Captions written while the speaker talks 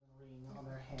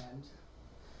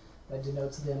That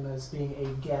denotes them as being a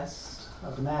guest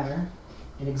of the manor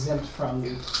and exempt from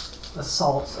the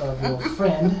assault of your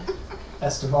friend,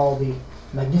 Esteval the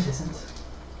Magnificent.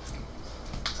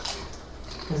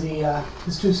 Because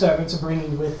his two servants are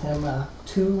bringing with him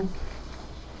 2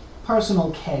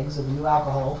 personal kegs of new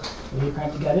alcohol that he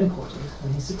apparently got imported,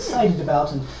 and he's excited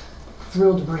about and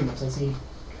thrilled to bring it as he,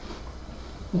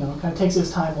 kind of takes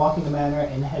his time walking the manor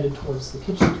and headed towards the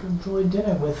kitchen to enjoy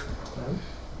dinner with,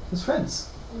 his friends.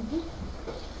 Mm-hmm.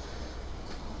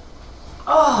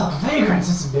 Oh, Vagrants,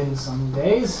 it's been some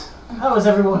days. How is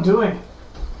everyone doing?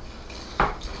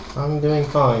 I'm doing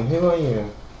fine. Who are you?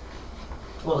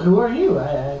 Well, who are you?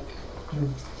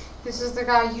 This is the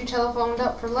guy you telephoned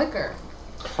up for liquor.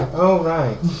 Oh,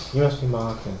 right. You must be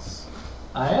Marcus.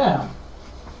 I am.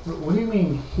 What do you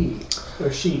mean he? Or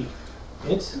she?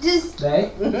 It? Just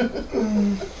they?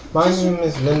 My name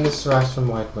is Linda Srash from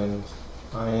Whitewind.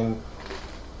 I am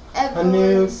a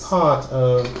new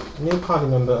party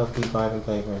member of the Vibrant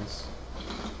Vagrants.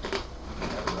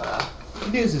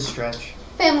 News is stretch.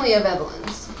 Family of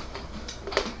Evelyns.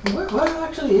 Where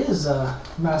actually is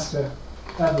Master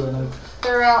Evelyn?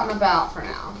 They're out and about for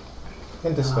now.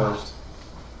 Indisposed.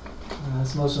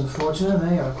 That's most unfortunate.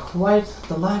 They are quite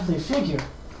the lively figure.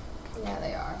 Yeah,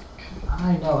 they are.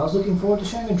 I know. I was looking forward to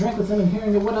sharing a drink with them and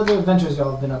hearing what other adventures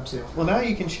y'all have been up to. Well, now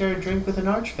you can share a drink with an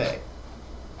archfey.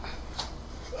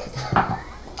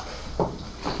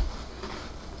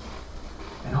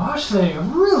 An archfey?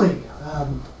 Really?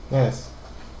 Yes.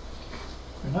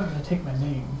 You're not going to take my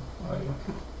name, are you?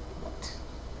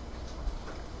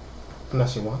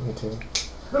 Unless you want me to.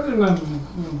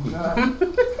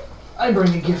 I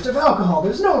bring a gift of alcohol.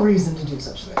 There's no reason to do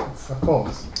such things. Of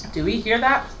course. Do we hear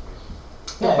that?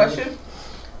 The Yeah, question?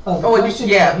 The Oh, question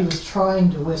yeah. He was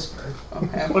trying to whisper.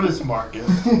 Okay. What is Marcus?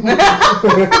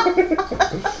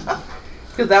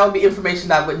 Because that would be information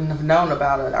that I wouldn't have known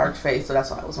about an archfey, so that's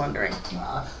why I was wondering.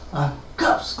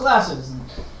 Cups, glasses,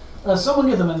 and someone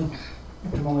get them. And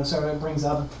after a moment, the servant brings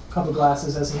out a couple of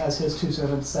glasses as he has his 2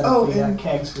 servants set up the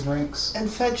kegs for drinks. And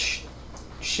fetch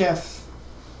Chef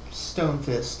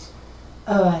Stonefist.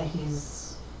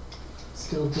 He's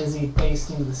still busy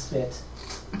basting the spit.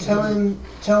 Tell him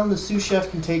the sous chef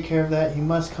can take care of that. He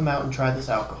must come out and try this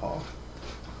alcohol.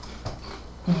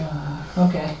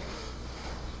 Okay.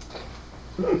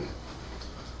 And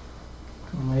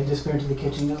they disappear into the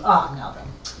kitchen. Now then.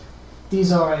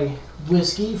 These are a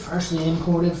whiskey freshly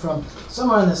imported from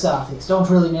somewhere in the southeast. Don't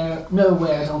really know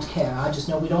where, don't care. I just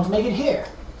know we don't make it here.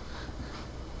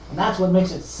 And that's what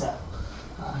makes it sell.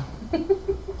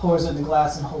 Pours it in the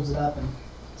glass and holds it up and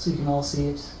so you can all see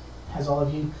it. Has all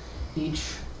of you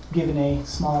each given a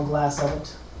small glass of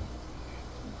it.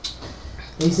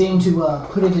 They seem to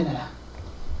put it in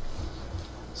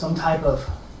some type of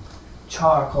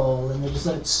charcoal, and they just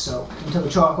let it soak until the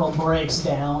charcoal breaks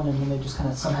down, and then they just kind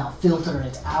of somehow filter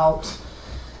it out.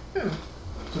 So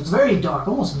it's very dark,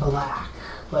 almost black,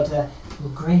 but a little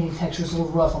grainy texture, it's a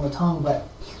little rough on the tongue, but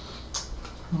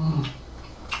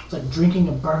it's like drinking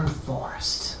a burned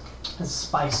forest. It has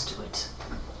spice to it.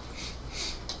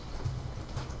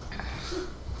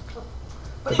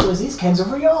 But anyways, these kegs are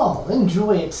for y'all.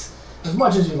 Enjoy it as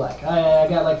much as you like. I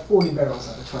got like 40 barrels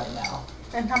of it right now.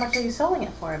 And how much are you selling it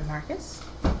for, Marcus?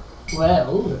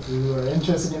 Well, if you were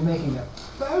interested in making a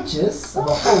purchase of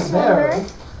a whole barrel,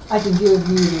 I can give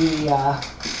you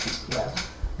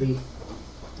the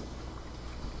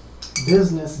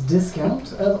business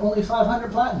discount of only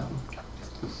 500 platinum.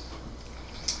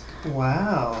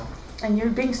 Wow. And you're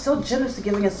being so generous to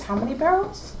giving us how many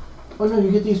barrels? Well, no,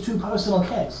 you get these 2 personal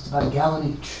kegs. It's about a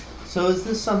gallon each. So is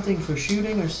this something for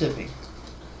shooting or sipping?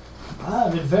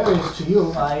 It varies to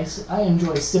you. I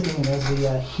enjoy sipping it as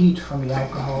the heat from the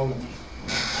alcohol and the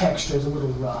texture is a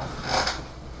little rough.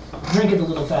 Drink it a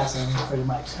little faster and I'm afraid it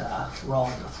might raw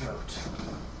in the throat.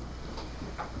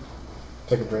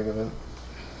 Take a drink of it.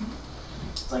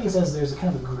 It's like it says there's a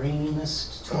kind of a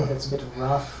graininess to it that's a bit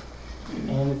rough.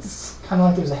 And it's kind of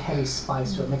like there's a heavy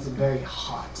spice to it. It makes it very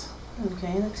hot.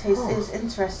 Okay, the taste is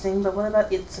interesting, but what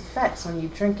about its effects when you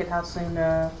drink it? How soon,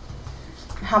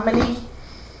 how many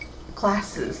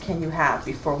glasses can you have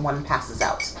before one passes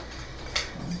out?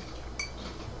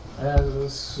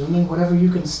 Assuming whatever you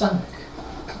can stomach.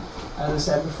 As I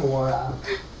said before,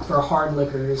 for hard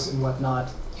liquors and whatnot,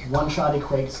 1 shot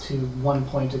equates to 1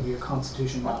 point of your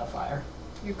constitution modifier.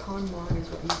 Your con mod is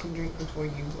what you can drink before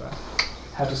you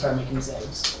Have to start making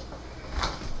saves.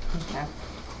 Okay.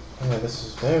 Yeah, this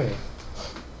is very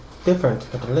different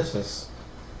but delicious.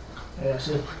 Yes,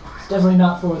 it's definitely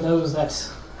not for those that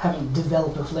haven't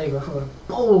developed a flavor for a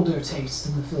bolder taste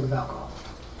in the field of alcohol.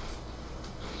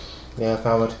 Yeah, if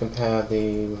I were to compare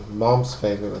the mom's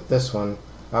favorite with this one,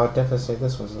 I would definitely say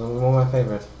this one's a little more my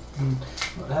favorite.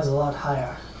 Well, it has a lot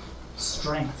higher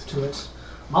strength to it.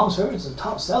 Mom's favorite's a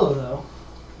top seller, though.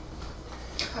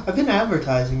 I've been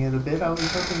advertising it a bit. I was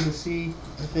hoping to see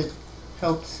if it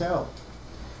helped sell.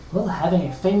 Well, having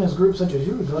a famous group such as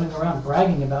you going around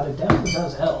bragging about it definitely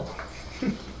does help.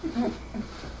 I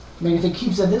mean, if it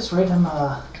keeps at this rate, I'm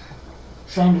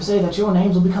ashamed to say that your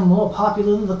names will become more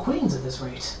popular than the Queen's at this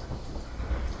rate.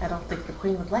 I don't think the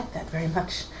Queen would like that very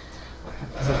much.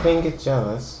 Does the Queen get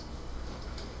jealous?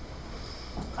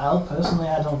 Well, personally,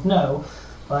 I don't know,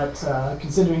 but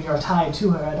considering you're tied to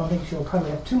her, I don't think she'll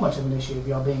probably have too much of an issue of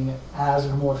y'all being as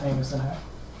or more famous than her.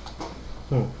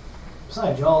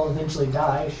 Besides, y'all eventually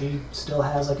die. She still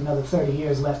has like another 30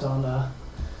 years left on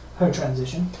her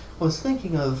transition. I was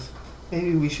thinking of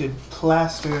maybe we should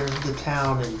plaster the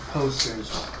town in posters.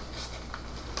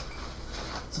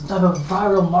 Some type of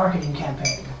viral marketing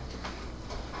campaign.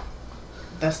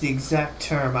 That's the exact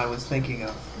term I was thinking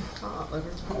of.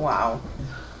 Wow.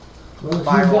 Well, if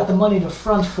Viral. you've got the money to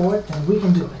front for it, then we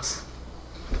can do it.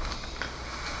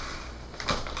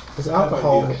 Is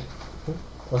alcohol... idea.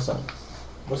 What's that?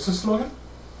 What's the slogan?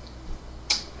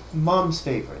 Mom's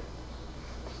favorite.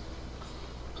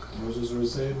 Roses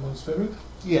Rosé, mom's favorite?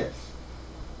 Yes.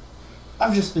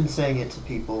 I've just been saying it to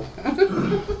people.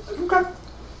 Okay.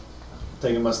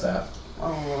 Taking my staff.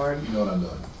 Oh, Lord. You know what I'm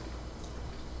doing.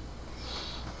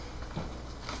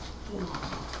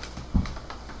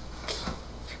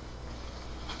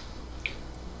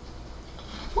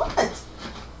 What?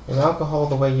 Is alcohol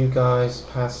the way you guys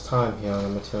pass time here on the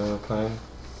material plane?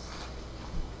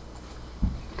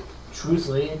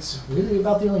 Truthfully, it's really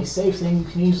about the only safe thing you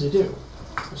can usually do.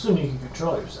 Assuming you can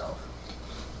control yourself.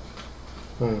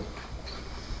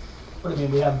 What I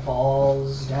mean, we have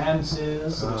balls,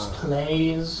 dances, there's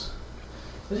plays.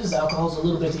 It's just alcohol's a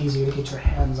little bit easier to get your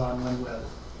hands on when we're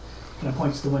gonna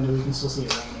point to the window, we can still see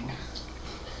it raining.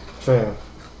 True.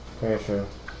 Very true.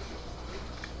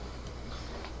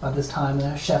 About this time,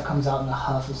 the chef comes out in a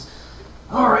huff. Is,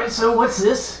 alright, so what's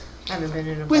this? I haven't been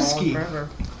in a Whiskey. ball forever.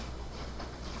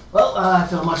 Well, I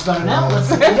feel much better now. Let's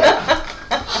see.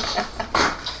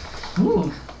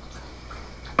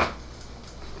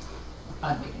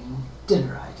 I'm getting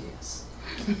dinner ideas.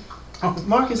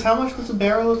 Marcus, how much was a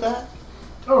barrel of that?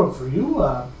 Oh, for you,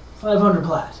 500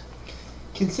 plat.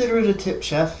 Consider it a tip,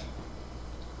 chef.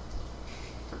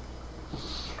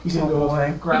 He's gonna go over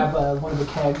and grab one of the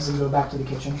kegs and go back to the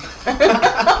kitchen.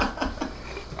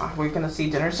 Are we gonna see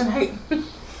dinner tonight?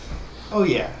 Oh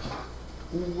yeah.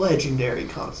 Legendary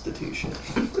constitution.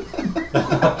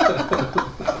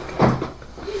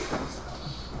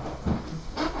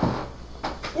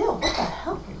 Ew, what the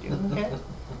hell? You doing okay?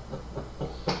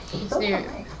 It's new.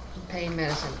 Pain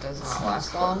medicine does not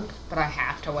last long, but I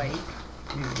have to wait.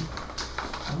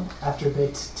 After a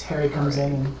bit, Terry comes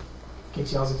in and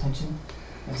gets y'all's attention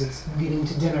as it's getting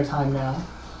to dinner time now.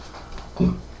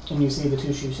 And you see the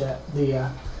two sous chefs,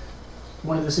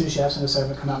 one of the sous chefs and a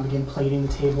servant come out and begin plating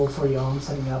the table for y'all and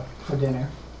setting up for dinner.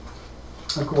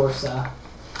 Of course, at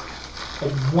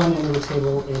one end of the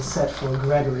table is set for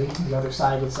Gregory, the other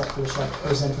side is set for the chef to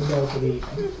present the meal for the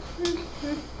evening.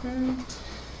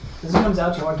 As it comes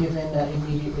out, you are given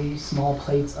immediately small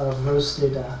plates of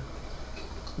roasted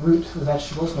root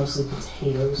vegetables, mostly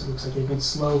potatoes. It looks like they've been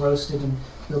slow roasted and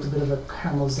built a bit of a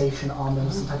caramelization on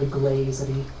them, some type of glaze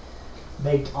that he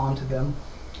baked onto them.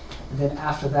 And then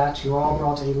after that, you're all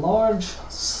brought a large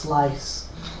slice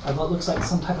of what looks like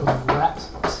some type of wrapped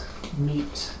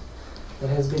meat that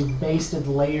has been basted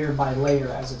layer by layer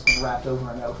as it's been wrapped over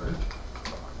and over.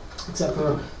 Except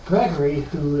for Gregory,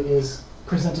 who is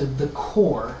presented the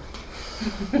core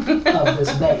of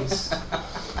this base.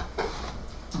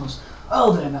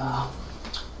 Oh, then,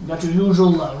 you got your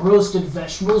usual roasted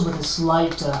vegetables with a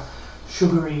slight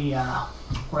sugary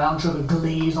brown sugar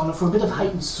glaze on it for a bit of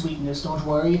heightened sweetness. Don't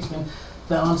worry, it's been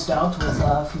balanced out with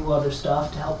a few other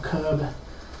stuff to help curb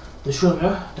the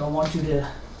sugar. Don't want you to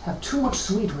have too much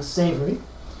sweet with savory.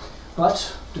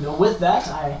 But to go with that,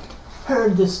 I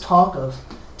heard this talk of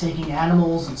taking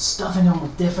animals and stuffing them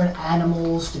with different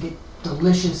animals to get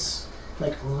delicious,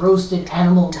 like roasted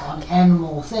animal on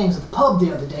animal things at the pub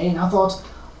the other day, and I thought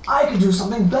I could do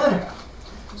something better.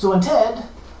 So instead,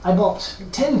 I bought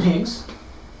 10 pigs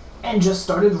and just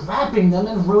started wrapping them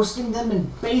and roasting them and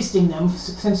basting them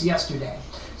since yesterday.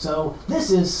 So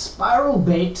this is spiral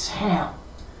baked ham.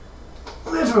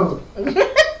 Literally.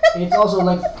 It's also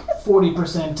like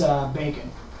 40% bacon.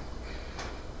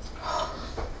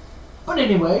 But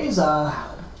anyways,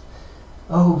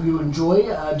 I hope you enjoy.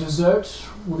 Dessert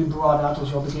will be brought out as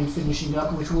you'll begin finishing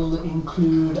up, which will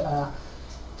include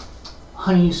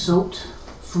honey-soaked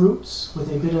fruits with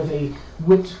a bit of a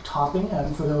whipped topping.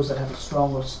 And for those that have a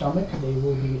stronger stomach, they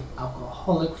will be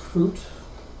alcoholic fruit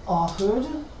offered.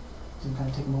 So you kind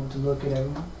of take a moment to look at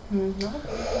everyone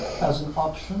as an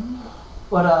option.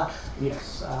 But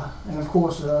yes, and of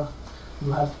course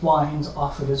you have wines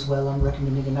offered as well. I'm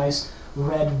recommending a nice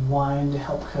red wine to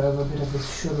help curb a bit of the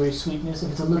sugary sweetness.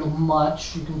 If it's a little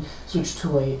much, you can switch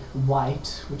to a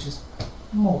white, which is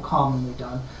more commonly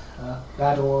done.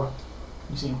 That, or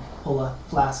you see him pull a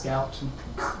flask out and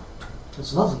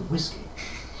it's lovely whiskey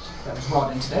that was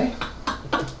brought in today.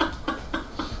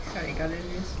 Sorry, got it in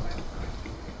his file.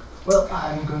 Well,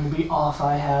 I'm going to be off.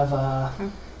 I have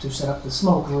to set up the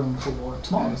smoke room for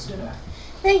tomorrow's dinner.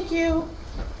 Thank you.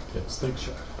 Yes, thanks,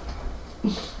 Chef.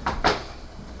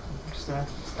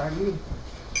 Start eating.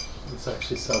 This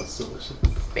actually sounds delicious.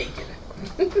 Bacon.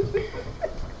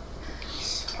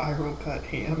 Spiral cut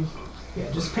ham. Yeah,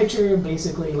 just picture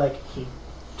basically like he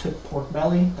took pork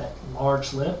belly, that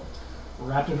large lip,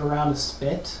 wrapped it around a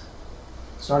spit,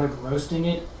 started roasting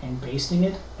it and basting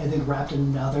it, and then wrapped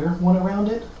another one around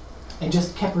it, and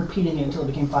just kept repeating it until it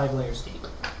became 5 layers deep.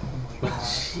 Oh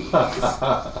my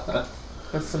god.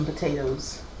 With some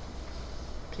potatoes.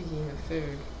 Speaking of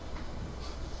food.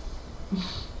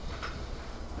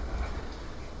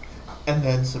 And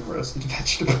then some roasted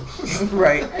vegetables.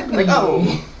 Right. Like,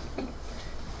 oh.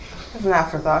 As an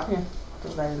afterthought, yeah.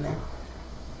 Throw that in there.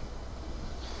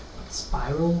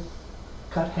 Spiral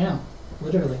cut ham,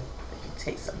 literally. It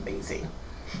tastes amazing.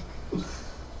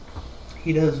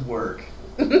 He does work.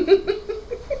 I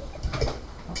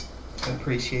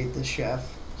appreciate the chef.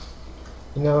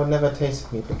 You know, I've never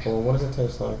tasted meat before. What does it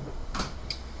taste like?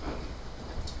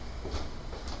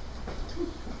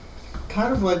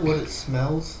 Kind of like what it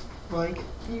smells like.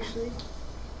 Usually.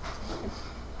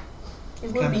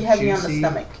 It would Kind be of heavy on the juicy.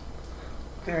 stomach.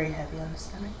 Very heavy on the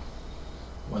stomach.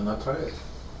 Why not try it?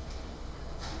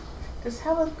 Just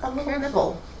have a little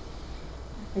nibble.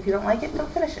 If you don't like it,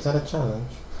 don't finish Is it. that a challenge?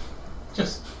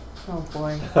 Just. Oh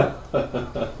boy.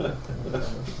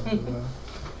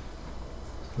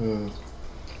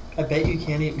 I bet you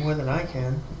can't eat more than I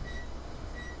can.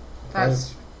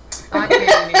 That's. I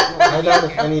can't eat more. I doubt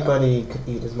if anybody could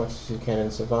eat as much as you can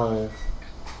and survive.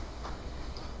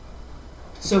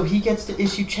 So he gets to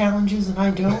issue challenges and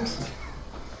I don't?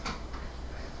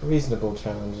 Reasonable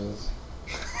challenges.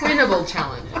 Winnable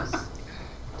challenges.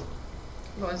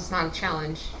 Well, it's not a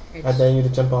challenge. It's I dare you to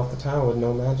jump off the tower with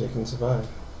no magic and survive.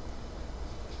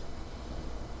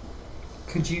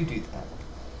 Could you do that?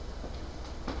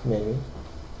 Maybe.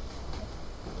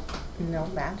 No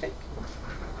magic.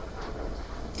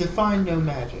 Define no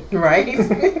magic. Right? I'm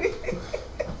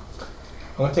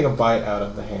gonna take a bite out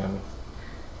of the ham.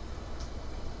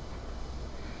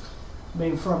 I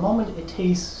mean, for a moment it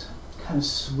tastes kind of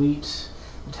sweet.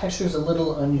 The texture is a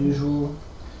little unusual.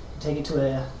 You take it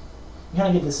to you kind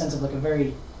of get the sense of like a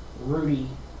very rooty,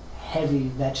 heavy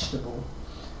vegetable.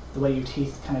 The way your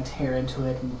teeth kind of tear into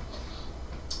it, and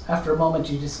after a moment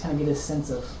you just kind of get a sense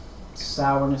of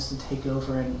sourness to take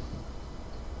over and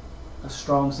a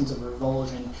strong sense of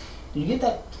revulsion. You get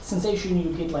that sensation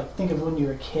you get, like, think of when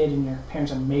you're a kid and your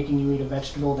parents are making you eat a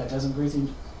vegetable that doesn't grease you.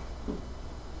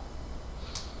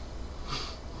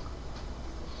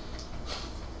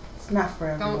 It's not for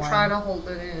everyone. Don't try to hold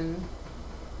it in.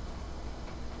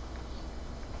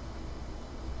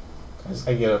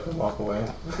 I get up and walk away.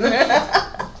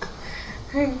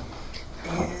 And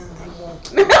they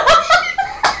won't.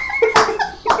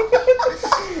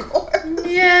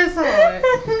 Yes, I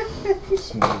love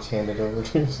Just mage handed over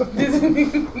to you.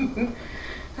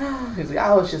 He's like,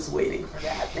 I was just waiting for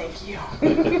that. Thank you.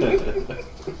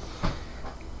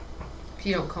 If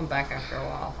you don't come back after a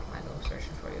while, I go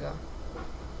searching for you though.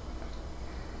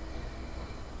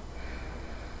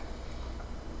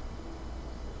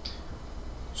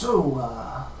 So,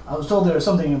 I was told there was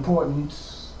something important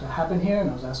to happen here, and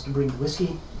I was asked to bring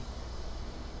whiskey.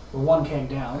 We're 1 keg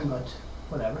down, but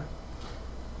whatever.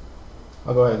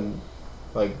 I'll go ahead and,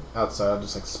 like, outside, I'll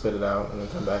just, like, spit it out and then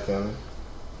come back in.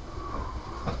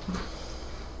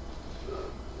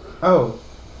 Oh.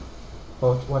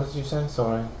 Well, what did you say?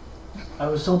 Sorry. I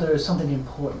was told there was something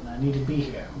important. I need to be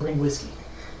here. Bring whiskey.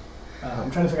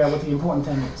 I'm trying to figure out what the important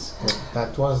thing is. Well,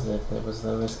 that was it. It was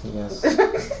the whiskey, yes.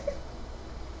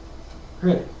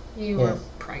 Really? You Yes. were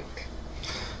pranked.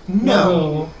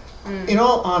 No. Mm. In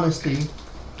all honesty,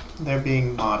 they're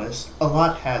being modest. A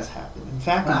lot has happened. In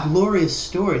fact, a glorious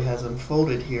story has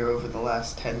unfolded here over the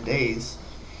last 10 days.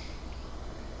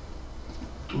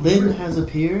 Lynn has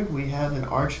appeared. We have an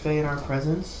archfey in our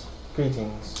presence.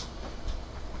 Greetings.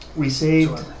 We That's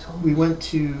saved. what I told We went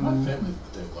to. My family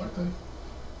did, aren't they?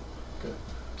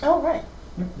 Oh, right.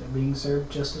 Yep, they're being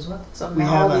served just as well. So We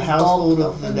now have a these household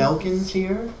bald of the Delkins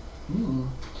here. Hmm.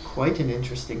 Quite an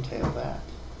interesting tale, that.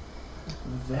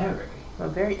 Very. A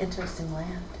very interesting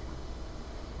land.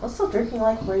 What's so drinking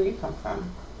like where you come from?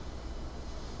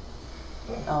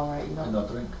 Oh, right, you I don't. not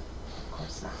drink. Of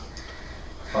course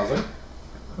Father?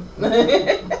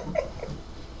 not.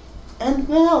 And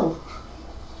Mel!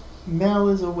 Mel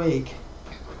is awake.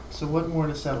 So what more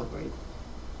to celebrate?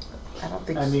 I don't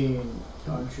think I so. mean,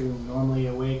 aren't you normally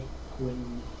awake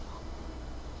when?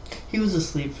 He was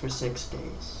asleep for 6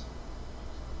 days.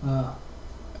 Well,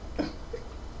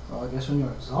 I guess when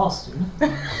you're exhausted.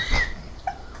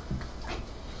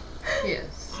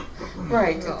 Yes.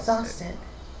 Right, Exhausted. exhausted.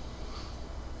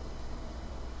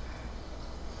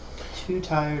 Too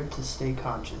tired to stay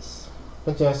conscious.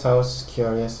 But yes, I was just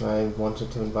curious and I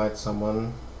wanted to invite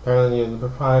someone. Apparently you're the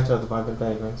proprietor of the Vibrant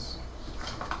Vagrants.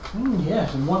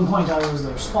 Yes, at one point I was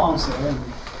the sponsor, and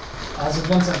as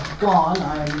events have gone,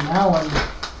 I am now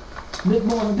a bit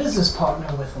more of a business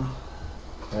partner with them.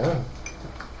 Yeah.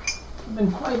 It's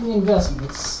been quite an investment.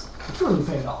 It's truly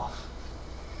paid off.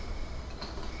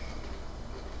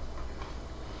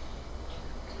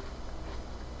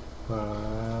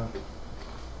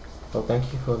 Well,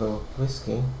 thank you for the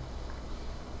whiskey.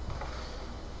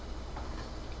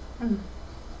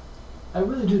 I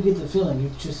really do get the feeling you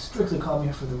just strictly called me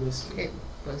here for the whiskey. It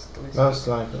was the whiskey. Most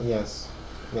likely, yes.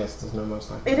 Yes, there's no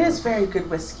most likely. It is very good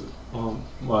whiskey.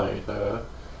 Right.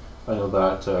 I know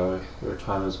that your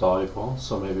time is valuable,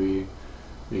 so maybe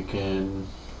we can.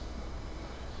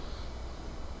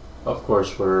 Of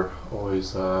course, we're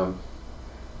always doing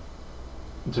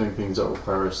things that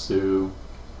require us to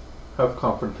have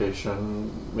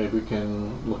confrontation. Maybe we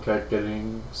can look at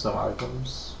getting some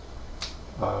items.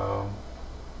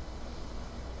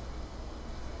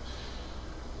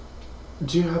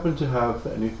 Do you happen to have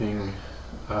anything?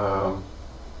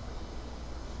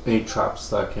 Any traps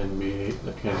that can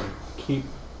keep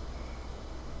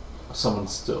someone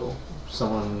still,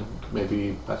 someone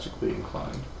maybe magically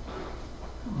inclined.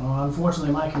 Well,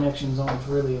 unfortunately, my connections aren't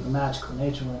really of a magical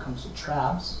nature when it comes to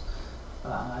traps.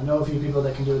 I know a few people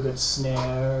that can do a good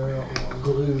snare or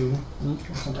glue,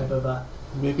 or some type of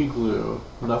Maybe glue,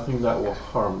 nothing that will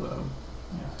harm them.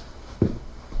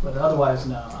 but otherwise,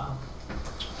 no.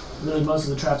 Really, most of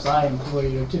the traps I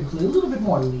employ are typically a little bit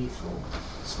more lethal.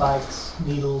 Spikes,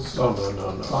 needles, Oh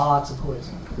no. lots of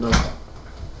poison. No.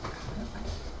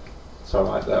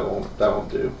 Sorry, that won't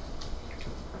do.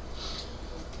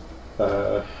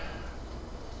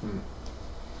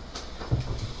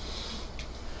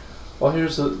 Well,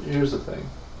 here's the thing.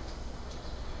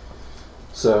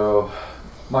 So,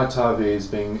 my Tavi is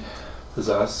being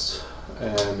possessed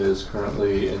and is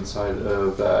currently inside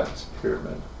of that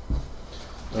pyramid.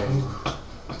 And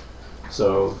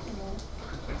so,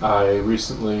 I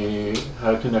recently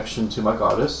had a connection to my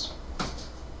goddess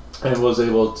and was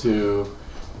able to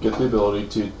get the ability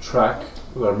to track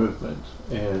their movement.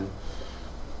 And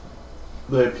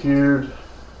they appeared,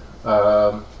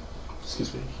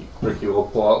 Ricky will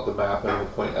pull out the map and will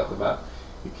point at the map.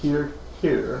 He appeared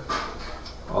here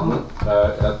on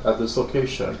at this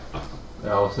location.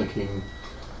 And I was thinking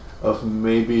of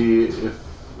maybe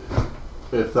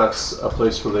if that's a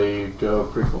place where they go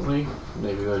frequently,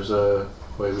 maybe there's a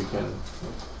way we can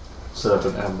set up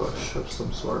an ambush of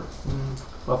some sort.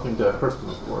 Nothing to hurt them,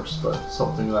 of course, but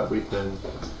something that we can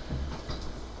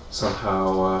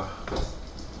somehow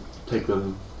take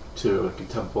them to like a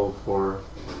temple for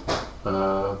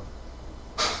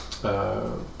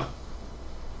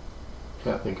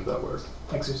can't think of that word.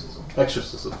 Exorcism.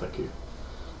 Exorcism, thank you.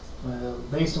 Well,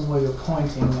 based on where you're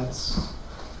pointing, that's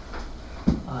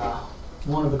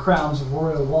one of the crown's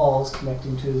royal walls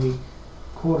connecting to the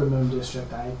Quarter Moon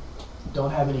District. I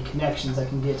don't have any connections I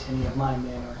can get to any of my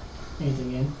men or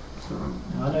anything in.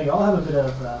 Now, I know y'all have a bit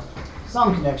of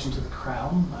some connection to the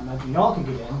crown. I imagine y'all can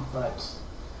get in, but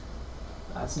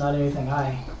that's not anything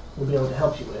I will be able to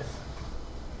help you with.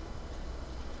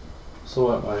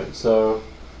 So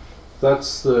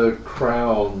that's the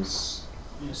crown's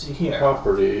You see here.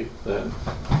 property then.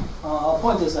 I'll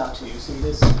point this out to you. See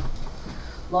this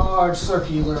large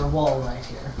circular wall right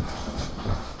here.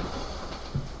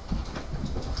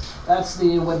 That's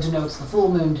what denotes the Full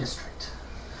Moon District.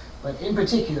 But in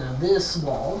particular, this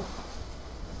wall,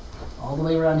 all the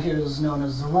way around here, is known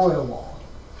as the Royal Wall.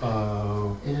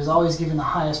 Oh. It is always given the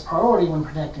highest priority when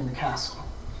protecting the castle.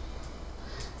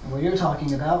 And what you're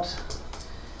talking about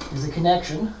is a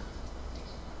connection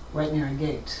right near a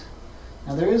gate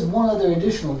Now there is one other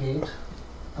additional gate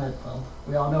that, well,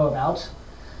 we all know about,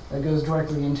 that goes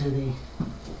directly into the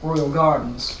Royal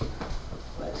Gardens.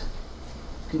 But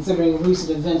considering recent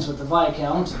events with the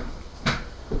Viscount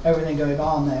and everything going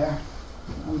on there,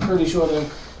 I'm pretty sure they're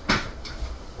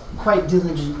quite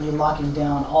diligently locking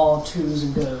down all twos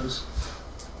and goes.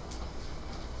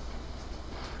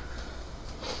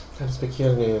 That's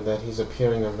peculiar that he's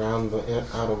appearing around the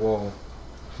outer wall.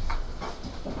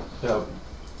 Yeah,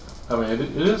 I mean,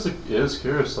 it is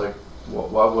curious. Like,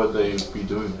 what would they be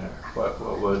doing there?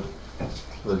 What would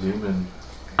the demon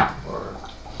or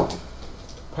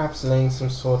Perhaps laying some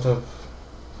sort of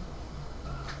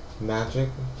magic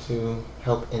to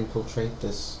help infiltrate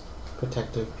this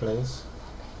protective place?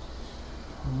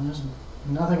 There's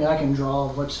nothing I can draw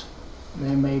of what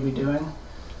they may be doing.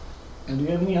 And do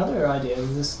you have any other ideas?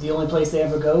 Is this the only place they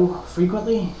ever go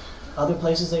frequently? Other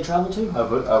places they travel to?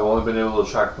 I've only been able to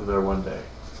track them there one day.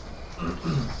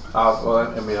 Well,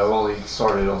 I mean, I've only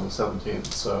started on the 17th,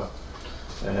 so,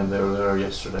 and they were there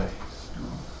yesterday.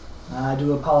 I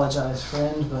do apologize,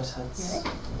 friend, but that's,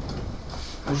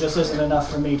 there just isn't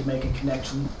enough for me to make a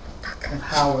connection of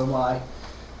how or why.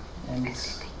 And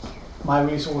my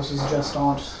resources just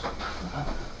aren't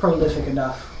prolific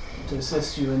enough to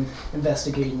assist you in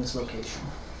investigating this location.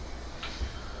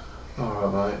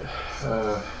 Alright,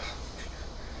 mate.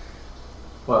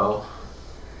 Well,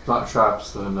 not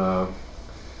traps, then, how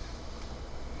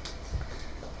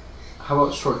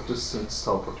about short distance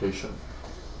teleportation?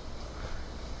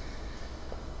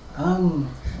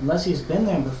 Unless he's been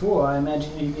there before, I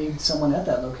imagine you need someone at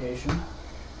that location.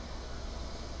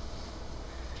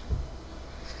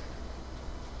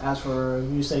 As for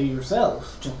you say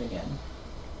yourself jumping in.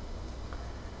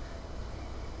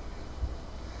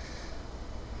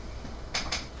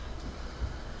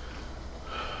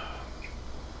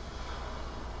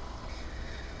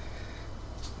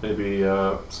 Maybe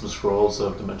some scrolls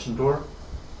of Dimension Door?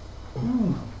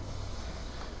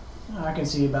 I can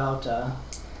see about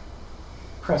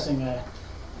pressing a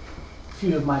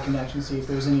few of my connections, see if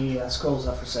there's any scrolls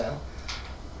up for sale.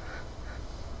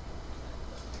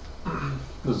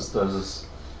 Does this,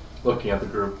 looking at the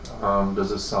group, does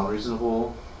this sound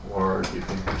reasonable, or do you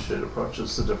think we should approach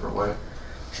this a different way?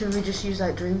 Should we just use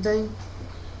that dream thing?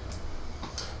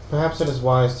 Perhaps it is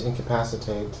wise to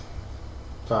incapacitate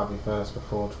Darby first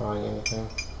before trying anything.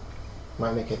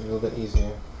 Might make it a little bit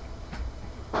easier.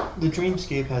 The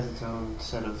dreamscape has its own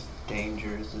set of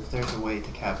dangers. If there's a way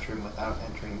to capture him without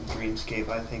entering the dreamscape,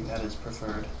 I think that is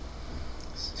preferred.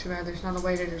 It's too bad there's not a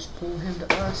way to just pull him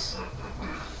to us.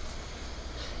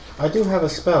 I do have a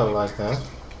spell like that,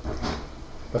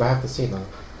 but I have to see them.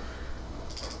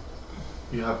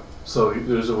 You have, so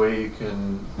there's a way you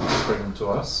can bring them to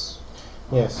us?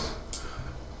 Yes.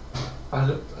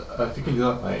 If you can do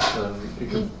that, mate, then you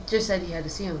can... He just said he had to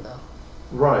see him, though.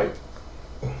 Right.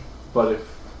 But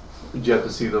do you have to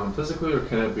see them physically, or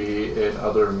can it be in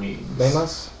other means?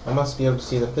 I must be able to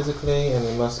see them physically, and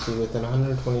they must be within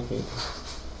 120 feet.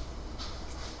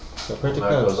 So pretty That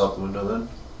close. goes out the window then?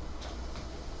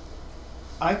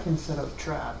 I can set up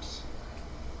traps.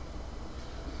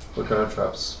 What kind of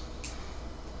traps?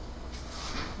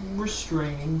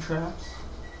 Restraining traps.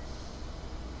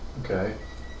 Okay.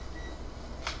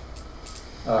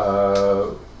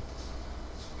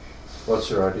 What's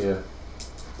your idea?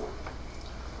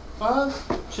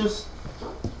 Just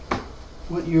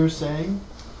what you're saying.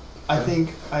 I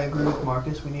think I agree with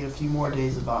Marcus. We need a few more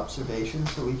days of observation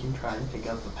so we can try and pick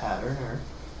up a pattern or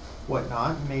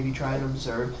whatnot, and maybe try and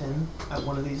observe him at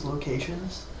one of these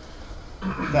locations.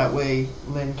 That way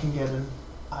Lynn can get an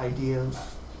idea of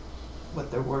what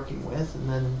they're working with, and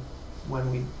then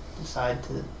when we decide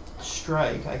to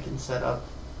strike, I can set up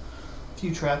a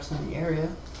few traps in the area.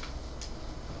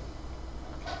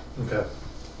 Okay.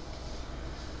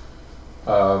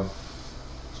 So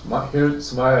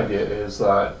my idea is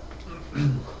that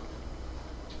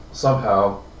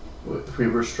somehow, if we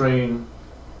restrain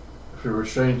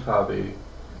Tavi,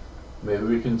 maybe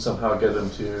we can somehow get him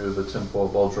to the Temple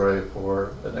of Uldre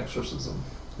for an exorcism.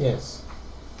 Yes.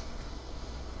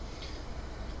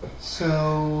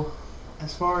 So,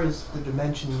 as far as the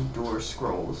Dimension Door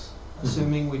scrolls,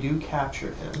 assuming we do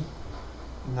capture him,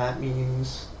 and that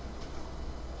means,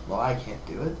 well, I can't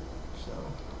do it, so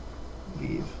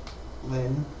leave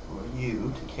Lynn or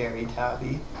you to carry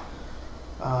Tavi.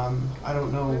 I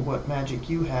don't know what magic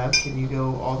you have. Can you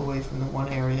go all the way from the one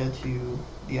area to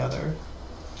the other?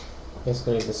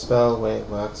 Basically, the spell, the way it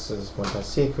works is once I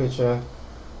see a creature,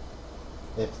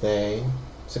 if they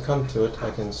succumb to it,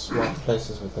 I can swap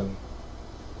places with them.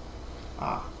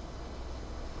 Ah.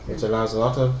 Which allows a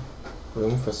lot of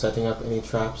room for setting up any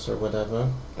traps or whatever.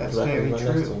 That's directly very right next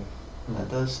to true. him. That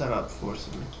does set up for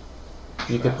some.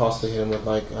 You could traps. possibly hit him with,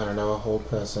 like, I don't know, a whole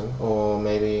person, or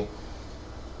maybe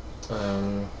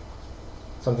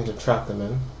something to trap them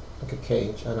in, like a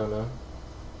cage. I don't know.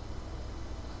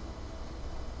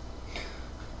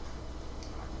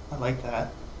 I like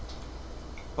that.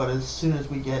 But as soon as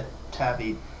we get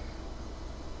Tavi,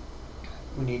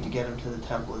 we need to get him to the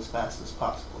temple as fast as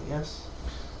possible, yes?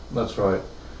 That's right.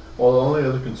 Well, the only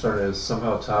other concern is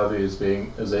somehow Tavi is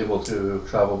able to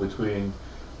travel between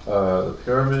the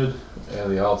pyramid and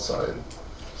the outside.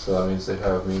 So that means they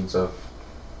have means of,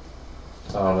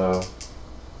 I don't know,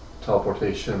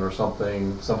 teleportation or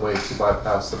something, some way to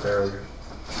bypass the barrier.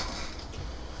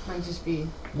 Might just be.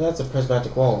 That's a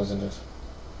prismatic wall, isn't it?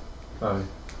 Aye.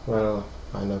 Well,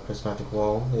 I know prismatic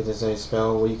wall. It is a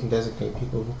spell where you can designate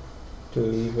people to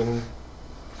leave and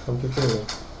come to freely.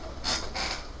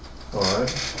 Alright,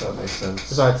 that makes sense.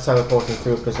 Besides, teleporting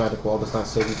through a prismatic wall does not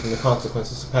save you from the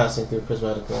consequences of passing through a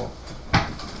prismatic wall.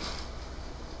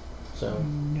 So,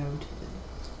 Noted.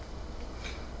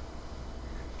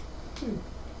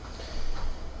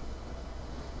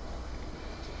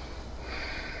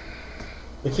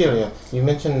 Vikiria, you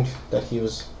mentioned that he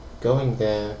was going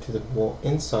there to the wall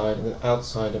inside and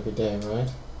outside every day, right?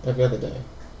 Every other day.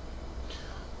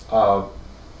 I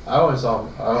only saw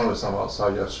him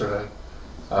outside yesterday.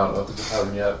 I don't know if it's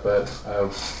happened yet, but I'm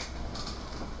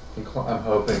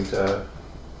hoping that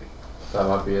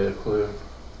might be a clue.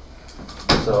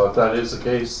 So if that is the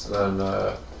case, then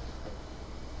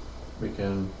we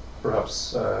can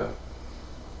perhaps. Didn't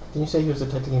you say he was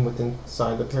detecting him within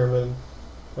inside the pyramid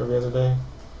every other day?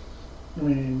 I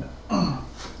mean,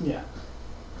 yeah.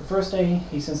 The first day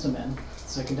he sensed them in. The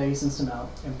second day he sensed them out.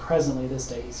 And presently this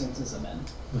day he senses them in.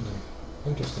 Mm-hmm.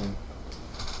 Interesting.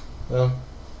 Well,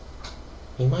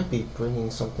 he might be bringing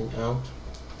something out.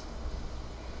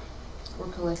 Or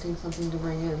collecting something to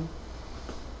bring in.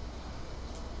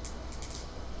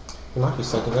 He might be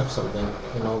setting up something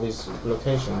in all these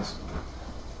locations.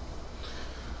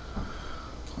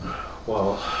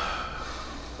 Well,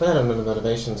 But I don't know the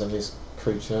motivations of this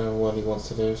creature and what he wants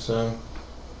to do, so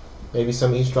maybe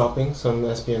some eavesdropping, some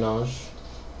espionage.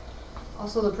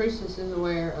 Also, the priestess is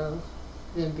aware of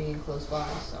them being close by,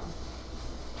 so.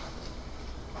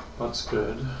 that's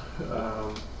good.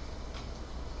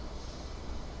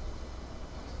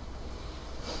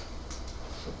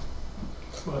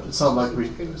 But it's not like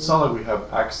we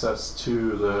have access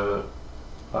to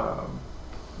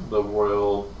the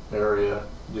royal area,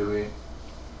 do we?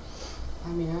 I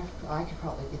mean, I could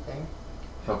probably get there,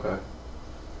 Okay.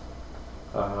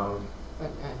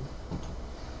 but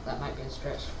that might be a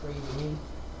stretch for you and me.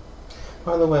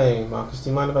 By the way, Marcus, do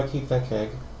you mind if I keep that keg?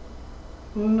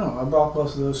 No, I brought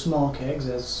both of those small kegs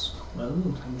as, well,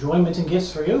 enjoyment and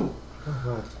gifts for you. Oh,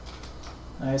 right.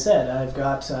 Like I said, I've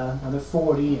got another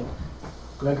 40, and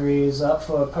Gregory is up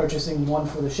for purchasing one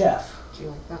for the chef. Do you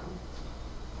like that one?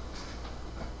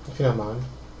 If you don't mind.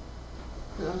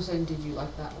 No, I'm saying, did you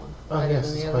like that one? Oh, Better yes,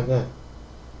 than it's the quite other? good.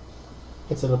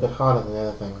 It's a little bit harder than the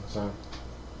other thing, so.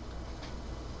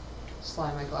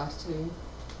 Slide my glass to you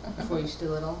before you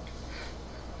steal it all.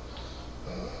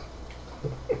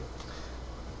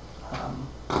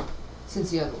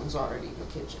 Since the other one's already in the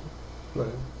kitchen. Right.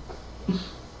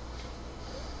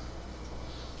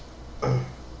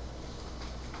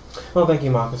 Well, thank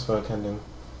you, Marcus, for attending.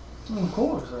 Of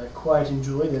course, I quite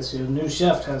enjoy this. Your new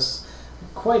chef has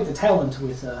quite the talent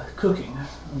with cooking.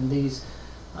 And these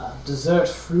dessert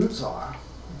fruits are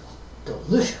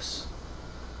delicious.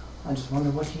 I just wonder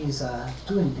what he's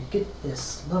doing to get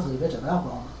this lovely bit of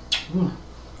alcohol.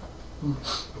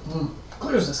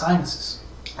 Clears the sinuses.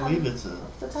 I believe it's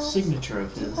a signature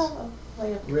of his.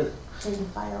 Really. Taking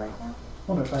fire right now.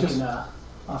 Wonder if I Just- can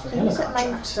offer Can him you a set my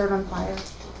contract. dessert on fire?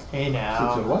 Hey So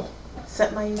now. what?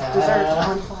 Set my dessert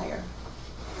on fire.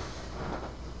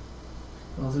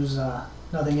 Well, if there's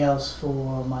nothing else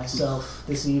for myself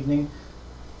this evening,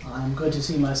 I'm good to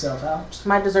see myself out.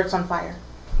 My dessert's on fire.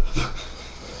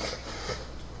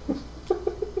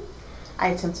 I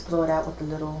attempt to blow it out with a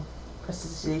little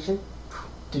prestidigitation.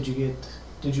 Did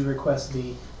you request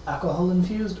the alcohol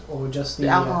infused or just The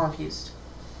alcohol infused.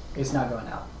 It's not going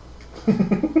out.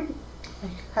 I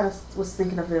kind of was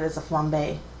thinking of it as a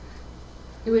flambe.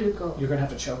 It would go. You're gonna have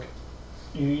to choke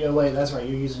it. Wait, that's right.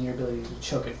 You're using your ability to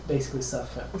choke it, basically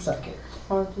suffocate it.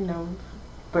 Or,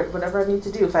 but whatever I need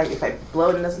to do. If I blow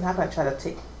it and it doesn't happen, I try to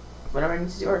take whatever I need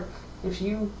to do. Or if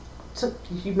you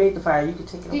made the fire, you could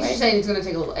take it He's away. just saying it's going to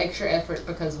take a little extra effort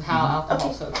because of how alcohol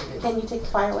Okay. soaked it is. Can you take the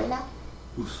fire away now?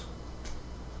 Oof.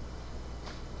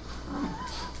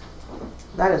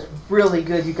 That is really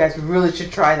good. You guys really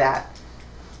should try that.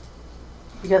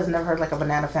 You guys never heard like a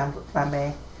banana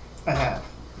flambe? I have.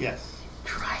 Yes.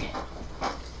 Try it.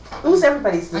 Who's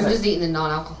everybody's I'm dessert? just eating the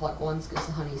non-alcoholic ones because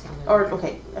the honey's not Or,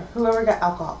 okay, whoever got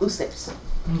alcohol. Who sips?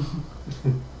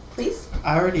 Please?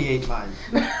 I already ate mine.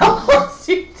 Oh,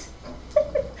 shoot.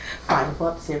 Fine, we'll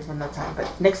have to save it for another time.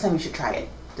 But next time you should try it.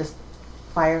 Just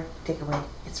fire, take away.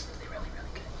 It's really, really, really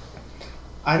good.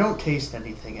 I don't taste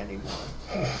anything anymore.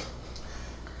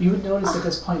 You would notice at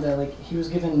this point that like he was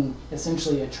given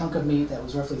essentially a chunk of meat that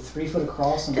was roughly 3 foot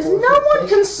across and Is 4 no foot one thick.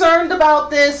 concerned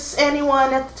about this?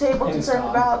 Anyone at the table And it's concerned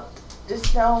gone. about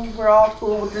just no, we're all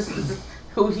cool with this is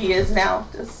who he is now.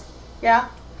 Just yeah?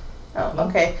 Oh,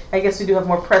 okay. I guess we do have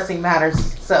more pressing matters,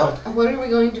 so What are we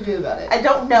going to do about it? I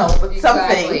don't know, but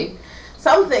Exactly.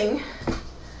 something.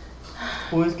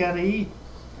 Boys gotta eat.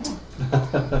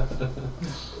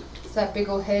 It's that big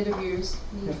old head of yours.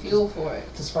 You need fuel for it.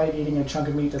 Despite eating a chunk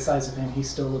of meat the size of him, he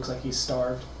still looks like he's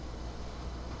starved.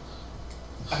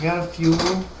 I gotta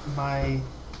fuel my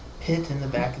pit in the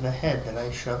back of the head that I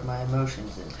shove my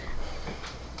emotions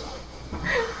in.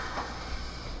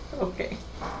 Okay.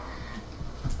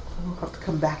 We'll have to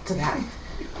come back to that.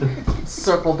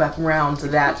 Circle back round to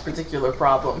that particular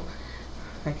problem.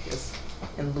 I guess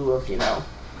in lieu of,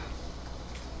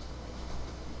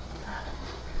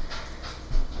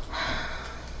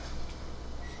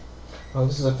 Oh,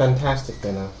 this is a fantastic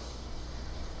dinner.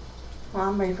 Well,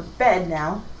 I'm ready for bed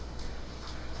now.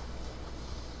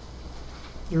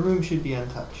 Your room should be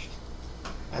untouched,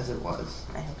 as it was.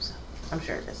 I hope so. I'm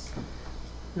sure it is.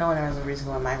 No one has a reason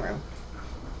to go in my room.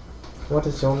 What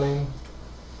is your name?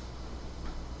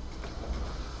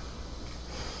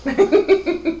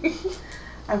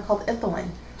 I'm called Ithelwyn.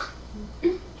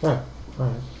 Oh,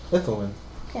 alright. Ithelwyn.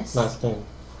 Yes. Nice name.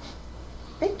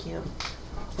 Thank you.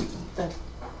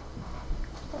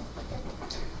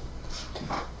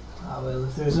 Well,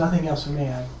 if there's nothing else for me,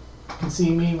 I can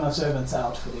see me and my servants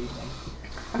out for the evening.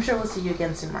 I'm sure we'll see you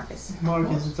again soon, Marcus.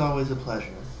 Marcus, it's always a pleasure.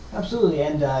 Absolutely,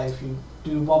 and if you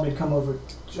do want me to come over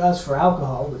just for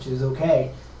alcohol, which is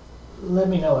okay, let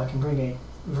me know. I can bring a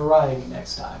variety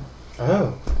next time.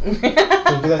 Oh. Can you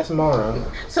do that tomorrow?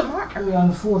 Tomorrow.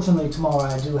 Unfortunately, tomorrow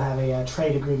I do have a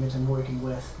trade agreement I'm working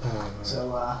with, Oh,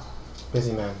 so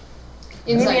busy man.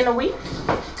 Maybe in a week?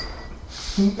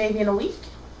 Maybe in a week?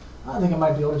 I think I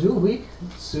might be able to do a week,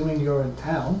 assuming you're in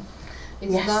town.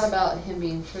 It's Yes. not about him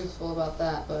being truthful about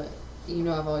that, but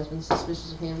I've always been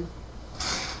suspicious of him.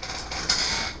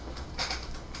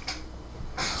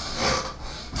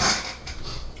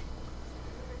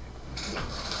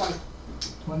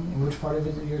 In which part of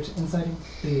it you're inciting?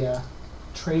 The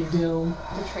trade deal?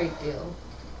 The trade deal.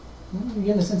 You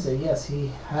get the sense that yes,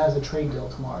 he has a trade deal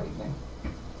tomorrow evening.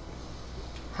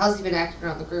 How's he been acting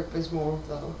around the group is more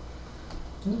though.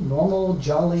 Normal,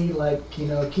 jolly,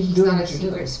 keep He's doing not a what you're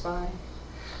doing. secret spy.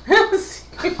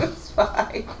 Secret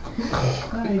spy.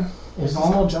 His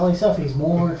normal, jolly stuff. He's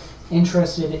more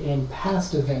interested in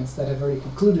past events that have already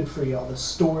concluded for you, all the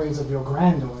stories of your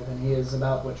grandeur, than he is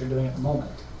about what you're doing at the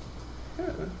moment.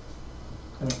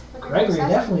 I mean, Gregory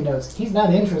definitely knows he's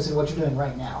not interested in what you're doing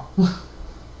right now.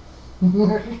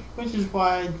 Which is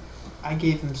why I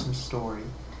gave him some story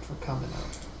for coming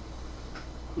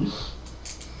up.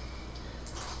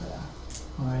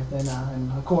 Alright then,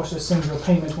 and of course just send your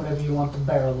payment whenever you want the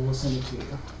barrel, we'll send it to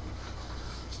you.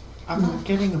 I'm not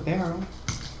getting a barrel.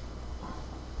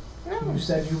 You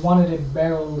said you wanted a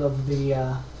barrel of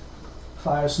the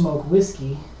fire smoke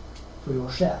whiskey for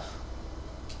your chef.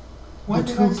 When The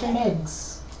did I 2 say?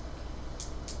 kegs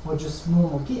were just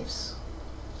normal gifts.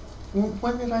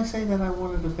 When did I say that I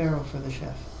wanted a barrel for the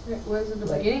chef? It was at the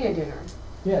Like- beginning of dinner.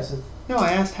 Yes, No,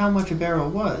 I asked how much a barrel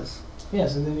was.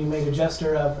 yes, and then you made a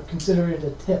gesture of consider it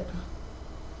a tip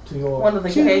to your. One of the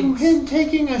To kegs. him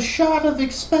taking a shot of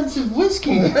expensive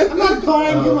whiskey. I'm not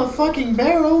buying him a fucking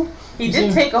barrel. He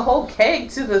did take a whole keg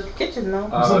to the kitchen, though.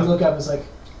 So you look up, it's like,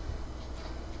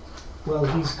 well,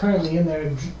 he's currently in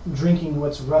there drinking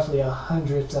what's roughly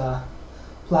 100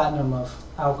 platinum of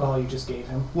alcohol you just gave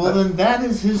him. Well, then that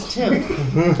is his tip.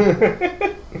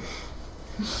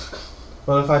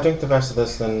 Well, if I drink the rest of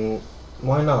this, then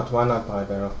why not? Why not buy a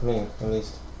barrel? Me, at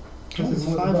least. Because it's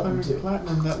More than welcome 500 to.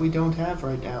 platinum that we don't have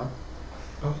right now.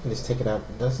 Oh, I can just take it out.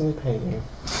 Doesn't he pay you?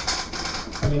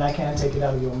 I mean, I can't take it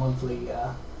out of your monthly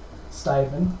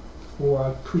stipend for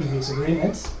a previous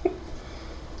agreement.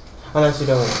 Unless you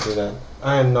don't want to do that.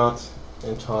 I am not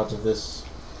in charge of this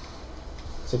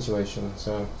situation,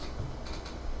 so...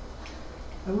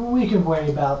 We can worry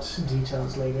about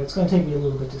details later. It's going to take me a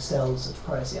little bit to sell such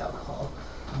pricey alcohol.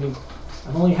 I mean,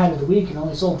 I've only had it a week and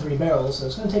only sold 3 barrels, so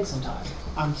it's going to take some time.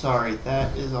 I'm sorry,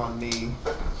 that is on me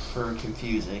for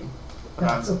confusing. But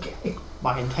That's okay.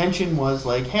 my intention was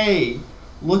like, hey,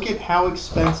 look at how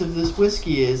expensive this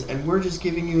whiskey is, and we're just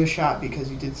giving you a shot because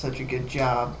you did such a good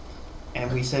job,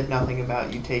 and we said nothing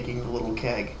about you taking the little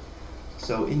keg.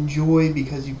 So enjoy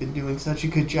because you've been doing such a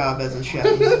good job as a chef.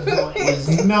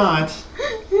 It's not,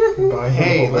 Buy him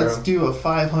hey, over. let's do a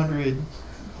 500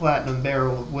 platinum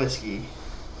barrel of whiskey.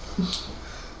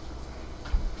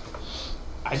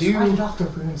 I Just write it do. off to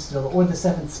Runestone or the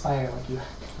Seventh Spire, like you.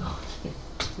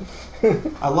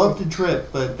 I love to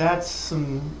drip, but that's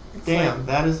some. Damn,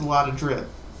 that is a lot of drip.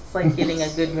 It's like getting a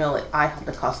good meal at IHOP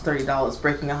that costs $30,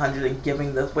 breaking 100 and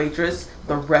giving the waitress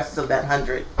the rest of that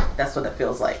 100. That's what it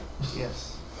feels like.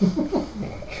 Yes.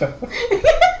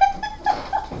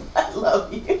 I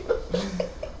love you.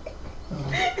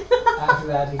 After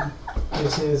that, he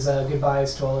gives his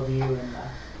goodbyes to all of you and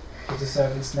gives the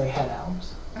servants, and they head out.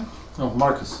 Oh,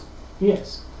 Marcus.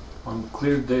 Yes. On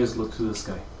clear days, look to the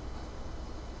sky.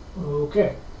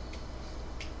 Okay.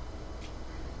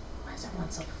 Why is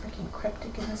everyone so freaking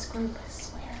cryptic in this group? I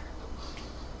swear.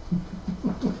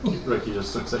 Ricky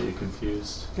just looks at you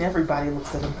confused. Everybody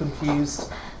looks at him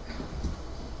confused.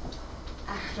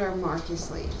 After Marcus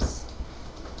leaves.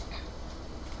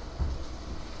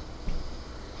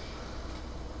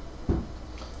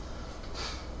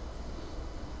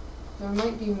 There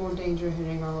might be more danger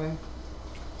heading our way.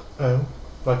 Oh,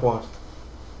 like what?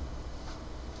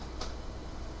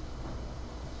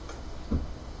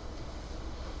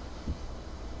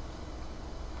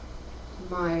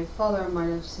 My father might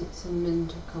have sent some men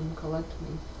to come collect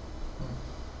me.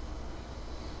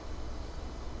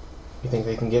 You think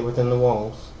they can get within the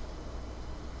walls?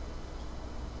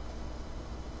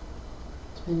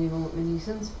 Depending on what men he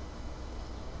sends.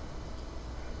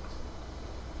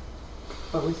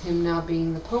 But with him now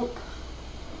being the Pope,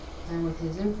 and with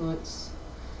his influence,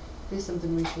 this is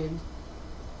something we should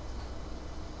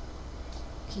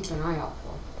keep an eye out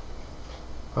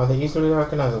for. Are they easily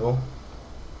recognizable?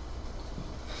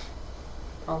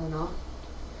 Probably not.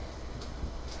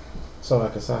 So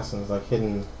like assassins, like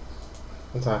hidden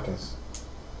attackers.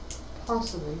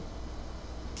 Possibly.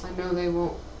 I know they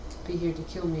won't be here to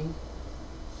kill me.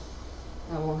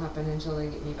 That won't happen until they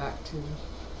get me back to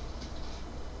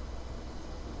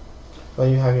Well,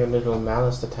 you have your little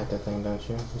malice detector thing, don't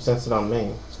you? You sense it on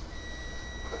me.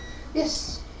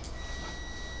 Yes.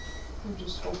 I'm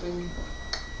just hoping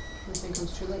nothing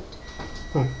comes too late.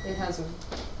 It has a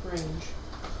range.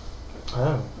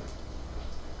 Oh.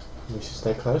 We should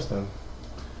stay close then.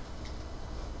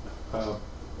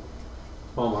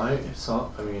 Well, I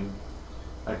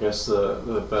guess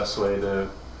the best way to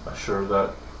assure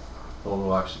that no one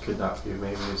will actually kidnap you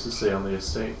maybe is to stay on the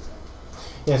estate.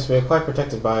 Yes, we are quite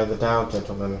protected by the Dow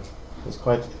gentleman. He's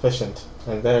quite efficient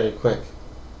and very quick.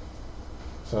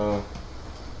 So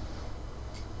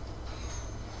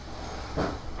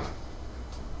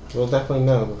we'll definitely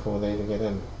know before they even get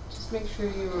in. Just make sure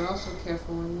you are also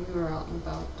careful when you are out and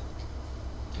about.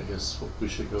 I guess we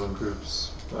should go in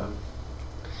groups then.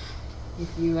 If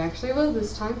you actually will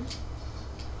this time.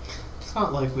 It's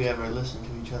not like we ever listen to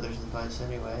each other's advice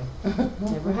anyway.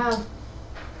 Never have.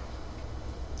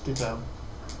 Ditto.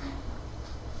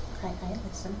 I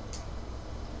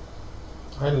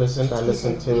listen. I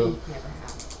listened to Never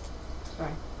have.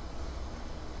 Sorry.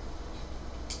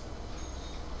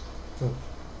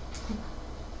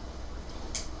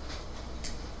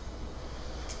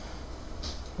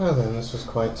 Well then, this was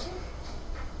quite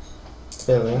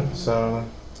filling, so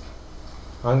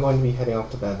I'm going to be heading off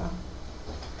to bed.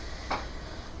 It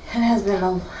has been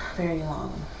a very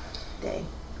long day.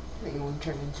 That you want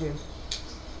to turn into.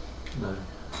 No.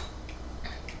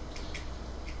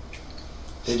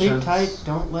 Sleep tight,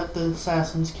 don't let the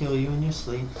assassins kill you in your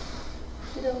sleep.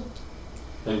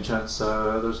 Any chance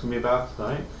there's gonna be a bath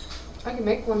tonight? I can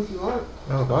make one if you want.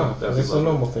 Oh wow, That'd this be is a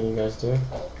normal thing you guys do.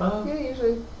 Yeah,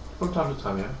 usually. From time to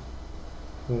time, yeah.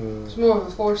 It's more of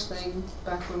a force thing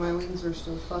back when my wings were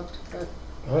still fucked, but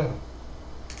Oh,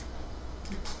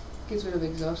 gets rid of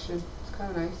exhaustion. It's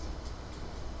kind of nice.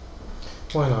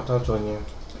 why not? I'll join you.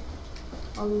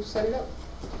 I'll go set it up.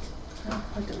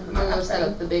 I'm doing I'm gonna go set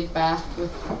up the big bath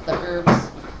with the herbs.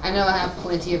 I know I have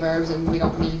plenty of herbs and we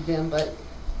don't need them, but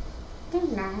they're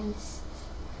nice.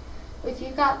 If you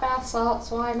got bath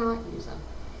salts, why not use them?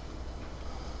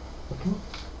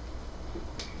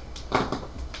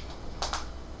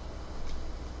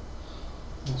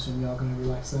 I assume y'all gonna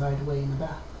relax the night away in the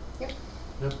bath.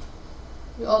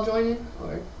 You all join in,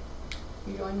 or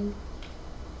you join in?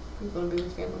 Who's gonna be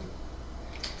with family?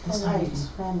 This Right, night,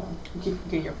 family. You keep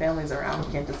getting your families around.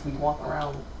 You can't just be walking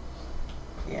around.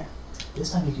 Yeah.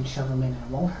 This time you can shove him in and it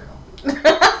won't hurt him.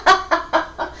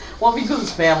 Well, if he's with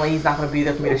his family, he's not going to be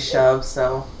there for me to shove,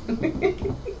 so.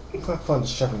 It's not fun to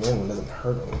shove him in when it doesn't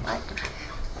hurt him.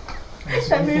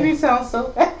 That made me sound so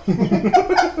bad. You're the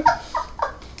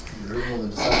one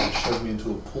that decided to shove me into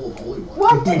a pool of holy water.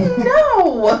 Well, I didn't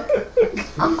know.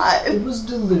 God. It was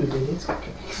diluted. It's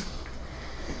okay.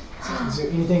 So, is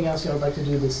there anything else y'all would like to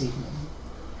do this evening?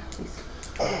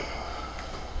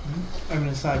 I mean,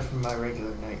 aside from my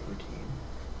regular night routine.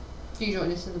 Do you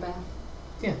join us in the bath?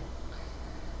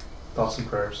 Thoughts and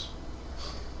prayers.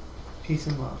 Peace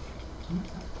and love.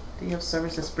 Do you have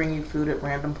services bring you food at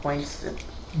random points?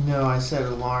 No, I set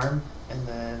an alarm, and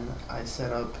then I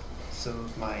set up some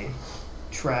of my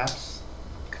traps,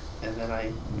 and then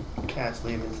I cast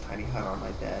Laven's tiny hut on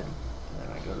my bed, and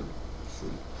then I go to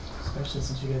sleep. Especially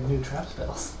since you got new trap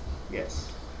spells.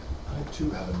 Yes. I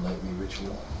too have a nightly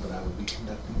ritual that I would be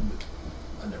conducting, but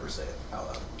I never say it out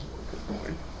loud.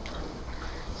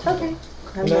 Okay.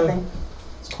 I have No. nothing.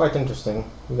 It's quite interesting.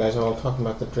 You guys are all talking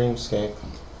about the dreamscape.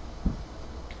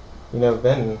 You know,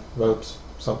 Ben wrote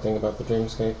something about the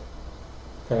dreamscape.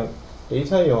 Did he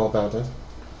tell you all about it?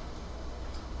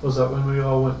 Was that when we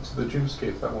all went to the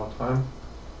dreamscape that one time?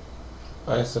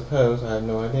 I suppose. I have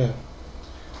no idea.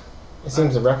 It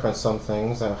seems to reference some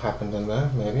things that happened in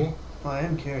there, maybe. Well, I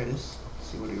am curious to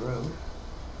see what he wrote.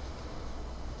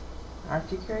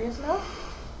 Aren't you curious now?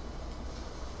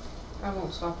 I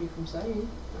won't stop you from saying.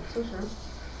 That's for sure.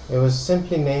 It was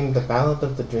simply named The Ballad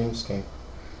of the Dreamscape.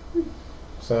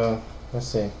 So, let's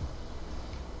see.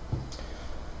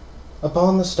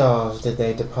 Upon the stars did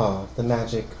they depart, the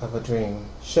magic of a dream.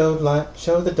 Showed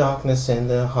the darkness in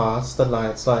their hearts, the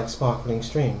lights like sparkling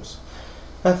streams.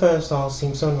 At first all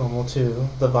seemed so normal too,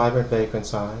 the vibrant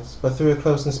vagrant's eyes, but through a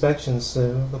close inspection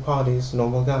slew the party's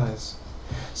normal guise.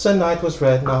 Sir Knight was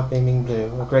red, not beaming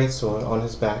blue, a great sword on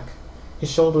his back. His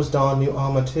shoulders donned new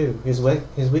armor too, his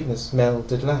weakness Mel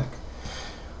did lack.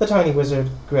 The tiny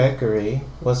wizard Gregory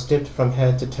was dipped from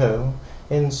head to toe.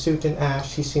 In soot and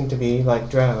ash he seemed to be like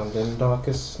drowned in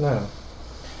darkest snow.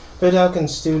 Vidalcan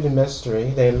stewed in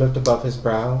mystery, they looked above his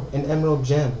brow. An emerald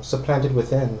gem supplanted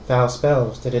within, foul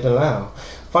spells did it allow.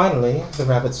 Finally the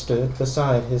rabbit stood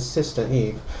beside his sister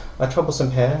Eve, a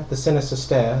troublesome pair, the sinister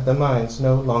stare, their minds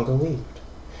no longer weaved.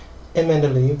 In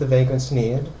Mendeleev the vagrants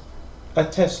neared, a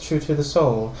test true to the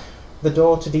soul. The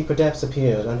door to deeper depths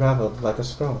appeared, unraveled like a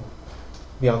scroll.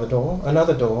 Beyond the door,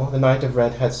 another door, the Knight of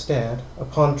Red had stared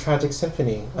upon tragic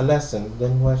symphony, a lesson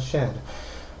then was shed.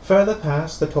 Further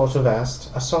past the torture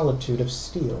vast, a solitude of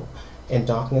steel. In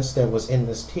darkness there was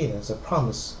endless tears, a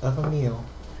promise of a meal.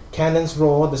 Cannons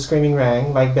roared, the screaming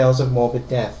rang, like bells of morbid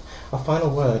death. A final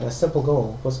word, a simple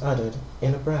goal, was uttered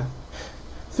in a breath.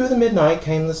 Through the midnight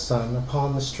came the sun,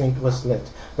 upon the street was lit.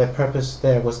 Their purpose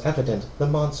there was evident, the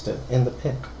monster in the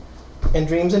pit. In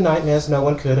dreams and nightmares no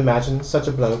one could imagine such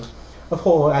a bloat of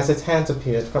horror as its hands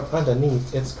appeared from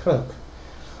underneath its cloak.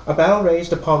 A battle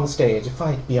raged upon the stage, a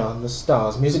fight beyond the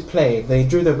stars. Music played, they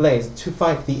drew their blades to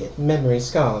fight the memory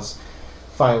scars.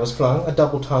 Fire was flung, a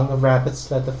double tongue of rabbits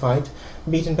led the fight.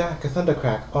 Beaten back, a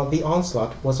thundercrack, the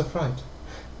onslaught was a fright.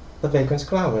 The vagrants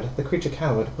glowered, the creature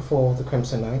cowered before the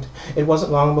crimson night. It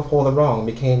wasn't long before the wrong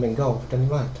became engulfed in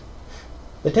light.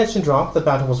 The tension dropped, the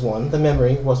battle was won, the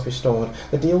memory was restored.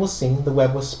 The deal was seen, the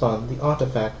web was spun, the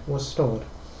artifact was stored.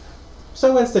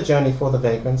 So ends the journey for the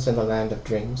vagrants in the land of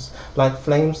dreams. Like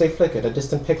flames they flickered, a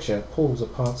distant picture pulls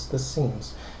apart the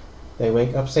seams. They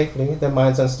wake up safely, their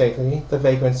minds unstately, the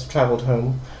vagrants travelled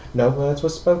home. No words were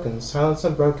spoken, silence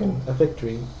unbroken, a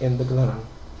victory in the gloom.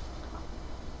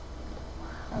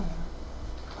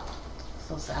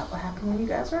 So sad what happened when you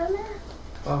guys were in there?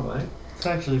 Oh, right. It's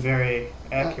actually very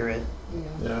accurate. Yeah.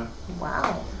 Yeah.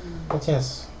 Wow. But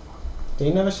yes, did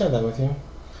he never share that with you?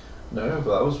 No,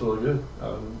 but that was really good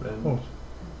and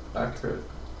accurate.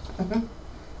 Mm-hmm.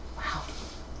 Wow.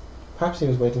 Perhaps he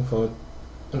was waiting for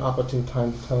an opportune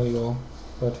time to tell you all,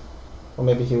 or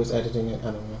maybe he was editing it,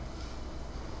 I don't know.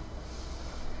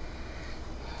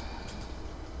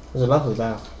 It was a lovely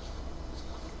bath.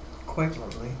 Quite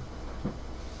lovely.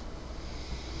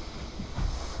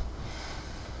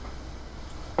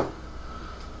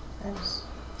 That was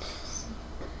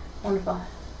wonderful.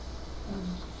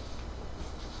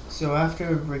 So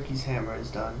after Ricky's hammer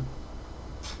is done,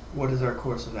 what is our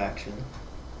course of action?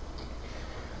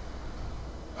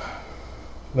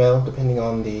 Well, depending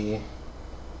on the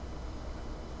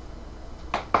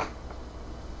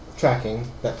tracking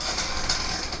that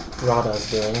Rada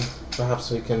is doing, perhaps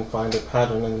we can find a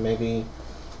pattern and maybe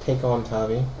take on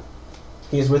Tavi.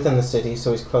 He is within the city,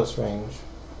 so he's close range.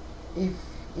 If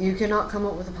you cannot come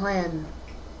up with a plan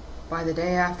by the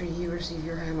day after you receive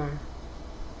your hammer,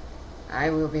 I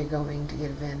will be going to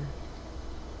get Vin.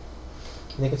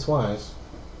 I think it's wise.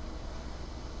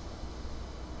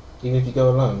 Even if you go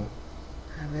alone.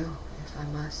 I will, if I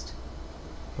must.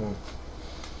 Hmm.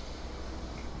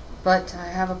 But I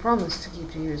have a promise to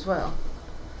keep to you as well.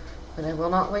 But I will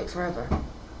not wait forever.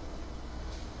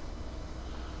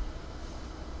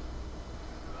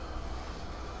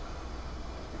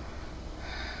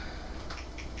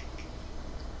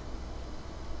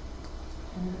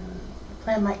 The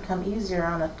plan might come easier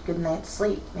on a good night's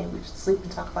sleep. Maybe we should sleep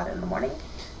and talk about it in the morning.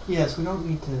 Yes, we don't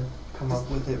need to come up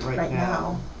with it right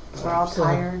now. We're all So-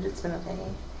 tired. It's been okay.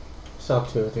 Stop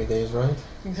 2 or 3 days, right?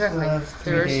 Exactly. have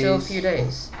 3 There are still a days. few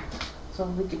days. So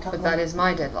we could talk But about that is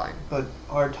my deadline. But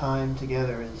our time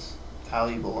together is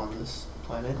valuable on this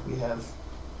planet. We have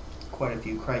quite a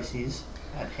few crises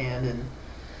at hand, and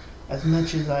as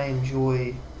much as I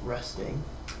enjoy resting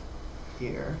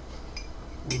here,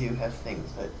 we do have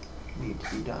things that need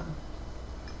to be done.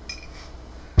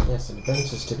 Yes,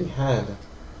 adventures to be had.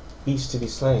 Beasts to be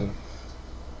slain.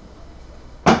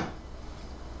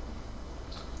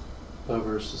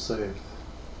 Lovers to save.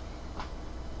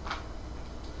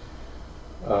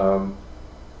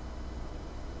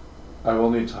 I will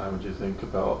need time to think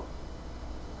about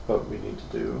what we need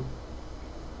to do,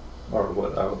 or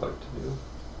what I would like to do.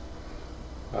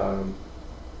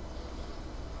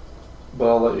 But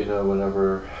I'll let you know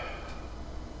whenever,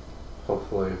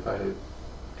 hopefully, if I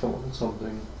come up with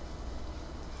something.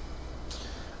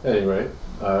 At any rate,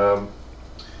 I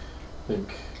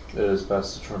think it is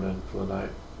best to turn in for the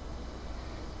night.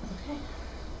 Okay.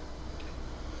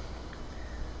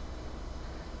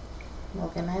 Well,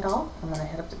 good night all. I'm gonna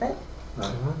head up to bed.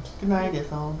 Alright. Good night,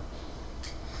 Ethel.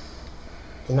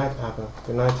 Good night, Papa.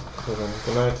 Good night, Vivian.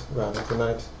 Good night, Rabbit. Good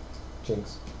night,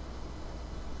 Jinx.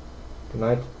 Good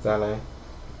night, Valet.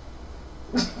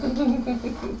 I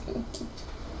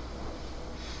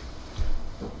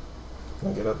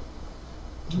get up,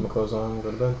 put my clothes on,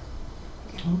 go to bed.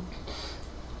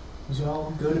 As you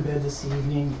all go to bed this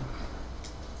evening,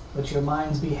 let your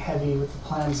minds be heavy with the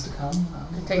plans to come.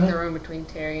 Take the room between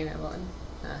Terry and Evelyn.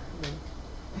 Vin.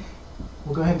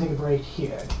 We'll go ahead and take a break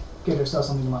here. Get ourselves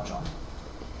something to munch on.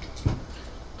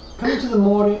 Coming to the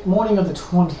morning of the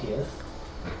 20th,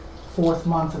 4th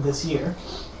month of this year,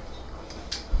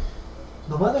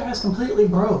 the weather has completely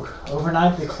broke.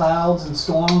 Overnight, the clouds and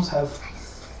storms have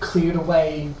cleared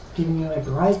away, giving you a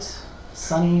bright,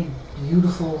 sunny,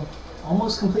 beautiful,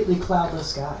 almost completely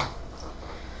cloudless sky.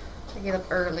 I get up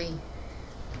early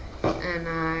and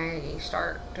I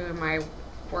start doing my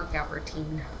workout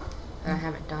routine that I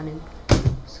haven't done in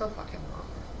so fucking long.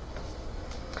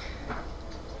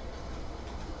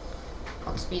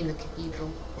 I'll just be in the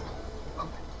cathedral.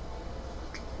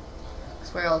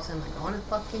 Because where else am I going to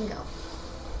fucking go?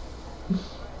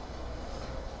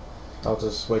 I'll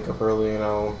just wake up early and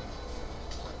I'll,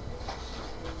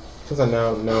 since I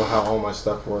now know how all my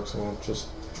stuff works, I'll just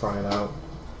try it out.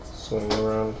 Swing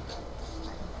around,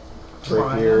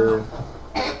 rapier,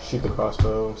 shoot the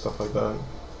crossbow, and stuff like that.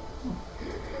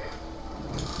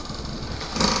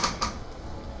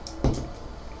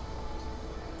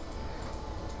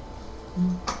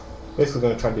 Basically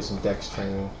gonna try to do some dex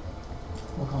training.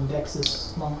 Work on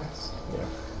Dex's long rest. Yeah.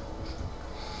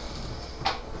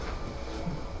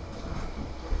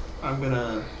 I'm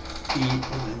gonna eat and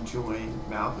then join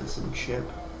Malthus and Chip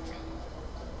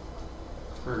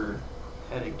for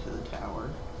heading to the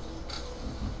tower.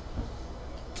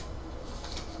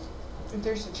 If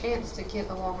there's a chance to get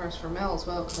a long rest for Mel as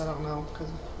well, because I don't know, because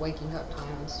of waking up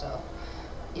time and stuff,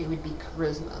 it would be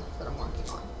charisma that I'm working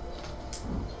on.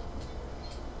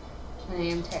 I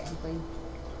am technically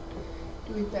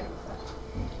doing better with that.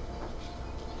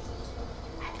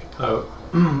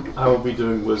 I will be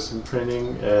doing wisdom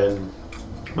training, and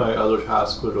my other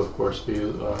task would, of course,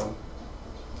 be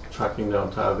tracking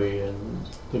down Tavi and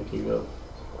thinking of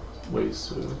ways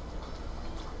to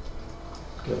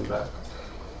get him back.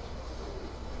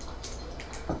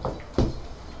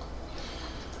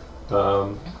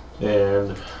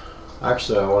 And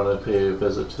actually, I want to pay a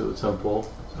visit to the temple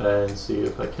and see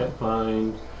if I can't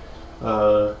find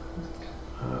the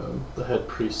head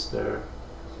priest there.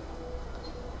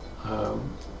 I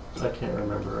can't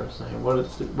remember his name.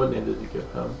 What name did you give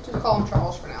him? Just call him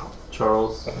Charles for now.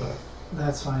 Charles?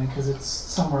 That's fine, because it's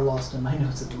somewhere lost in my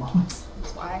notes at the moment.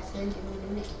 That's why I said give him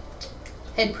a name.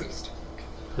 Head priest.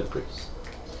 Head priest.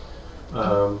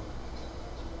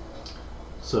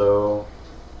 So,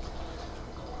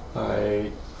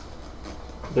 I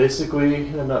basically,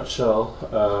 in a nutshell,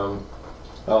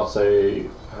 I'll say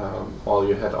all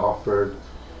you had offered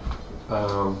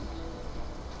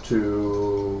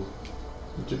to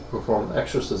to perform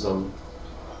exorcism,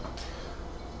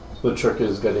 the trick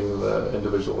is getting the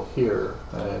individual here,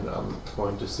 and I'm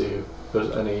going to see if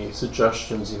there's any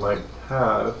suggestions you might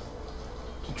have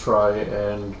to try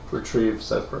and retrieve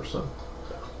said person.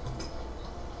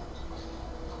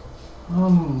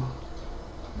 Well,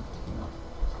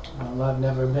 I've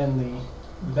never been the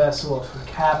best sort for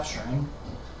capturing.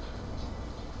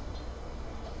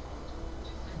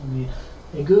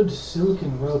 A good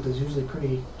silken rope is usually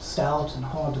pretty stout and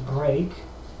hard to break. You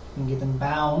can get them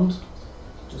bound,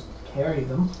 just carry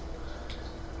them.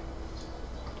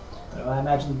 But I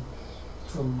imagine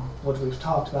from what we've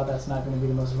talked about, that's not going to be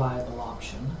the most viable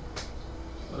option.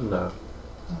 No.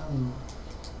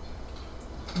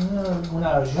 When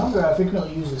I was younger, I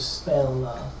frequently used a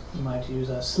spell you might use,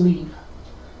 sleep.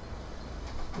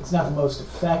 It's not the most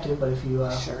effective, but if you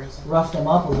Sure isn't. rough them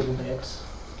up a little bit,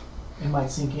 it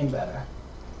might sink in better.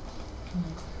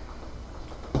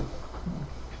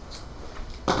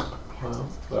 Well,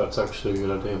 that's actually a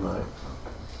good idea, Mike.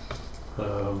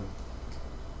 I'm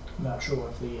not sure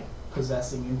if the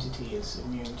possessing entity is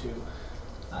immune to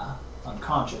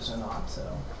unconscious or not, so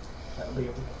that'll be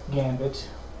a gambit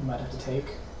you might have to take.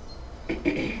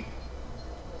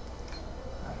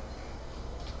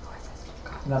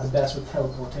 I'm not the best with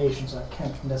teleportation, so I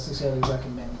can't necessarily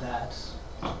recommend that,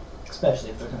 especially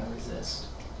if they're going to resist.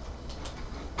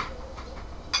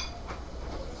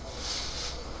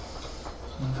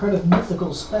 I've heard of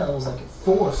mythical spells that can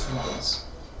force one's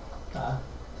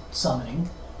summoning,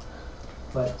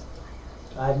 but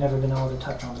I've never been able to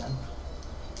touch on them.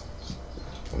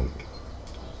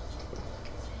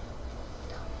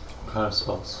 What kind of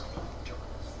spells?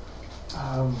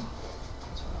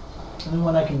 The only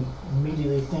one I can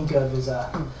immediately think of is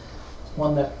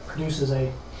one that produces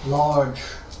a large,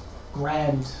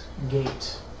 grand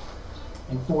gate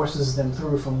and forces them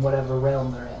through from whatever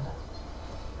realm they're in.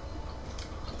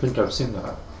 I think I've seen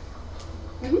that.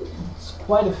 It's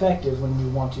quite effective when you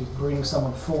want to bring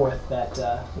someone forth that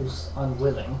is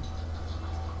unwilling.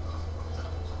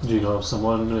 Do you know of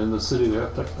someone in the city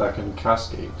that can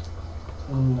cascade?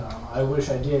 No, I wish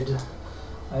I did.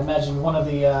 I imagine one of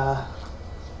the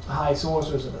high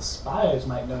sorcerers of the spires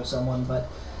might know someone, but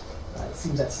it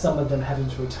seems that some of them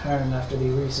haven't returned after the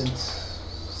recent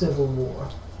civil war.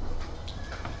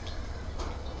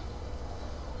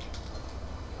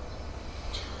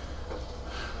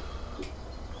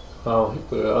 Oh,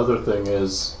 the other thing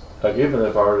is, even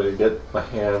if I were to get my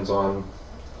hands on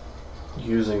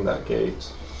using that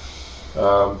gate,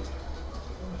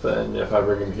 then if I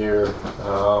bring him here,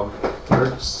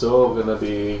 they're still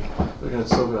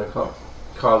gonna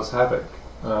cause havoc,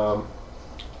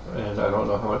 and I don't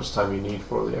know how much time you need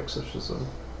for the exorcism.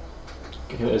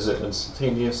 Is it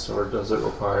instantaneous, or does it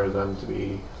require them to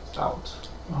be out?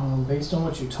 Based on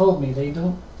what you told me, they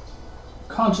don't.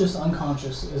 Conscious,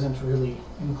 unconscious isn't really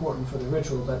important for the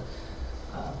ritual, but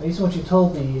based on what you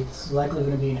told me, it's likely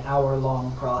going to be an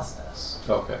hour-long process.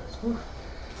 Okay.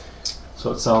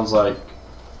 So it sounds like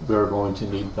we're going to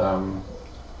need them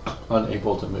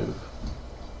unable to move.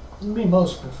 It would be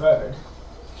most preferred.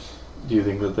 Do you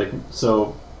think that they can?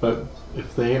 So, but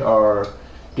if they are,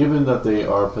 given that they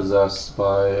are possessed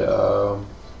by,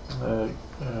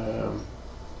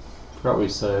 forgot we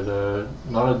said,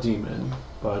 not a demon,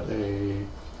 but a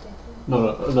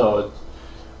no.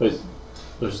 Wait,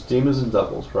 there's demons and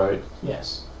devils, right?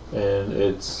 Yes. And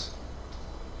it's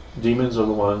demons are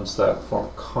the ones that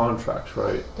form contracts,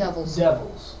 right? Devils.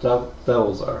 Devils.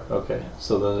 Devils are okay.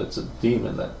 So then it's a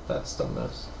demon that's done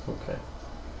this. Okay.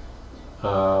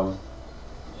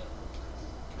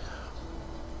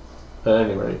 At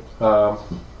any rate,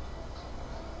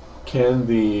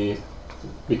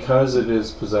 because it is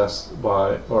possessed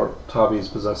by, or Tavi is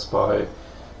possessed by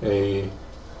a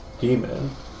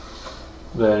demon,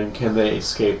 then can they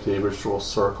escape the ritual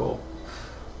circle?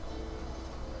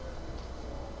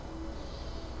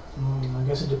 I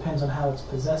guess it depends on how it's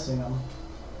possessing them.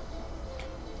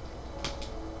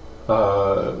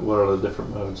 What are the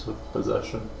different modes of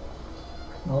possession?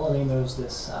 Well, I mean, there's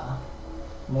this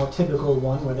more typical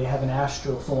one where they have an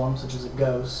astral form, such as a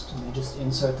ghost, and they just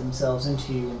insert themselves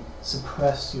into you and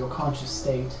suppress your conscious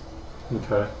state.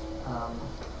 Okay.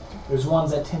 There's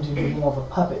ones that tend to be more of a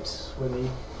puppet, where they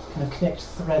kind of connect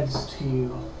threads to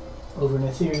you over an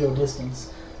ethereal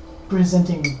distance,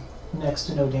 presenting next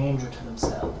to no danger to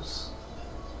themselves.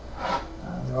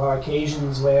 There are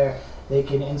occasions where they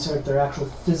can insert their actual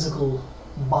physical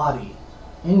body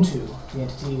into the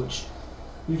entity, which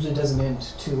usually doesn't end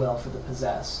too well for the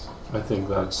possessed. I think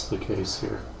that's the case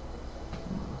here.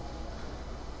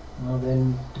 Well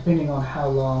then, depending on how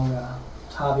long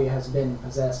Tavia has been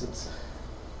possessed, it's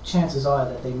chances are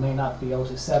that they may not be able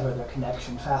to sever their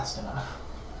connection fast enough.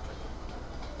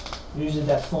 Usually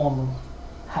that form,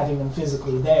 having them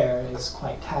physically there, is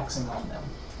quite taxing on them,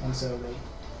 and so they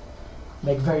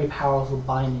make very powerful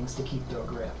bindings to keep their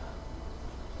grip.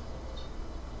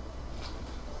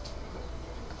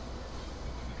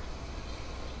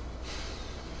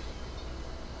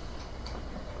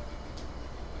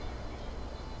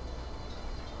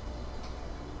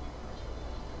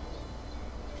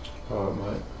 Alright,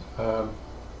 Mike.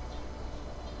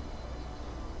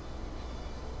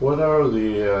 What are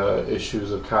the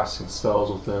issues of casting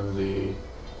spells within the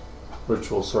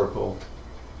ritual circle?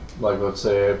 Like, let's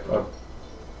say I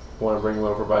want to bring him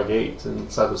over by gate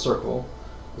inside the circle.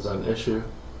 Is that an issue?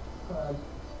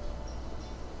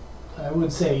 I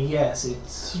would say yes,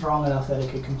 it's strong enough that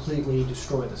it could completely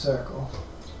destroy the circle.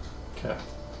 Okay.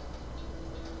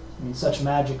 I mean, such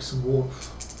magics warp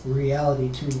reality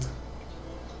to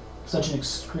such an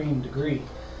extreme degree.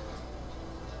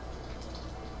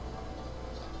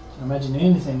 I imagine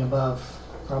anything above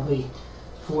probably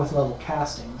 4th level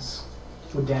castings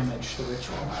would damage the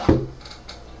ritual.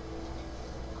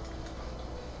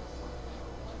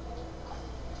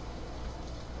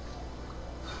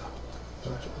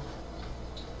 Gotcha.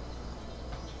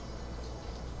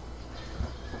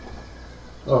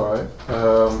 Alright.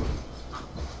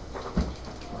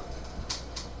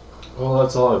 Well,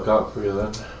 that's all I've got for you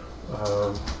then.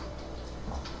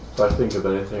 If I think of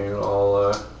anything,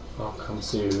 I'll come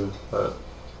see you. But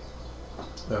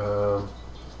I'm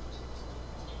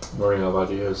running out of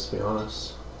ideas, to be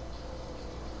honest.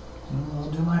 I'll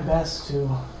do my best to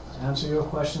answer your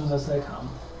questions as they come.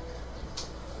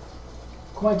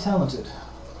 Quite talented.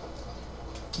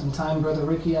 In time, Brother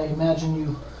Ricky, I imagine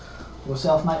you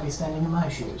yourself might be standing in my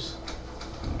shoes.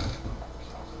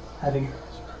 Having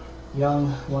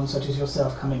young ones such as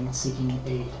yourself coming and seeking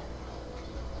aid.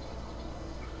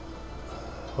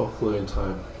 Hopefully in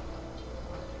time.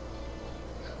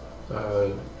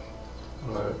 Alright.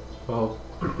 Well,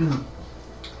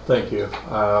 thank you.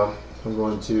 I'm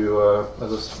going to,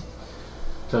 as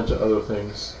attend to other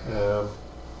things, and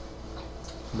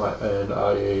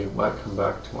I might come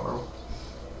back tomorrow.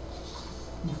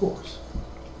 Of course.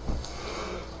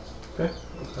 Okay.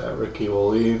 Ricky will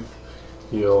leave.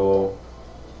 He'll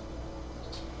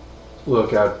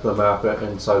look at the map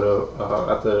inside of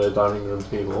at the dining room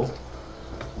table,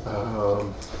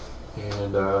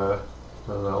 and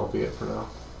that'll be it for now.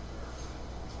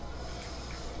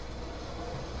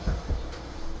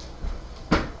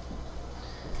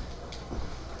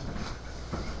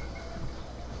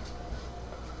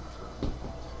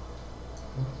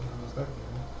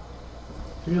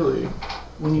 Really?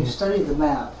 When you study the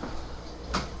map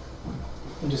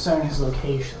and discern his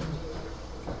location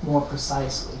more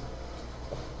precisely,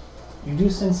 you do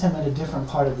sense him at a different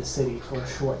part of the city for a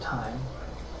short time.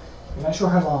 You're not sure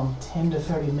how long, 10 to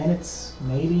 30 minutes,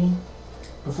 maybe,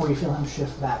 before you feel him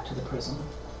shift back to the prison.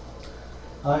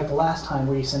 Like the last time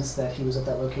where you sensed that he was at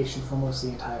that location for most of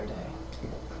the entire day.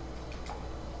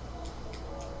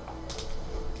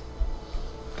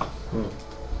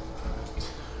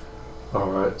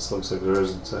 Alright, so looks like there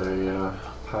isn't a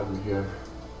pattern here.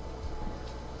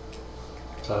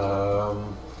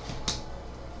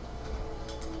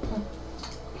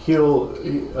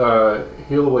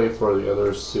 He'll wait for the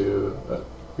others to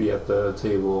be at the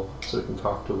table so he can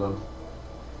talk to them.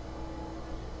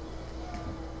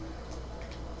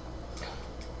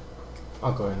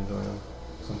 I'll go ahead and join him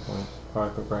at some point.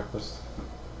 Probably for breakfast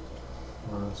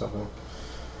or something.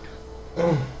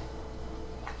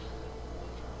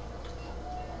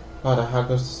 How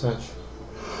goes the search?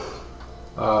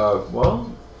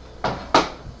 Well,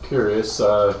 curious.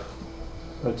 I'd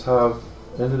have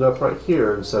ended up right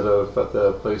here instead of at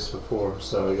the place before,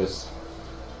 so I guess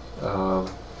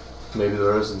maybe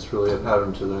there isn't really a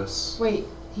pattern to this. Wait,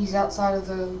 he's outside of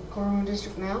the courtroom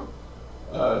district now?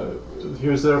 He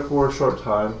was there for a short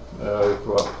time,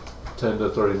 for about 10 to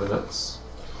 30 minutes.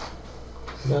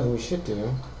 You know what we should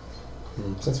do?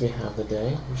 Since we have the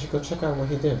day, we should go check out what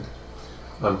he did.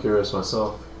 I'm curious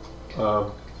myself.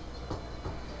 Yeah,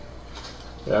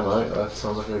 Mike, that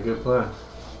sounds like a good plan.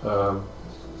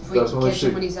 If we can catch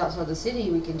him when he's outside the city,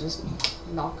 we can just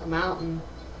knock him out and...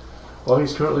 Well,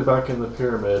 he's currently back in the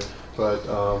pyramid, but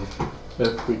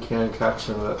if we can catch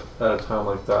him at a time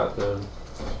like that, then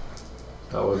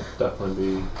that would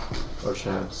definitely be our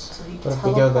chance. So he But if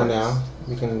we go there teleports. now,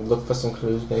 we can look for some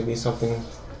clues, maybe something.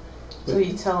 So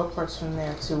he teleports from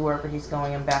there to wherever he's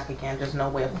going and back again. There's no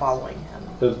way of following him.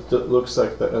 It looks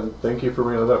like that, and thank you for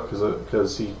bringing that up,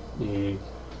 because he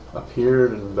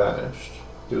appeared and vanished.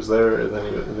 He was there, and then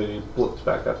he blipped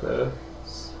back at the...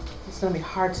 Is going to be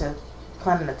hard to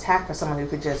plan an attack for someone who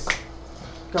could just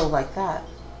go like that.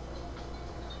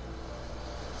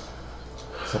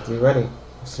 Except to be ready.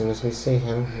 As soon as we see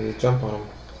him, we jump on him.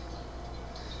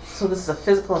 So this is a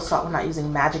physical assault. We're not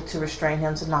using magic to restrain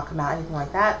him, to knock him out, anything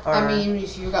like that? Or... I mean,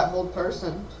 if you got hold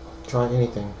person. Try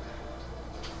anything.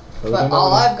 But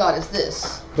all I've got is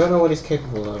this. Don't know what he's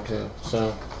capable of, too.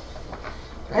 So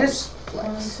I just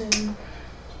Flex. wanted to...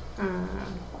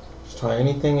 just try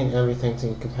anything and everything to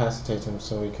incapacitate him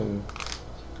so we can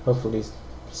hopefully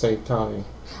save Tavi.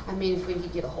 I mean, if we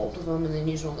could get a hold of him and then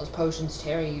use one of those potions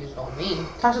Terry used on me.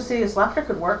 Tasha Serious Laughter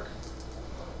could work.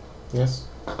 Yes?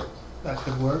 That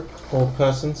could work. Hold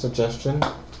person, suggestion,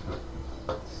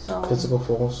 So physical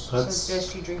force.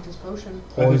 Suggest you drink this potion.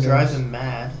 I could Poisons. drive him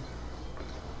mad.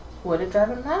 would it drive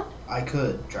him mad? I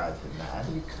could drive him mad.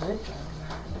 You could drive him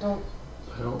mad. I don't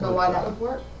I don't know like why that would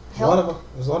work.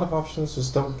 There's a lot of options,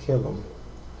 just don't kill him.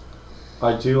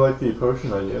 I do like the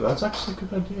potion idea. That's actually a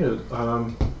good idea.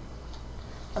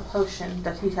 A potion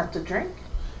that he'd have to drink?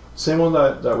 Same one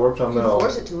that worked on You can Mel.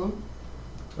 force it to him.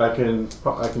 I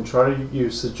can try to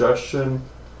use suggestion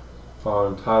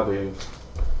on Tavi.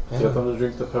 Get Yeah. them to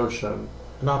drink the potion.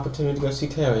 An opportunity to go see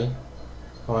Terry.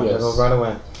 Oh, I'm Yes. gonna go right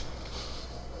away.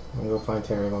 I'm gonna go find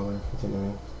Terry while we're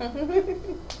continuing.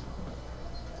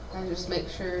 And just make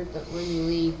sure that when you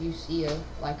leave, you see you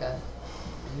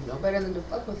know better than to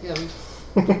fuck with him.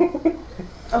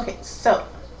 Okay, so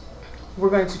we're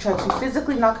going to try to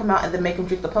physically knock him out and then make him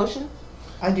drink the potion.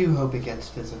 I do hope it gets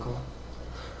physical.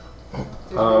 There's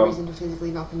no reason to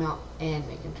physically knock him out and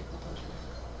make him drink the potion.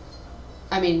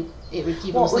 I mean, it would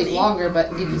keep him Well, with asleep longer,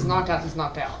 but if he's knocked out, he's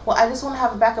knocked out. Well, I just want to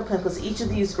have a backup plan because each of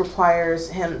these requires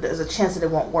him. There's a chance that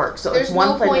it won't work. So There's if one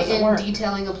no plan point doesn't in work,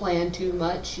 detailing a plan too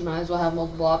much. You might as well have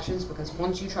multiple options because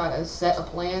once you try to set a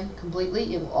plan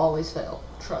completely, it will always fail.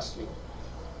 Trust me.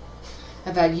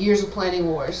 I've had years of planning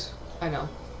wars. I know.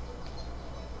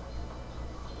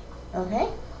 okay.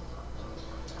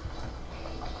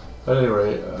 At any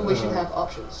rate, But we should have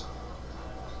options.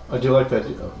 I do like that.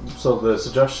 So the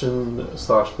suggestion /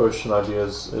 potion idea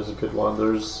is a good one.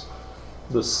 There's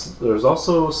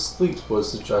also sleep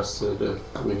was suggested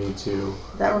if we need to.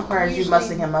 That requires you Usually-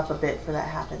 mussing him up a bit for that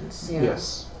happens. Yeah.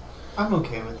 Yes. I'm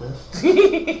okay with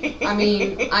this. I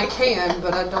mean, I can,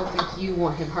 but I don't think you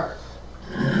want him hurt.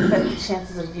 But the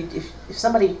chances of you, if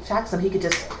somebody attacks him, he could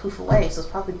just poof away. So it's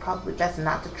probably best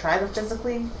not to try to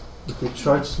physically. If we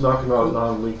try to knock him out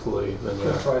non-lethally, then Gonna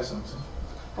yeah. try something.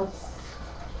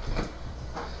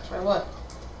 Try what?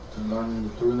 To learn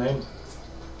the true name.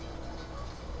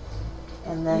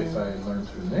 And If I then learn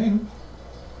through name,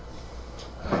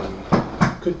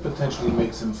 I could potentially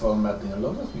make him fall madly in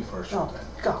love with me for a short oh time.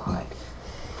 god,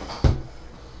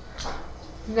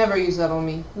 Never use that on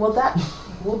me.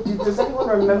 does anyone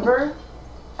remember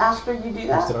after you do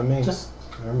That's that? what I mean. Just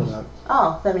Remember that.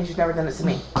 Oh, that means you've never done it to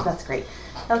me. That's great.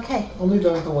 Okay. only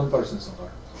done it to one person so far.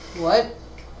 What?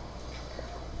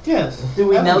 Yes. Do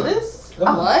we know Evelyn. this?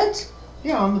 What?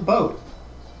 Yeah, on the boat.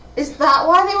 Is that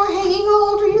why they were hanging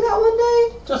all over you that one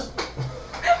day? Just,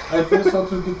 I just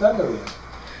thought we did that earlier.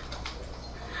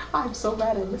 I'm so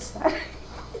mad I missed that.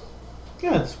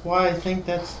 Yeah, that's why I think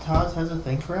that's Taz has a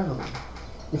thing for Evelyn.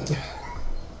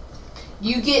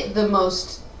 You get the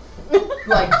most,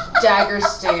 dagger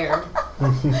stare.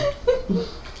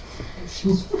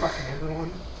 She's fucking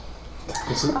everyone.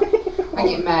 I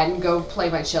get mad and go play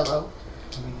my cello.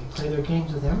 I mean, they play their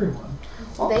games with everyone.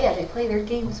 They play their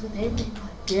games with everyone.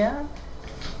 Yeah.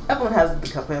 Everyone has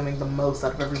become coming the most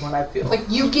out of everyone, I feel. Like,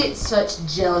 you get such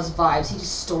jealous vibes. He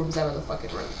just storms out of the fucking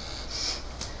room.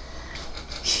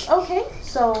 Okay,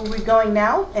 so we're going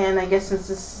now, and I guess since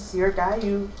this is your guy,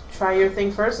 you try your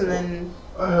thing first, and then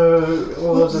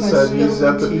Well, as I said, he's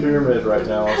at the pyramid right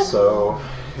now, so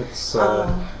it's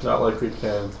not like we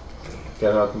can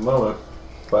get him at the moment.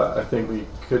 But I think we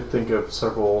could think of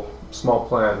several small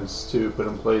plans to put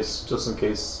in place just in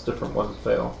case different ones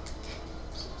fail.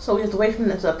 so we have to wait for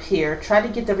him to appear, try to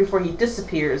get there before he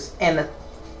disappears, and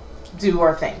do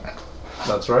our thing.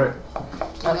 That's right. I'm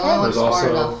the only one There's smart also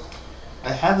enough.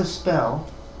 I have a spell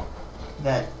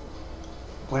that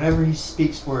whenever he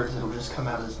speaks words, it'll just come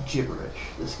out as gibberish.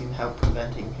 This can help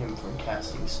preventing him from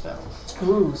casting spells.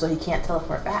 Ooh, so he can't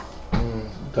teleport back.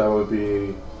 that would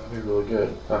be really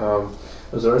good.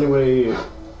 Is there any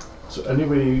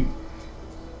way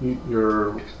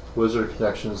your wizard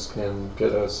connections can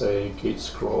get us a gate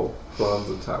scroll from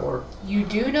the tower? You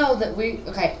do know that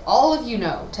all of you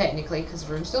know, technically, because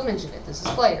the room still mentioned it, this is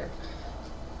player.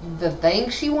 The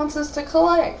thing she wants us to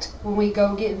collect when we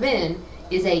go get Vin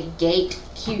is a gate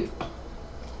cube.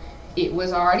 It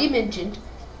was already mentioned.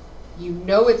 You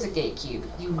know it's a gate cube.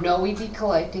 You know we'd be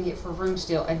collecting it for room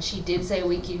steel, and she did say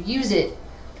we could use it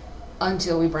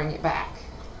until we bring it back.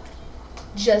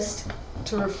 Just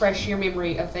to refresh your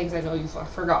memory of things I know you've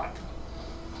forgotten.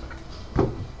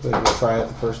 Then we'll try it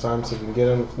the first time, see if we can get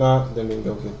him. If not, then we can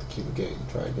go get the cube gate and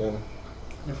try again.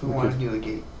 If we want to do a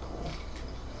gate pull.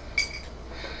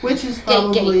 Which is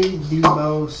probably the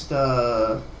most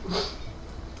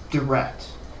direct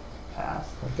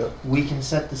path. Okay. We can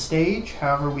set the stage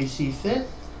however we see fit.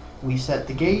 We set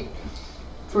the gate.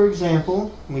 For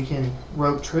example, we can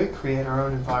rope trick, create our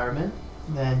own environment.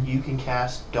 Then you can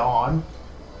cast Dawn.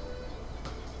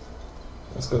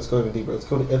 Let's go even deeper. Let's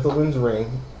go to Ethelwyn's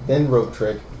ring, then rope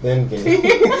trick, then gate.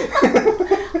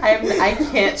 I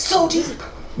can't. So deep.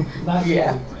 Not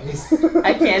Yeah. really, Grace.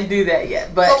 I can't do that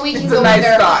yet. But, But we can it's go a in nice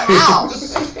their thought.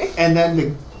 house. And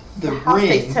then the House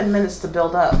takes ring. 10 minutes to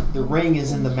build up. The ring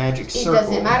is in the magic It circle.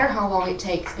 doesn't matter how long it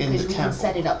takes In because the we can temple.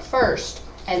 set it up first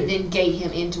and then gate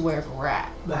him into wherever we're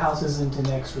at. The house isn't an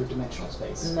extra dimensional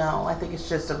space. No, I think it's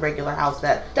just a regular house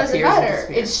that Doesn't appears and matter.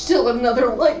 disappears. It's still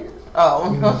another layer.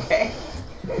 Oh, okay.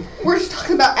 We're just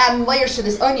talking about adding layers to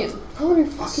this onion. How many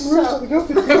fucking rooms are we go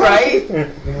Right?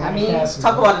 I mean,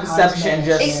 talk about deception,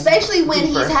 just- Especially when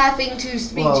Deeper. he's having to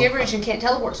speak Well- gibberish and can't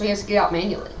teleport, so he has to get out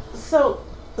manually. So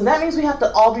that means we have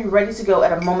to all be ready to go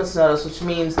at a moment's notice, which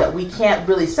means that we can't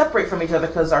really separate from each other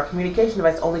because our communication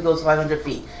device only goes 500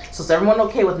 feet. So is everyone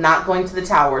okay with not going to the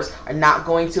towers or not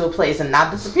going to a place and not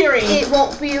disappearing? It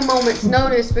won't be a moment's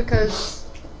notice because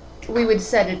we would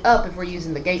set it up if we're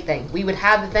using the gate thing. We would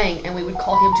have the thing and we would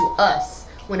call him to us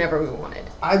whenever we wanted.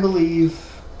 I believe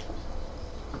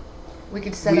We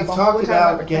could set we've up a whole talked entire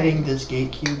about other getting thing. this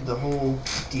gate cube. The whole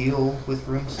deal with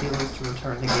Room Steel is to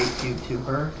return the gate cube to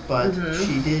her. But Mhm.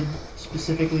 she did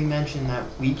specifically mention that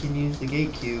we can use the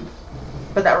gate cube.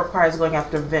 But that requires going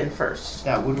after Vin first.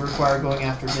 That would require going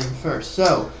after Vin first.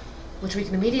 So Which we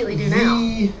can immediately do now.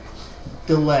 the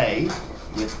delay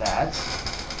with that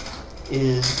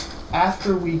is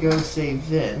after we go save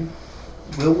Vin,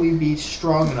 will we be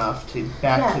strong enough to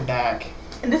back to back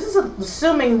And this is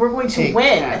assuming we're going to take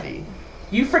win. Abby?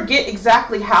 You forget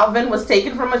exactly how Vin was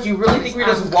taken from us. You really think we're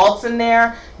just waltz in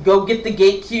there, go get the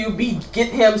gate cube, get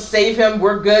him, save him,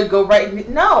 we're good, go right.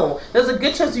 No, there's a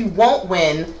good chance we won't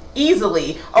win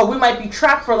easily, or we might be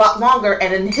trapped for a lot longer,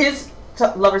 and then his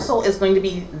lover's soul is going to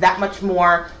be that much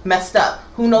more messed up.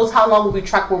 Who knows how long we'll be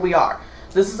trapped where we are.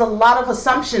 This is a lot of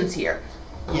assumptions here.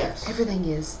 Yes. Everything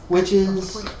is. Which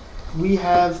is, we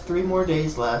have 3 more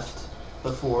days left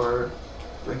before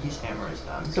Ricky's hammer is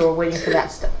done. So we're waiting for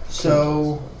that step.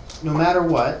 So, no matter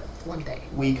what, One day.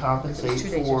 we compensate 2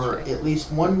 days for yesterday. at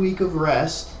least 1 week of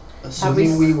rest,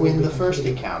 assuming we win the first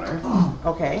encounter.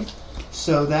 Okay.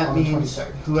 So that On the means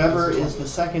 23rd. whoever is the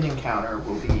second encounter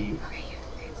will be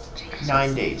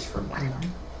 9 days from now,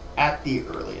 at the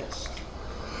earliest.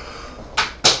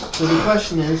 So the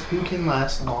question is, who can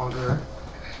last longer,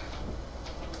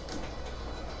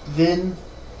 Vin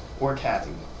or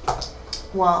Tabby?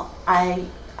 Well, I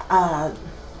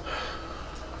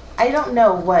don't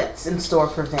know what's in store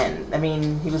for Vin. I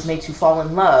mean, he was made to fall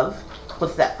in love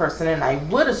with that person, and I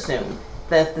would assume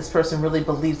that if this person really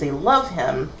believes they love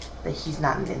him, that he's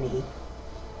not in any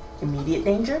immediate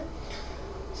danger.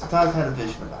 So Todd had a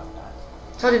vision about that.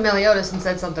 So did Meliodas and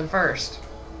said something first.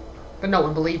 But no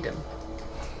one believed him.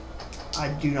 I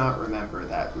do not remember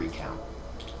that recount.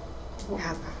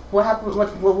 Yeah. What happened?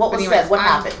 What was Anyways, said? What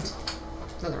I'm- happened?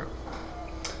 Another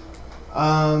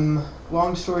room.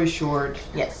 Long story short,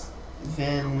 Yes.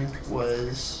 Vin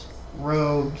was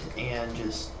robed and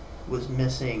just was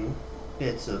missing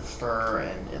bits of fur,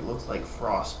 and it looks like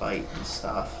frostbite and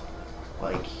stuff.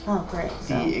 Like, Oh, great.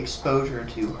 So, the exposure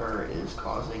to her is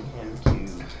causing him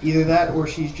to either that or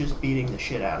she's just beating the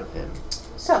shit out of him,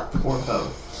 so or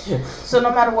both.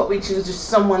 no matter what we choose, just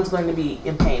someone's going to be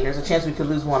in pain. There's a chance we could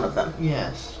lose one of them.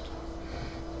 Yes.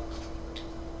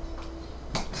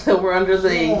 So we're under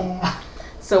the Yeah.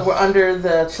 so we're under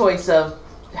the choice of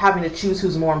having to choose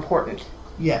who's more important.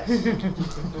 Yes.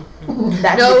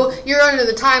 That No, you're under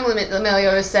the time limit that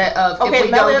Meliodas set of Okay, if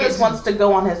we don't Meliodas get wants to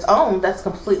go on his own. That's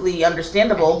completely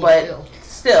understandable, He but will.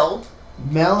 still,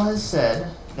 Mel has said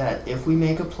that if we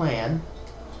make a plan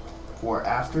for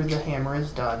after the hammer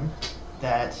is done,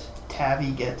 that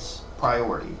Tavi gets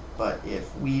priority. But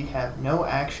if we have no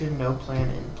action, no plan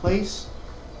in place,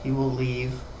 he will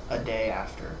leave a day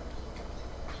after.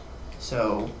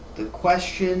 So the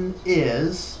question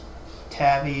is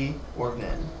Tavi or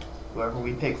Vin. Whoever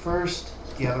we pick first,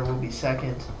 the other will be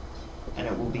second, and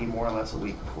it will be more or less a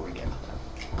week before we get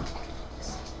to them.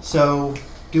 So,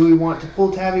 do we want to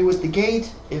pull Tavi with the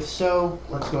gate? If so,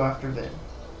 let's go after Vin.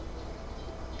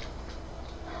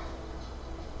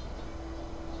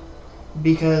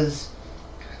 Because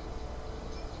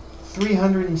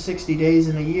 360 days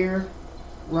in a year,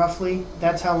 roughly,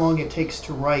 that's how long it takes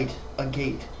to write a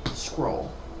gate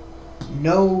scroll.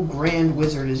 No grand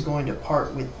wizard is going to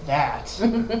part with that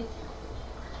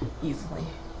Easily.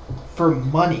 for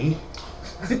money.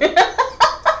 You can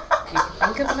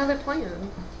think of another plan.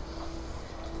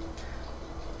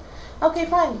 Okay,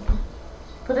 fine.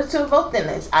 Put it to a vote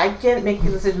then. I can't make a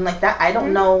decision like that. I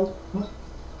don't know.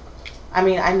 I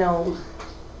mean, I know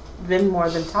Vin more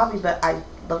than Tommy, but I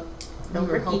know You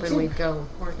were Ricky hoping too. we'd go,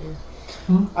 weren't you?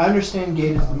 I understand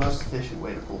gate is the most efficient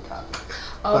way to pull topic.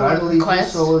 Oh, but I believe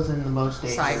quest? Usul is in the most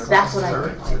danger. Side That's what I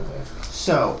Correct. think too.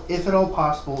 So, if at all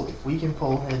possible, if we can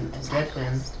pull him and get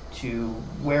him to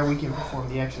where we can perform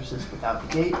the exorcist without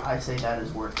the gate, I say that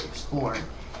is worth exploring.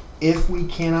 If we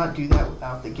cannot do that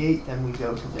without the gate, then we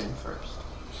go to Vin first.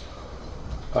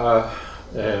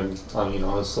 And I mean,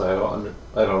 honestly, I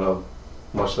don't know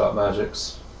much about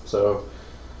magics, so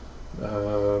if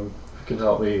you can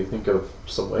help me think of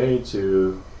some way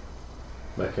to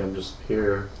make him just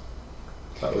appear,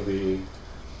 that would be.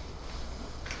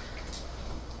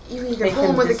 You either Make pull him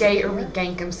him with a gate or we disappear?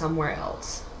 gank him somewhere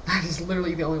else. That is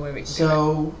literally the only way we can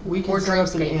So, we can Or set up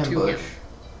an dreamscape to ambush, him.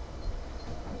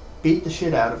 beat the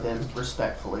shit out of him,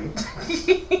 respectfully, do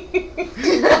it.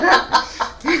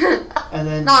 and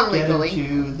then Non-legally. get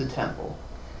him to the temple.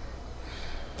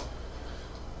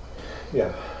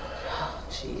 Yeah.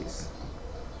 Jeez.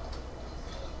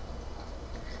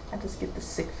 I just get the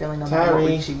sick feeling on what we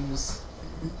Terry. choose.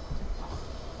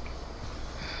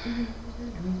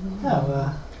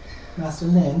 Oh, Master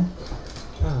Lin,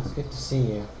 Oh, it's good to see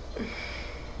you.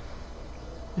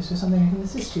 is there something I can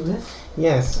assist you with?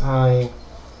 Yes, I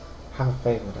have a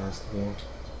favor to ask of you.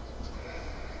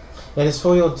 It is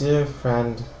for your dear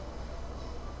friend,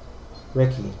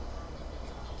 Ricky.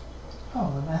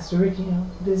 Oh, Master Ricky,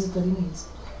 what is it that he needs?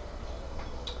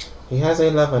 He has a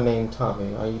lover named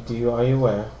Tavi. Are you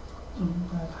aware?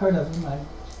 I've heard of him. I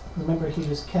remember he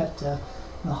was kept in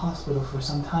the hospital for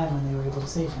some time when they were able to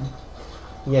save him.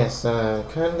 Yes,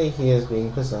 currently he is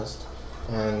being possessed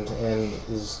and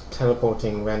is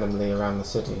teleporting randomly around the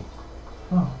city.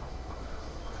 Oh,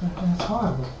 that's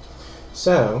horrible.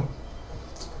 So,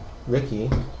 Ricky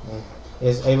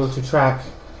is able to track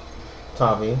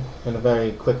Tavi in a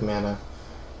very quick manner.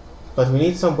 But we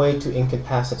need some way to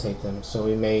incapacitate them so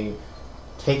we may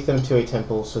take them to a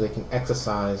temple so they can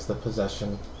exorcise the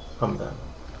possession from them.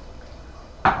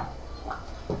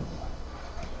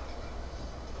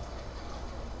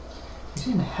 You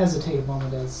seem to hesitate a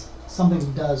moment as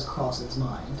something does cross his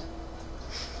mind.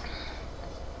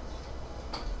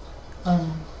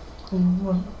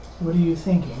 What are you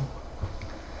thinking?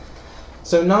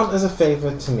 So not as a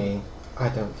favor to me, I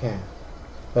don't care,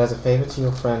 but as a favor to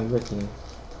your friend Ricky,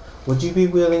 would you be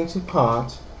willing to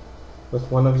part with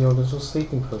one of your little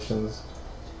sleeping potions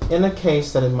in a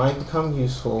case that it might become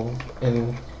useful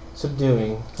in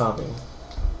subduing Tavi?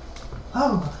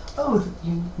 Oh,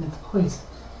 you meant the poison.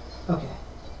 Okay,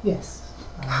 yes.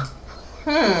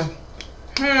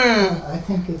 I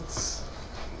think it's...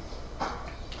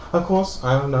 Of course,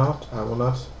 I will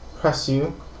not press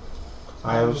you.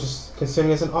 I was just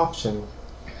considering it as an option.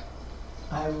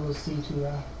 I will see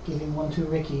to giving one to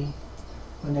Ricky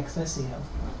when next I see him.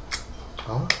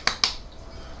 Oh.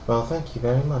 Well, thank you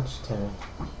very much, Terry.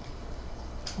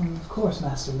 Of course,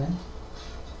 Master Lin.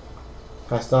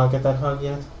 Can I still not get that hug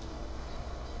yet?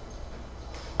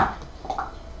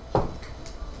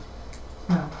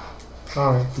 No.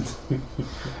 Alright.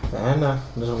 Fair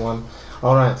enough, little one.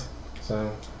 Alright, so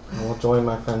I will join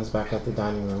my friends back at the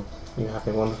dining room. You have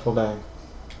a wonderful day.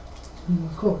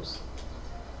 Of course.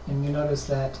 And you notice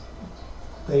that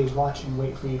they watch and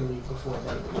wait for you to leave before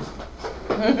they leave.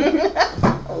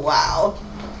 Wow.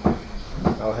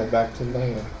 I'll head back to the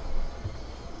dining room.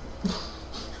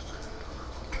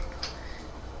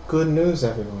 Good news,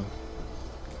 everyone.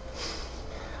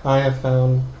 I have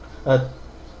found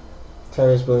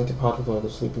Terry is willing to part with one of the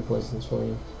sleeping poisons for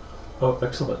you. Oh,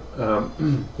 excellent. He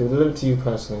would deliver it to you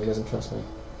personally. He doesn't trust me.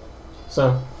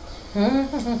 So,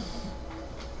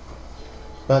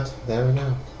 but there we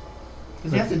go.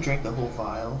 Does he have to drink the whole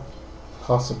vial?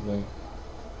 Possibly.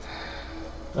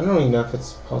 I don't really know if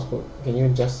it's possible. Can you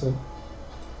ingest it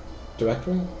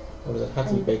directly? Or does it have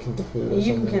to be baked into food or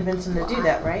You can something? convince him to do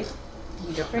that, right?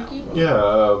 You don't Ricky?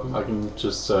 Yeah, I can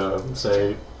just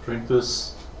say, drink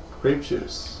this grape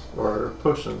juice or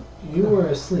potion. You were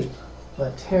asleep,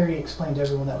 but Terry explained to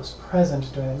everyone that was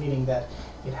present during the meeting that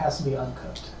it has to be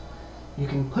uncooked. You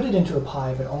can put it into a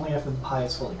pie, but only after the pie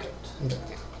is fully cooked.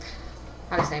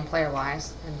 I was saying player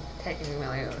wise, and technically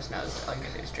Melios knows that all you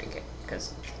gotta do is drink it,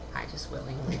 because I just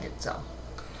willingly did so.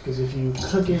 Because if you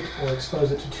cook it or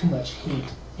expose it to too much heat,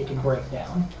 it can break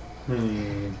down.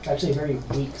 It's actually a very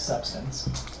weak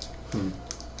substance.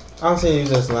 I'll say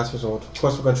use it as a last resort. Of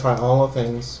course, we're going to try all the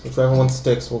things. Whichever one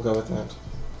sticks, we'll go with that.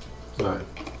 Right.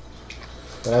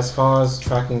 But as far as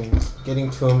tracking, getting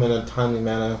to him in a timely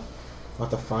manner, we'll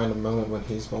have to find a moment when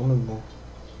he's vulnerable.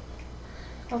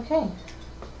 Okay.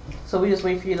 So we just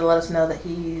wait for you to let us know that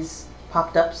he's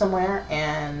popped up somewhere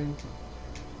and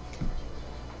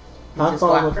we just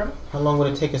go after him? How long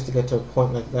would it take us to get to a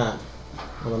point like that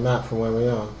on the map from where we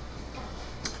are?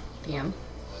 PM.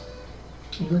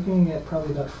 You're looking at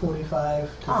probably about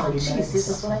 45 to 30 geez, minutes, this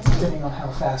is what I said. depending on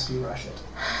how fast you rush it.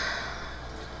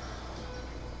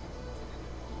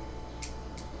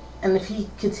 And if he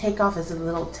could take off as a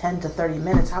little 10 to 30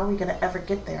 minutes, how are we going to ever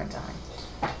get there in time?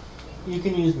 You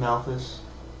can use Malthus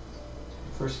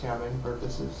for scouting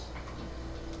purposes.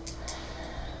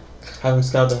 Have him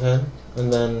scout ahead,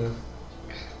 and then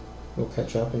we'll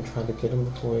catch up and try to get him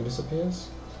before he disappears.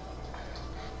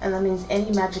 And that means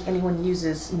any magic anyone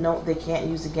uses, no, they can't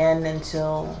use again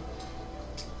until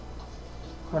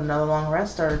another long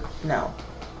rest, or no?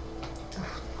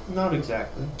 Not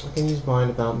exactly. I can use mine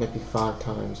about maybe 5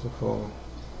 times before.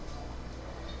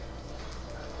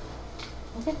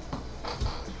 Okay.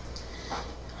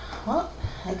 Well,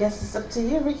 I guess it's up to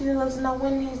you. Ricky let us know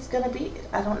when he's gonna be.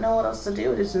 I don't know what else to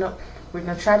do. There's no. We're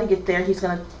gonna try to get there. He's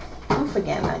gonna poof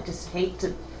again. I just hate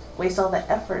to waste all that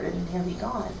effort and he'll be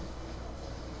gone.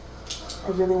 I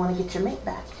really want to get your mate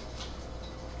back.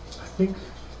 I think.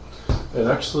 And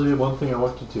actually, one thing I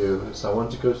want to do is I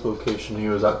want to go to the location he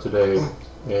was at today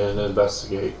and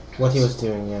investigate. What he was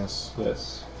doing, yes.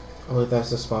 Yes. I believe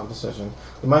that's a smart decision.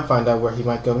 We might find out where he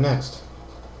might go next.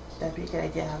 That'd be a good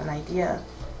idea. Have an idea.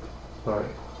 Right.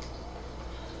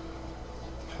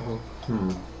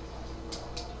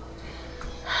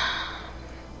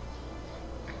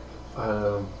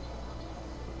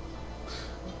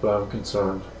 But I'm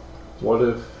concerned. What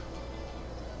if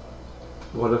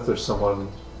there's someone?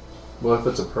 What if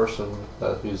it's a person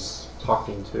that he's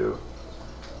talking to?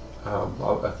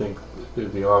 I think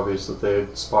it'd be obvious that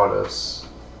they'd spot us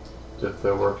if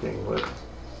they're working with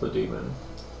the demon.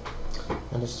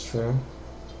 That is true.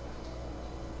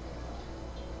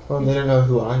 Well, they don't know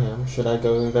who I am. Should I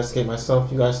go investigate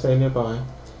myself? You guys stay nearby.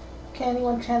 Can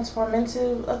anyone transform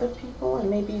into other people and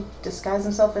maybe disguise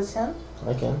himself as him?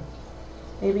 I can.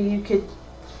 Maybe you could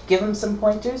give him some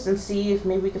pointers and see if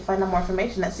maybe we could find out more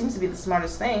information. That seems to be the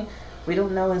smartest thing. We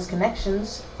don't know his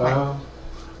connections. Well,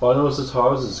 I know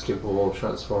Zataz is capable of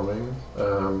transforming.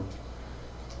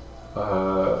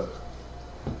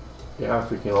 Yeah,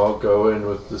 if we can all go in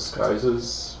with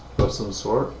disguises of some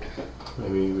sort,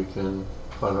 maybe we can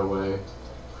find a way.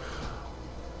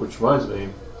 Which reminds me,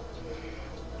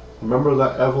 remember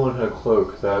that Evelyn had a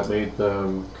cloak that made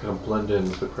them kind of blend in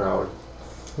with the crowd?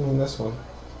 You mean this one?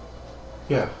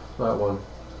 Yeah, that one.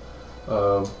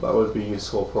 That would be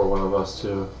useful for one of us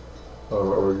too,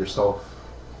 or yourself,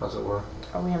 as it were.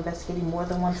 Are we investigating more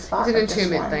than one spot? It's an or just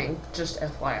attunement one? thing, just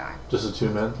FYI. Just a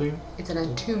 2-man thing? It's an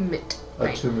attunement thing.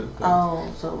 Attunement thing. Oh,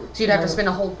 so So you'd have to spend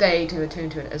a whole day to attune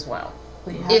to it as well.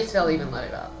 we have If they'll even let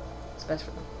it up. It's best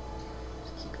for them.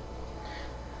 Just keep it.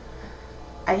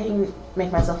 I can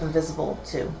make myself invisible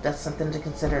too. That's something to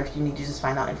consider if you need to just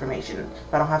find out information.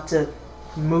 If I don't have to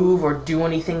move or do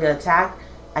anything to attack,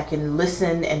 I can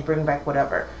listen and bring back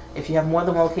whatever. If you have more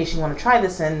than one location you want to try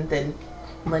this in, then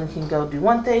Lynn can go do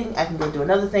one thing, I can go do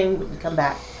another thing, we can come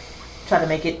back, try to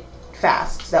make it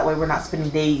fast. So that way we're not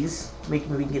spending days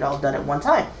making we can get all done at one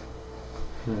time.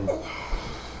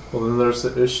 Well, then there's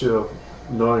the issue of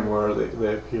knowing where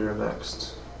they appear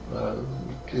next.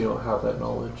 You don't have that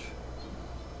knowledge.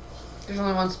 There's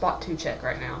only one spot to check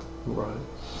right now. Right.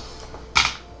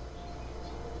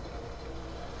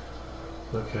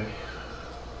 Okay.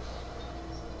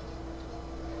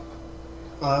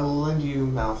 I will lend you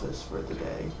Malthus for the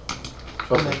day.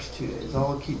 The Okay. next 2 days.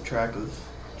 I'll keep track of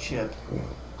Chip.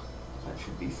 That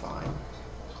should be fine.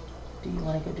 Do you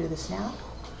want to go do this now?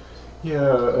 Yeah,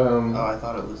 Oh, I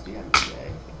thought it was the end of the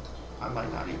day. I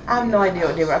might not even. I have be no in the idea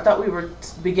what day house. we're. I thought we were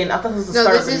I thought this was the No,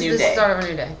 start this of a is new the day. start of a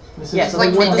new day. This Yeah, is so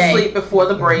like we went midday. to sleep before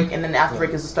the break, and then after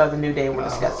break is the start of the new day we're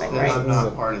discussing, Then right? I'm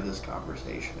not part of this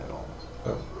conversation at all.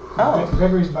 Oh,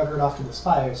 Gregory's buggered off to the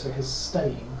spires for his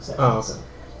studying sessions. Oh, okay.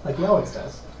 Like he always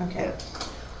does. okay. Yeah.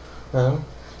 Well,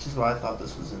 Which is why I thought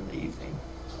this was in the evening.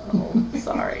 Oh,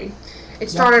 sorry. It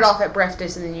started off at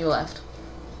breakfast and then you left.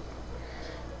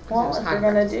 It Well, was if high we're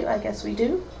gonna do, I guess we do.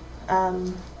 you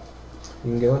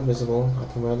can go invisible. I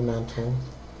can wear the mantle.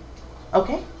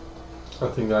 Okay. I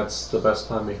think that's the best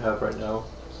time we have right now.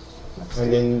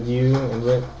 And then you and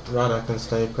Rada can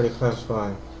stay pretty close by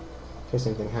in case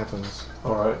anything happens.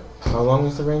 Alright. How long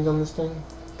is the range on this thing?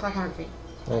 500 feet.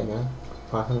 There you go.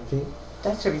 500 feet?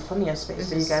 That should be plenty of space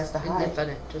for you guys to hide.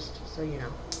 Infinite, just so you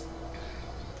know.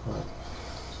 Right.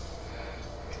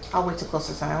 I'll wait till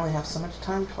closer time. I only have so much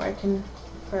time before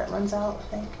it runs out, I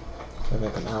think. I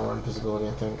think an hour invisibility,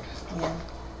 I think. Yeah.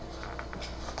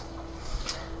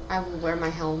 I will wear my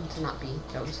helm to not be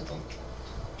noticeable.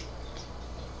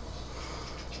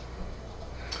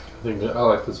 I think I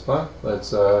like this plan.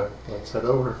 Let's head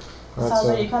over. Alright, Saz,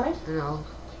 so, are you coming? No.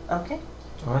 Okay.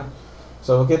 alright.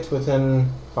 So we'll get to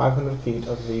within 500 feet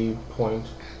of the point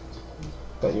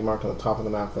that you marked on the top of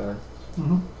the map there.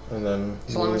 Mm-hmm. And then...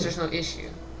 As long as there's no issue.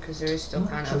 Because there is still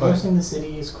kind of... Traversing the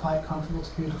city is quite comfortable.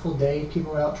 It's a beautiful day.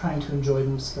 People are out trying to enjoy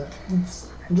themselves.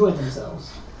 Do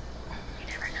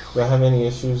I have any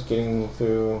issues getting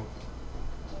through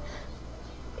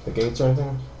the gates or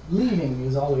anything? Leaving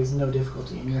is always no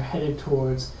difficulty, and you're headed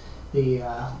towards the,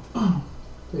 I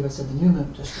believe I said the New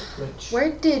Moon District, which... Where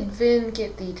did Vin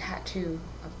get the tattoo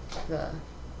of the...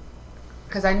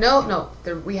 Because I know... No,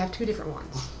 we have two different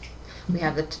ones. We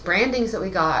have the brandings that we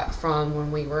got from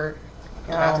when we were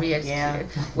about to be executed,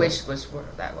 which was where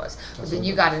that was. But then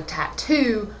you got a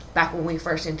tattoo back when we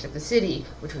first entered the city,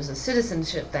 which was a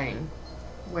citizenship thing.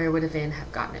 Where would Vin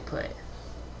have gotten it put?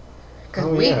 Because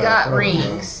we got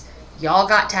rings, y'all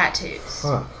got tattoos.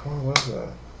 Fuck, what was that?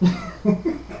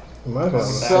 It might have been on the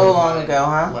So long ago,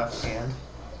 huh? Left hand.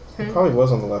 It probably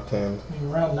was on the left hand.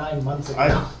 Around 9 months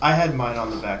ago. I had mine on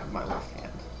the back of my left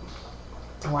hand.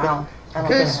 Wow.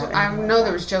 Because I know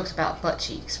there was jokes about butt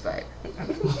cheeks, but...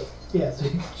 Yeah, so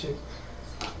you should...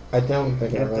 I don't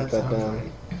think I wrote that sounds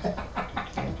down.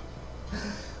 right.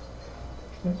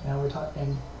 Now we're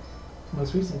talking...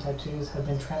 Most recent tattoos have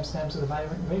been tramp stamps of the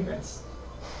Vibrant Vagrants.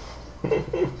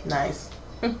 Nice.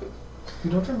 You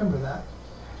don't remember that?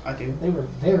 I do. They were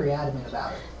very adamant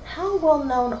about it. How well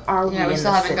known are we Yeah, we in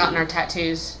still the haven't city? gotten our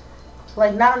tattoos.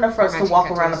 Like, not enough for us to Matching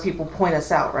walk around and tattoos. people point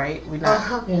us out, right? We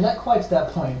not. Yeah, not quite to that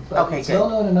point, but Okay, it's good. well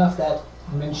known enough that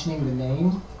mentioning the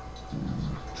name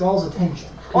draws attention.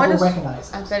 Oh, I People just-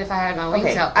 recognize I it. bet if I had my wings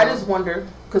Okay, out, I though. just wonder,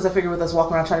 because I figure with us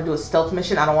walking around trying to do a stealth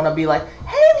mission, I don't want to be like,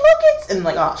 hey, look, it's... And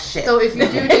like, oh, shit. So if you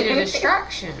do need a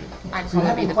distraction, I'd So you probably be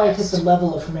haven't the quite hit best. the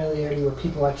level of familiarity where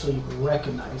people actually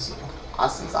recognize you.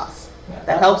 Awesome sauce. Yeah, That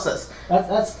that's- helps us.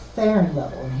 That's Theron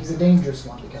level, and he's a dangerous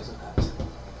one because of that.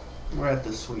 We're at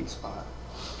the sweet spot.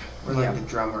 We're Yeah. like the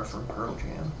drummer from Pearl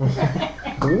Jam.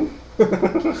 Who?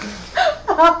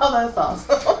 Oh, that's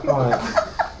awesome. Alright.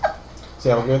 So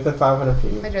yeah, we'll get within 500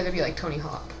 feet. I'd rather be like Tony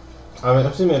Hawk. I mean,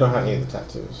 I'm assuming I don't have any of the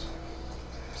tattoos.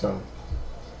 So,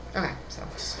 Okay, so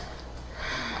I'll just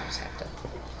have to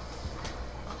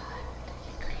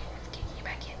get you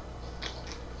back in.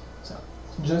 So,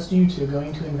 just you two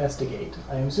going to investigate.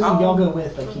 I'm assuming y'all go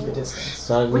with, but keep a distance.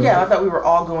 so Well, yeah, I thought we were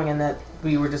all going in that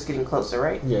we were just getting closer,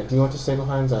 right? yeah, do you want to stay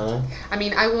behind Zana? I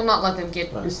mean, I will not let them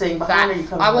get Right. You're staying that. behind or you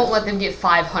coming I won't with? let them get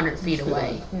 500 feet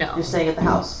away. No. You're staying at the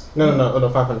house? No,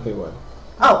 500 feet away.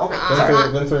 Oh, okay. I'm Sorry.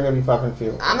 not- Then three are going to be 500 feet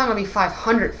away. I'm not gonna be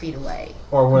 500 feet away.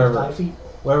 Or whatever. 5 feet.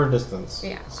 Whatever distance.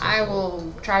 Yeah, I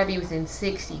will try to be within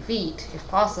 60 feet if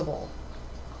possible,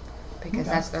 because Okay.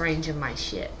 that's the range of my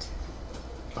shit.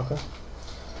 Okay.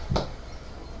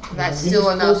 That's Be still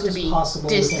as enough close to as be possible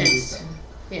within distanced. reason.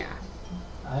 Yeah.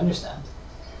 I understand.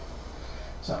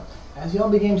 So, as y'all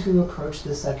begin to approach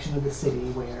this section of the city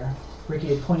where Ricky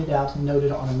had pointed out and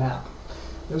noted on a map,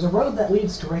 there's a road that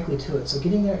leads directly to it, so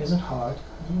getting there isn't hard.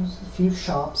 There's a few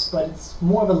shops, but it's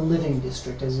more of a living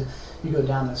district as you go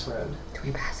down this road. Do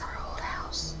we pass our old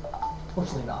house?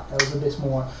 Fortunately not. That was a bit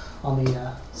more on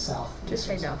the south. Just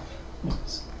say no.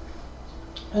 Yes.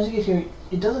 As you get here,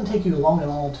 it doesn't take you long at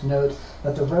all to note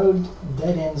that the road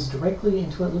dead ends directly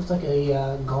into what looks like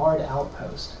a guard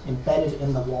outpost embedded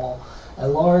in the wall. A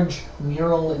large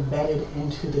mural embedded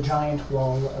into the giant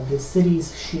wall of the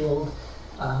city's shield,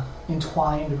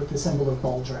 entwined with the symbol of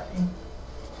Baldrae.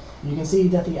 You can see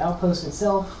that the outpost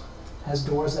itself has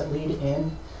doors that lead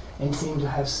in and seem to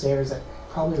have stairs that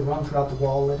probably run throughout the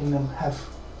wall, letting them have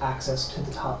access to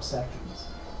the top sections.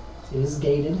 It is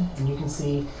gated, and you can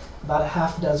see about a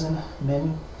half dozen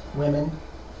men, women,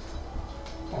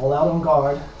 all out on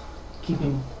guard,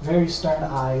 keeping very stern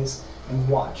eyes and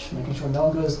watch, making sure no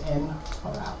one goes in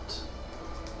or out.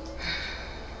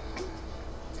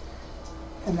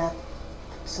 And that...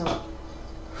 So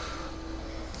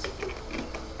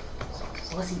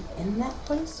was he in that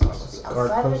place? Or was he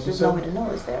Guard outside of it? post, you There's no said? way to know,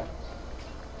 is there?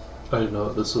 I didn't know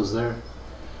that this was there.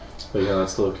 But yeah,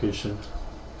 that's the location.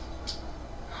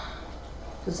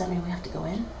 Does that mean we have to go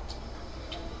in?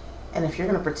 And if you're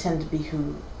going to pretend to be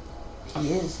who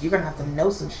He is. You're gonna have to know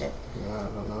some shit. Yeah, I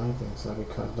don't know anything, so we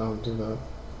don't do that.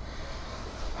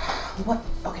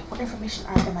 What information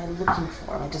am I looking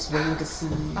for? Am I just waiting to see?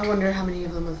 I wonder how many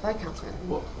of them are the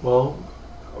Viscountmen. Well,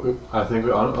 I think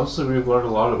honestly we've learned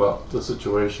a lot about the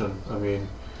situation. I mean,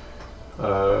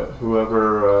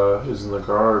 whoever is in the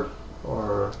guard,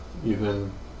 or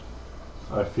even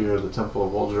I fear the Temple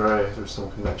of Voldre, there's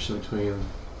some connection between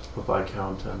the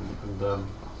Viscount and them.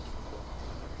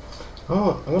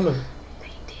 Oh, I'm gonna.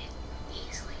 They did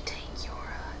easily take your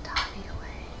Tavi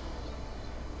away.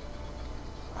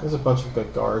 There's a bunch of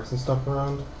good guards and stuff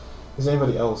around. Is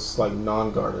anybody else like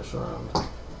non-guardish around?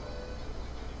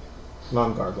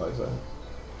 Non-guard like that.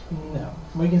 No.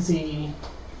 We can see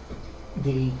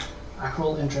the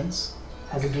actual entrance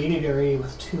has a gated area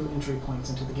with 2 entry points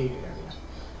into the gated area.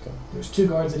 Okay. There's 2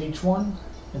 guards at each one,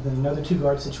 and then another 2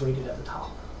 guards situated at the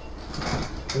top.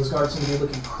 Those guards seem to be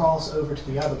looking cross over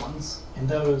to the other ones, and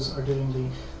those are doing the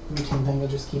routine thing of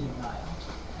just keeping an eye out.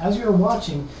 As you're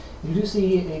watching, you do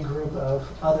see a group of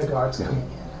other guards coming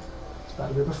in. It's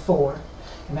about a group of 4,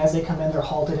 and as they come in, they're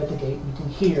halted at the gate. You can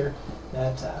hear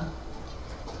that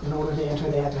in order to enter,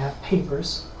 they have to have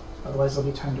papers, otherwise they'll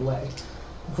be turned away.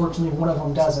 Unfortunately, one of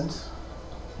them doesn't,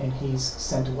 and he's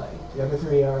sent away. The other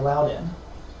 3 are allowed in.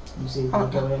 You see they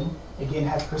go in, again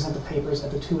have to present the papers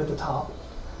at the 2 at the top.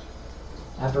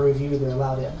 After review, they're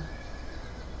allowed in.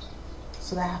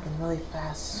 So that happened really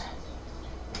fast.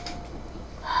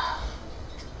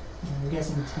 I'm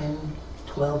guessing 10,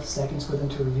 12 seconds for them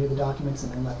to review the documents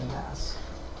and then let them pass.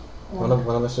 One of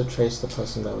us should trace the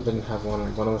person that didn't have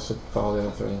one. One of us should follow the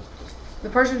other 3. The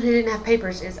person who didn't have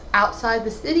papers is outside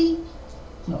the city?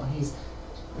 No,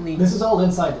 this is all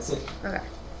inside the city. Okay.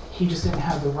 He just didn't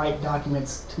have the right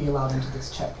documents to be allowed into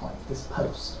this checkpoint, this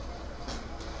post.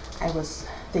 I was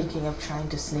thinking of trying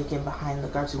to sneak in behind the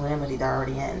guards who remedy they're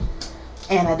already in.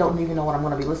 And I don't even know what I'm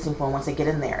going to be listening for once I get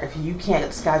in there. If you can't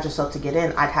disguise yourself to get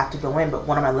in, I'd have to go in, but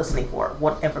what am I listening for?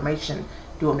 What information do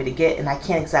you want me to get? And I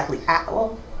can't exactly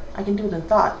I can do it in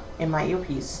thought, in my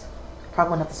earpiece.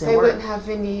 Probably wouldn't have to say a They word. wouldn't have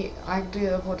any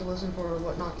idea of what to listen for or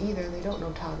what not either. They don't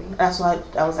know Tavi. That's why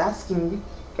I was asking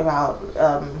about,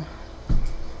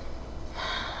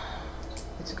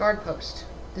 It's a guard post.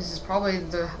 This is probably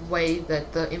the way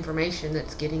that the information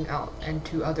that's getting out and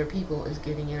to other people is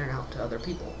getting in and out to other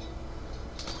people.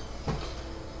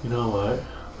 You know what?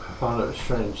 I found it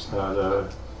strange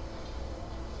that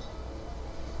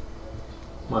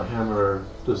my hammer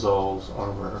dissolves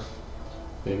armor.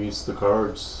 Maybe it's the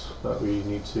guards that we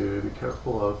need to be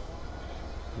careful of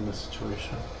in this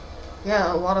situation.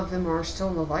 Yeah, a lot of them are still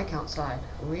on the Viscount side.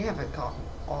 We haven't caught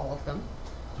all of them.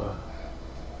 I'm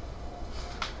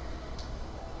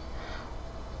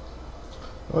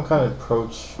gonna kind of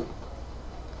approach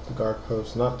the guard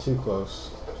post, not too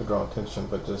close to draw attention,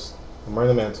 but just I'm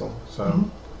wearing the mantle, so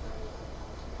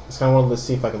just kind of wanted to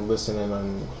see if I can listen in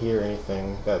and hear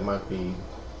anything that might be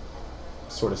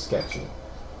sort of sketchy.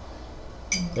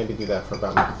 Maybe do that for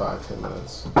about 5-10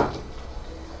 minutes.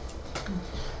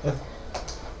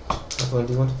 Evelyn,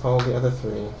 do you want to follow the other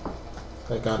 3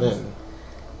 that got in?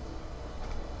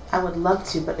 I would love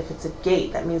to, but if it's a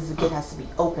gate, that means the gate has to be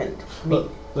opened.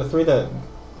 The 3 that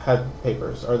had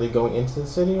papers, are they going into the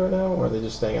city right now, or are they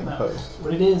just staying at the post?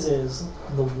 What it is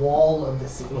the wall of the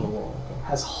city Oh, the wall, okay.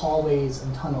 has hallways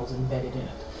and tunnels embedded in it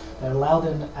that allow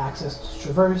them access to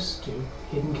traverse to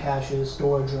hidden caches,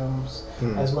 storage rooms,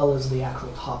 as well as the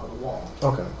actual top of the wall.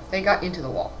 Okay. They got into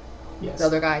the wall. Yes. The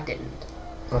other guy didn't.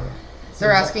 Okay.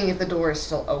 They're asking if the door is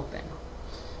still open.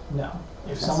 No.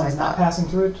 If That's someone's what I not thought. passing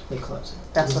through it, they close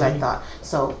it. That's what I thought.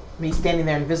 So me standing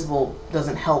there invisible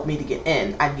doesn't help me to get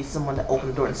in. I need someone to open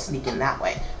the door and sneak in that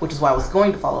way, which is why I was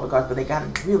going to follow the guards, but they got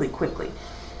in really quickly.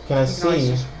 Can I You can always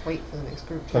see? just wait for the next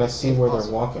group. Can I see if where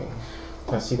possible. they're walking?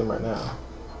 Can I see them right now?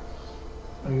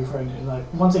 Are you referring to,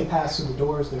 like, once they pass through the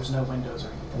doors, there's no windows or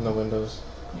anything? In the windows?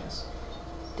 Yes.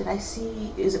 Did I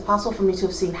see, is it possible for me to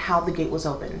have seen how the gate was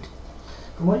opened?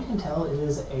 From what you can tell, it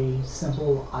is a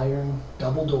simple iron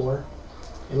double door.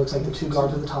 It looks like the 2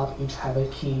 guards at the top each have a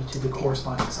key to the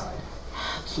corresponding side.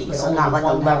 Key, But so only not like a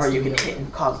one lever has you to can be hit open.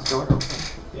 and cause the door to open.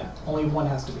 Yeah, only one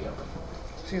has to be open.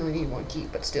 So you only need 1 key,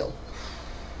 but still.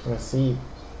 Can I see?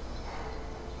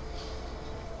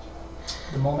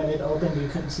 The moment it opened, you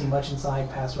couldn't see much inside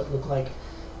past what looked like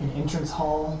an entrance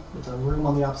hall with a room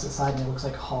on the opposite side, and it looks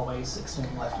like hallways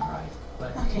extending left and right.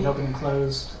 But it opened and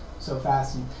closed so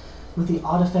fast, and with the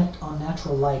odd effect on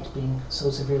natural light being so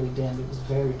severely dimmed, it was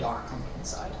very dark on the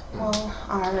inside. Well,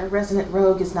 our resident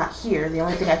rogue is not here. The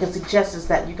only thing I can suggest is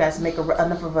that you guys make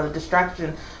enough of a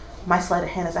distraction my sleight of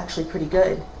hand is actually pretty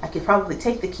good. I could probably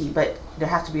take the key, but there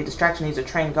has to be a distraction. These are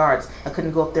trained guards. I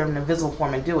couldn't go up there in an invisible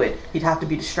form and do it. He'd have to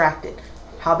be distracted.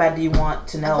 How bad do you want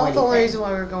to know I thought anything? the only reason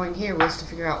why we were going here was to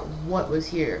figure out what was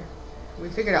here. We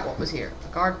figured out what was here.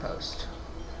 A guard post.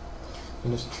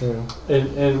 It is true.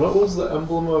 And what was the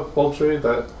emblem of Baldre?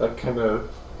 That kind of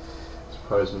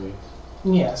surprised me.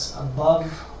 Yes,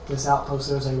 above this outpost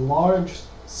there's a large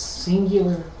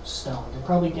singular stone. You're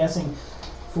probably guessing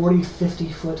 40, 50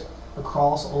 foot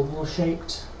across, oval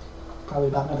shaped, probably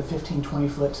about another 15, 20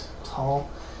 foot tall,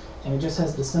 and it just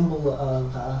has the symbol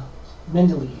of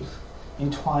Mendeleev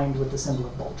entwined with the symbol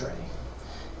of Baldre.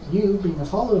 You, being a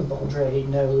follower of Baldre,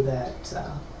 know that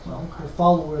her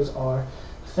followers are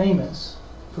famous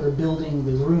for building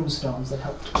the rune stones that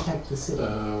help to protect the city.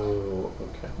 Oh,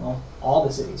 okay. Well, all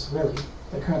the cities, really,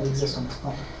 that currently exist on this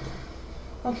planet.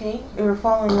 Okay, if we're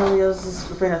following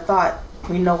Lilios' train of thought,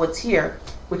 we know what's here,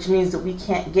 which means that we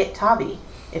can't get Tavi.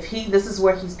 If this is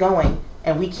where he's going,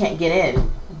 and we can't get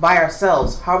in by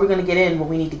ourselves, how are we going to get in when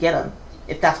we need to get him?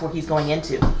 If that's where he's going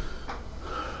into.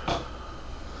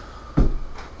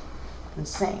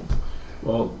 Insane.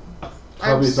 Well, I'm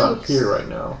Tavi's still not here right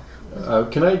now.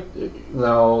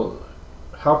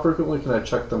 How frequently can I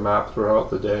check the map throughout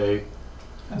the day?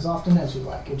 As often as you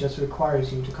like. It just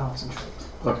requires you to concentrate.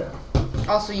 Okay.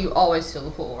 Also, you always fill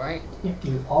the pool, right? Yeah,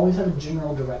 you always have a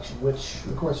general direction, which,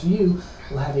 of course, you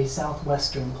will have a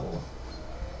southwestern pole.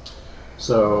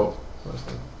 So,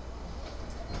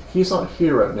 he's not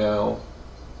here right now,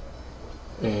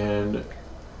 and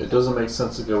it doesn't make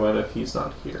sense to go in if he's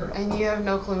not here. And you have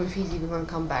no clue if he's even going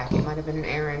to come back. It might have been an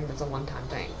errand that's a one-time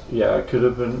thing. Yeah, it could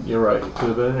have been, you're right, it could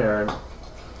have been an errand.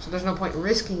 So there's no point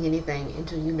risking anything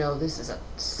until you know this is a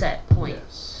set point.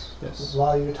 Yes.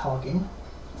 While you're talking,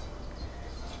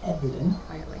 Evelyn,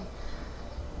 Quietly.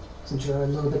 since you're a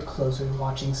little bit closer,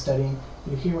 watching, studying,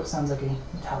 you hear what sounds like a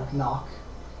metallic knock.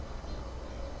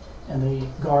 And the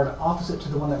guard opposite to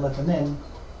the one that let them in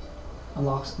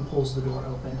unlocks and pulls the door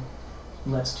open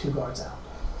and lets two guards out.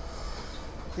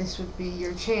 This would be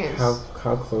your chance.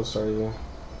 How close are you?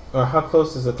 Or how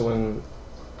close is it to when?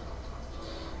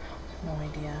 No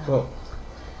idea. Well,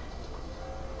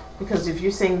 Because if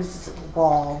you're saying this is a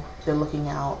wall, they're looking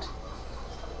out,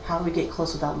 how do we get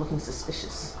close without looking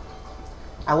suspicious?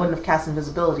 I wouldn't have cast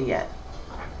invisibility yet.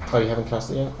 oh, you haven't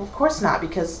cast it yet? Of course not,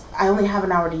 because I only have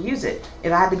an hour to use it.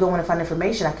 If I had to go in and find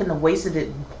information, I couldn't have wasted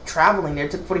it traveling there.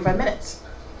 It took 45 minutes.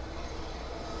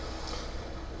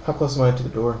 How close am I to the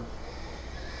door?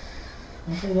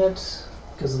 I say that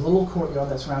because the little courtyard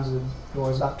that surrounds the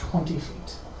door is about 20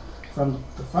 feet from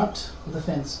the front of the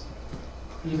fence,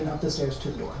 even up the stairs to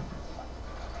the door.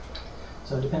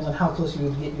 So it depends on how close you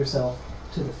would get yourself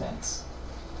to the fence.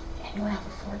 Anyone have a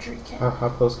forgery kit? How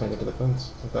close can I get to the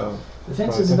fence? Without The fence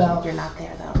drawing is attention? about You're not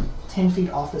there though. 10 feet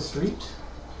off the street,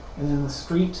 and then the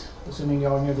street, assuming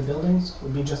you're near the buildings,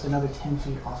 would be just another 10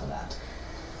 feet off of that.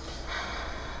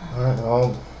 Alright,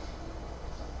 well,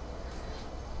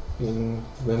 being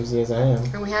whimsy as I am,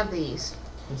 And we have these.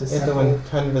 It's a it's the simple, one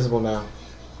kind of visible now.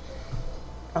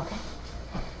 Okay.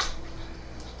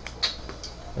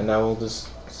 And I will just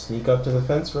sneak up to the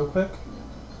fence real quick.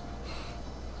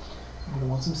 I'm going to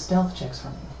want some stealth checks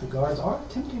from you. The guards are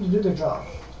attempting to do their job.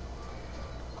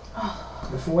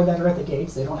 The four that are at the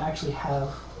gates, they don't actually have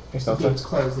Your the stealth check? gates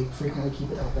closed. They frequently keep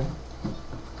it open.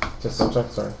 Just stealth check,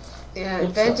 sorry. Yeah, Oops,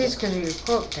 advantage because you're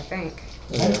cloaked, I think.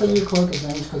 Advantage because of your cloak,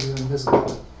 advantage because you're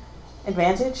invisible.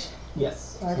 Advantage?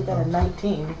 Yes. I already got a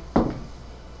 19.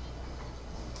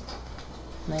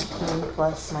 19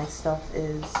 plus my stuff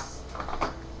is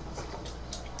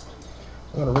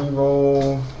I'm gonna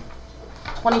re-roll.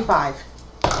 25.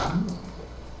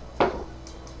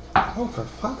 Oh, for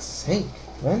fuck's sake,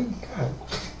 man. God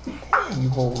damn, you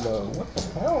rolled low. What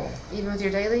the hell? Even with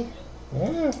your daily?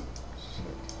 Yeah.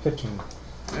 15.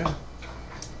 Yeah.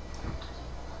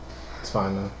 It's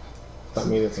fine though. Not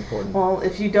me that's important. Well,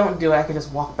 if you don't do it, I can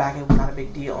just walk back. It was not a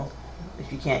big deal.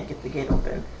 If you can't get the gate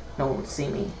open, no one would see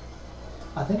me.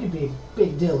 I think it'd be a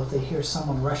big deal if they hear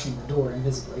someone rushing the door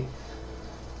invisibly.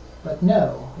 But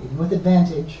no, even with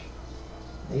advantage,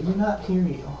 they do not hear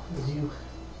you, as you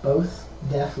both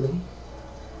deftly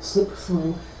slip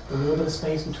through the little bit of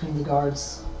space between the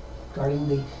guards guarding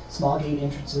the small gate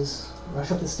entrances, rush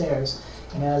up the stairs,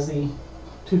 and as the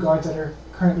two guards that are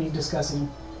currently discussing,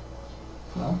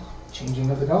 well, changing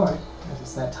of the guard, as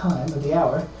it's that time of the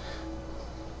hour,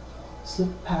 slip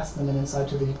past them and inside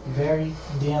to the very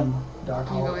dim, dark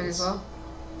Can you hallways. go in as well?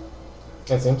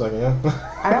 It seems like it,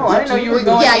 yeah. I know. I didn't know you were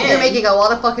going Yeah, in. you're making a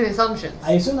lot of fucking assumptions.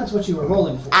 I assume that's what you were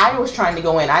rolling for. I was trying to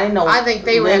go in. I didn't know. I think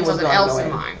they Lynn had was something gonna else go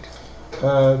in mind.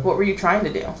 What were you trying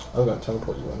to do? I was gonna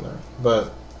teleport you in there,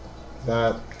 but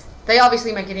that They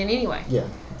obviously make it in anyway. yeah.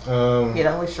 You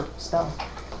don't waste your spell.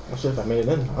 Shit, if I made it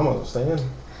in, I'm gonna stay in.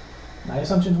 My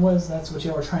assumption was that's what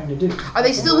you were trying to do. Are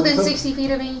they still within So 60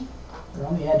 feet of me? They're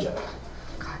on the edge of it,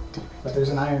 God damn it. but there's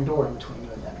an iron door in between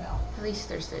you and them now. At least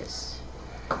there's this.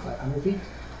 500 feet.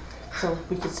 So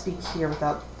we could speak here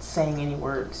without saying any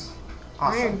words.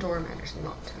 Iron Awesome. door matters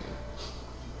not to me.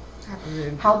 Have a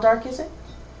room. How dark is it?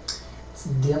 It's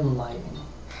dim lighting.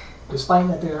 Despite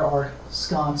that there are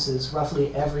sconces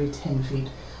roughly every 10 feet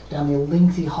down the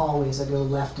lengthy hallways that go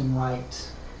left and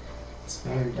right, it's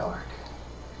very dark.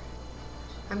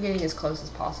 I'm getting as close as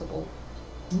possible.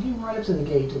 You get right up to the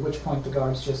gate, at which point the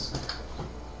guards just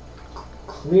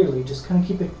clearly just kind of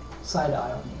keep a side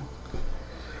eye on you.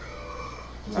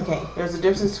 Okay, there's a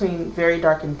difference between very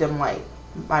dark and dim light.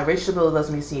 My racial ability lets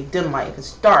me see dim light. If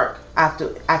it's dark, I have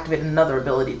to activate another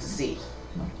ability to see.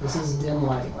 This is dim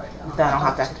lighting right now. Then I don't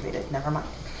have to activate it. Never mind.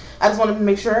 I just wanted to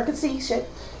make sure I could see shit.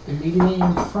 Immediately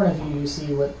in front of you, you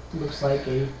see what looks like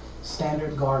a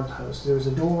standard guard post. There's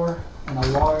a door and a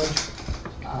large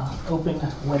open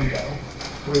window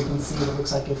where you can see what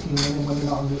looks like a few men and women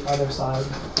on the other side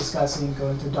discussing,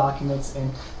 going through documents,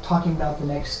 and talking about the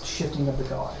next shifting of the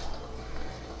guard.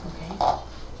 Okay.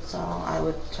 So I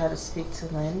would try to speak to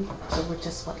Lynn. So we're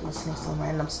just listening to some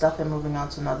random stuff and moving on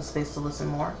to another space to listen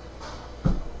more.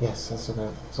 Yes, that's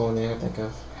the only thing I think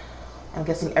of. I'm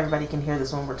guessing everybody can hear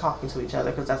this when we're talking to each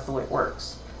other because that's the way it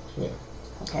works. Yeah.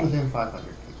 Okay. Within 500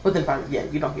 feet. Within 5, yeah,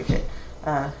 you don't hear shit.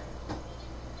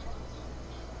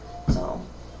 So,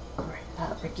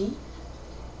 Ricky,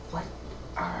 what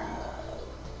are...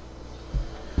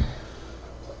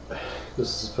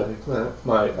 This is funny.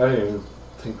 I didn't even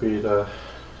think we'd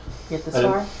Get this I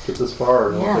far? didn't get this far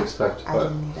or know what Yeah, to expect, I but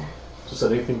didn't either. just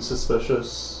anything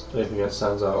suspicious, anything that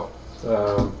stands out.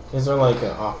 Is there like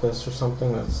an office or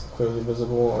something that's clearly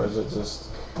visible, or is it just...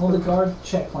 Well, the guard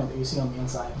checkpoint that you see on the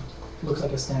inside looks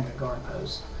like a standard guard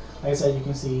post. Like I said, you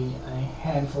can see a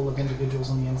handful of individuals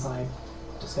on the inside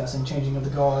discussing changing of the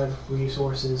guard,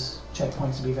 resources,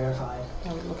 checkpoints to be verified.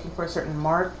 Are we looking for a certain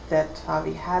mark that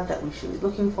Tavi had that we should be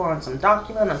looking for on some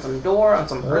document, on some door, on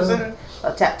some person,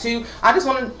 a tattoo? I don't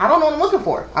know what I'm looking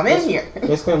for. I'm in here.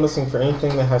 Basically, I'm listening for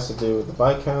anything that has to do with the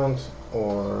Viscount,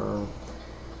 or...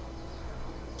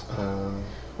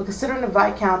 Well, considering the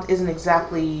Viscount isn't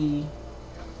exactly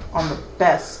on the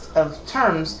best of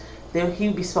terms, he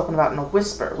would be spoken about in a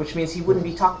whisper, which means he wouldn't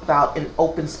be talked about in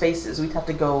open spaces. We'd have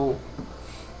to go...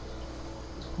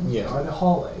 Yeah. Are the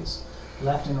hallways,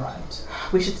 left and right.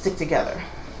 We should stick together,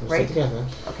 We'll right? stick together.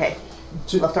 Okay,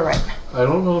 left or right? I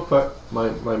don't know if my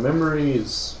memory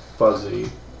is fuzzy,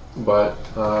 but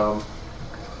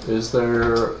is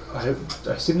there? I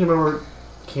seem to remember.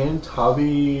 Can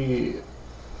Tavi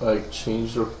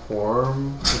change their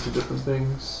form into different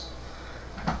things?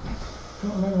 I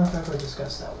don't remember if I ever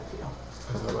discussed that with you.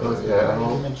 Okay, I You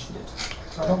don't. mentioned it.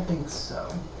 I don't think so.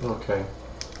 Okay.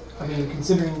 I mean,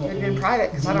 considering It'd been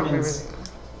private because I don't remember. demon's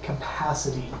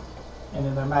capacity and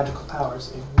in their magical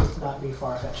powers, it would not be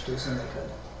far-fetched to assume they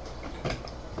could.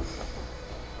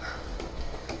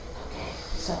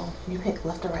 So you pick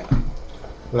left or right.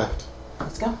 Left.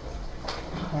 Let's go.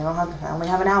 I only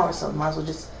have an hour, so might as well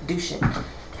just do shit.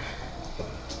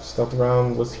 Stealth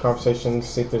around, listen to conversations,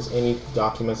 see if there's any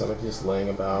documents that might be just laying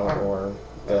about, or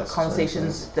desks or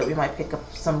Conversations that we might pick up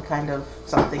some kind of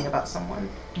something about someone.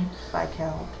 By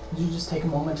Cal. You just take a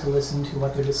moment to listen to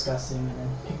what they're discussing and then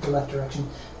pick the left direction.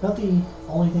 About the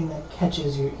only thing that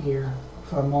catches your ear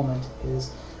for a moment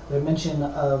is the mention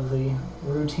of the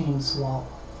routine swap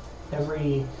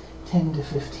every 10 to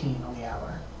 15 on the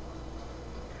hour.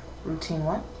 Routine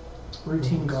what?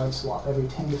 Routine guard swap every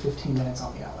 10 to 15 minutes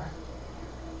on the hour.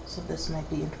 So this might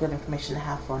be good information to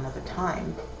have for another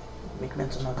time. Make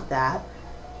mental note of that.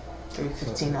 Every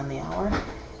 15 on the hour.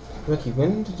 Ricky,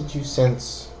 when did you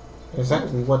sense...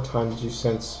 Exactly what time did you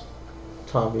sense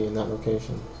Tavi in that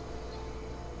location?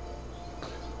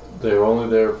 They were only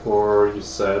there for, you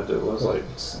said it was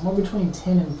Somewhere between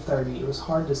 10 and 30. It was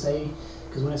hard to say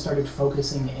because when it started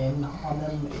focusing in on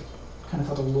them, it kind of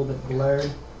felt a little bit blurred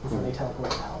before they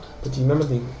teleported out. But do you remember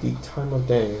the time of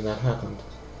day when that happened?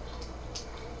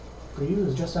 For you, it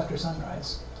was just after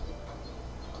sunrise.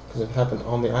 Because it happened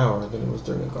on the hour, then it was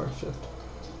during a guard shift.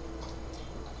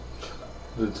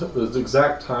 the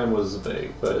exact time was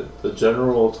vague, but the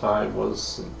general time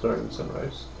was during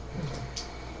sunrise.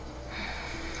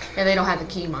 And they don't have the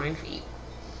key mind feat.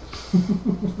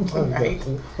 Right.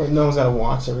 But no one's got to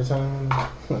watch every time.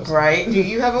 Right? Do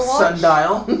you have a watch?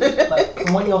 Sundial. But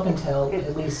from what y'all can tell,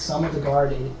 at least some of the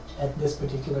guard at this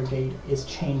particular gate is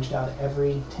changed out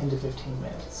every 10 to 15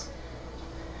 minutes.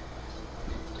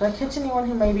 Do I catch anyone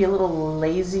who may be a little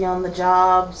lazy on the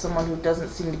job? Someone who doesn't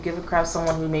seem to give a crap?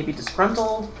 Someone who may be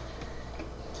disgruntled?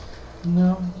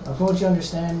 No. From what you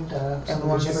understand, some of the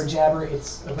Everyone's- jibber jabber,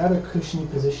 it's a rather cushiony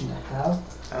position to have.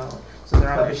 Oh, so they're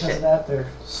on But their because of shit. that, they're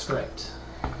strict.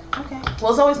 Okay.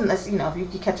 Well, it's always nice, you know, if you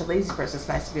could catch a lazy person, it's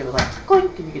nice to be able to like,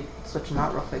 clink, and you could switch them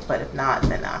out real quick. But if not,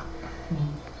 then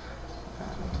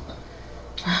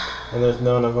And there's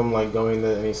none of them like going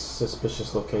to any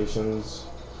suspicious locations.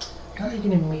 Now you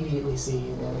can immediately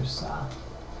see there's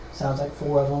sounds like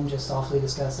 4 of them just softly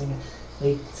discussing.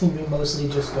 They seem to be mostly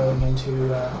just going into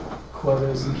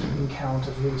quotas and keeping count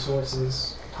of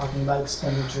resources, talking about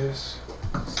expenditures.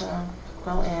 So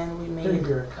go in. We Very made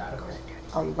bureaucratical.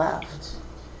 a left,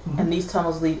 Mhm. and these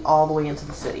tunnels lead all the way into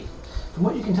the city. From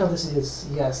what you can tell, this is,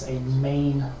 yes, a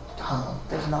main tunnel.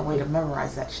 There's no way to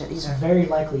memorize that shit It's either. very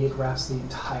likely it wraps the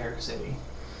entire city.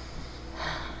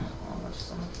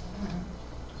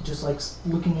 Just like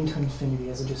looking into infinity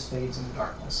as it just fades into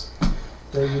darkness.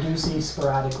 Though you do see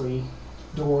sporadically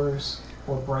doors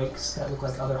or breaks that look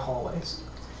like other hallways.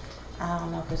 I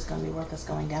don't know if it's going to be worth us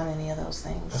going down any of those I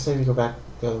things. say we go back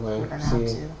the other way. We're going to have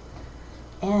See, to.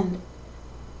 And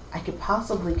I could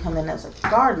possibly come in as a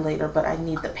guard later, but I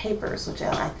need the papers, which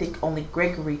I think only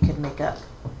Gregory could make up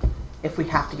if we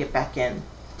have to get back in.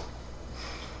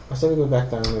 I say we go back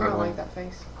down the I other don't way. like that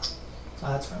face.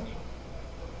 That's funny.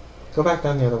 Go back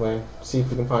down the other way. See if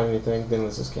we can find anything. Then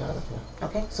let's just get out of here.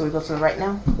 Okay, so we go to the right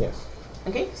now? Yes.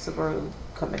 Okay, so we're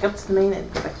come back up to the main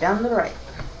and go back down to the right.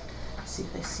 See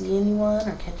if I see anyone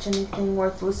or catch anything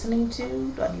worth listening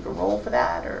to. Do I need to roll for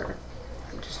that or?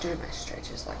 I'm just doing my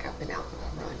stretches like I've been out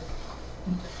on a run.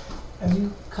 As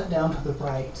you cut down to the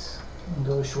right and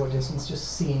go a short distance,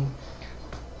 just seeing,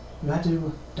 you had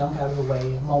to dunk out of the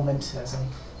way a moment as a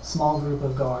small group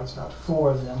of guards, about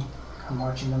 4 of them, come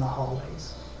marching in the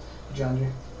hallways.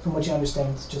 From what you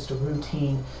understand, it's just a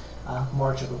routine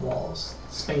march of the walls,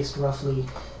 spaced roughly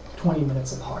 20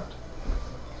 minutes apart.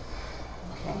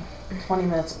 Okay, 20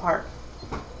 minutes apart.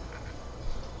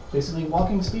 Basically,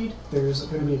 walking speed, there's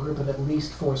going to be a group of at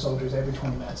least 4 soldiers every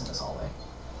 20 minutes in this hallway.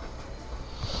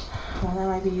 Well, that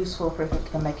might be useful for us to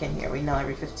come back in here. We know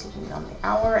every 15 on the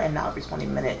hour and now every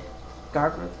 20-minute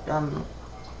guard group.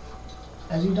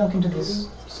 As you dunk into this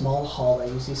small hallway,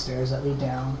 you see stairs that lead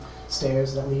down,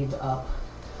 stairs that lead up.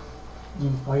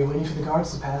 While you're waiting for the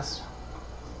guards to pass,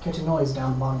 catch a noise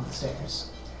down the bottom of the stairs.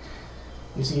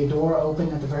 You see a door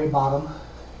open at the very bottom,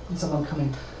 and someone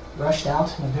coming rushed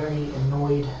out and a very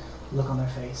annoyed look on their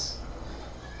face.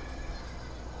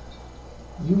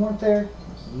 You weren't there,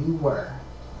 you were.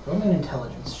 Roll me an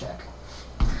intelligence check.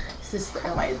 Is this the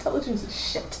My intelligence is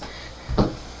shit.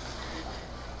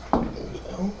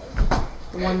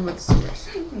 one with the stairs?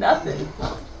 Nothing.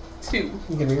 2.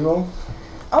 You can reroll.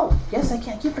 Oh, yes, I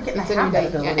can. I keep forgetting It's I a have new that day.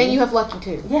 ability. And you have lucky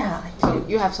too. Yeah, I do. So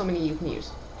you have so many you can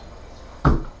use.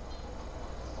 You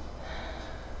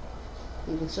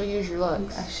can still use your luck.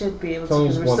 I should be able You to can only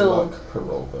because use we're 1 still. luck per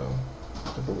roll, though.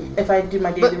 I believe. If I do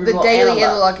my daily But the reroll daily and and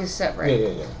a the luck. luck is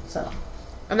separate. Yeah. So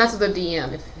And that's with the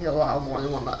DM if he'll allow more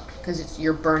than 1 luck. Because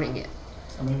you're burning it.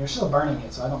 I mean, you're still burning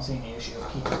it, so I don't see any issue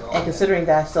with keeping it rolling. and considering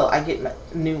that I get my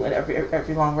new and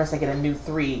every long rest I get a new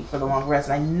 3 for the long rest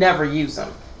and I never use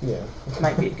them. Yeah.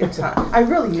 Might be a good time. I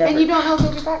really never. And you don't know if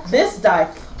he'll get back. This die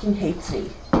fucking hates me.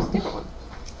 It's a different one.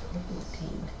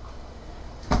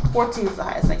 14. 14 is the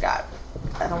highest I got.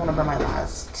 I don't want to burn my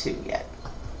last 2 yet.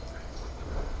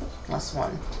 Last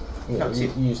 1. Yeah, No, you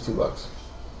 2. use 2 lucks.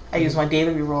 I use my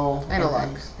daily reroll And a luck.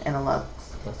 And a luck.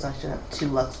 So I should have 2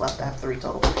 lucks left. I have 3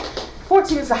 total.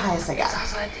 14 is the highest I It's got.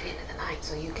 also at the end of the night,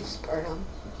 so you can just burn them.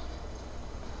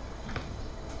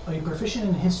 Are you proficient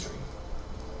in history?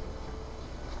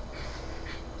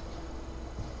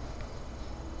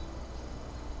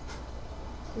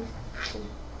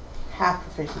 Half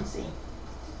proficiency.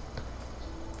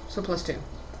 So +2. So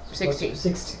 16.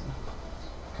 16.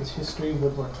 Because history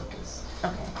would work with this.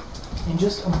 Okay. In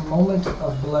just a moment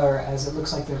of blur, as it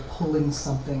looks like they're pulling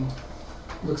something,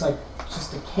 looks like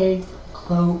just a cape,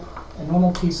 cloak, a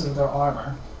normal piece of their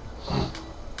armor,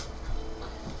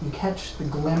 you catch the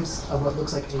glimpse of what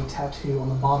looks like a tattoo on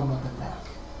the bottom of the neck.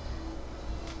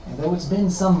 And though it's been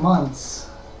some months,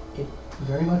 it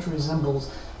very much resembles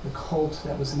the cult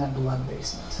that was in that blood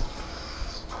basement.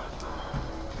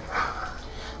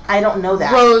 I don't know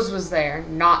that. Rose was there,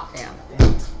 not them.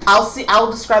 And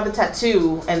I'll describe the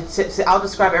tattoo and I'll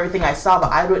describe everything I saw,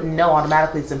 but I wouldn't know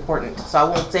automatically it's important. So I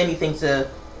won't say anything to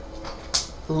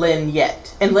Lynn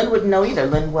yet. And Lynn wouldn't know either.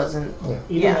 Lynn wasn't.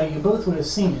 Even though you both would have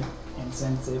seen it, and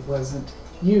since it wasn't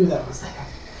you that was there,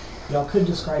 y'all could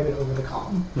describe it over the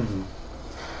comm. Mm-hmm.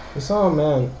 We saw a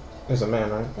man. There's a man,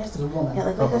 right? There's a woman. Yeah,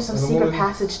 like there's some secret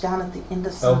passage down at the end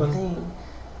of Open? something.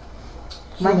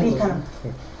 Might be kind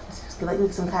of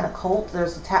like some kind of cult.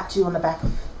 There's a tattoo on the back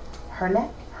of her neck.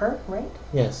 Her, right?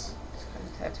 Yes.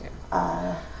 Tattoo.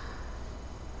 I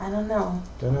don't know.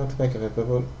 Don't know what to think of it, but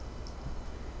we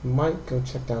might go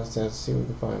check downstairs to see what we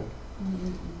can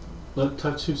find. That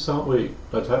tattoo sound. Wait,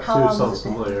 that How tattoo long sounds has it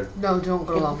been? familiar. No, don't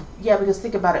go alone. Yeah, because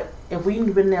think about it. If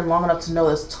we've been there long enough to know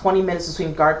there's 20 minutes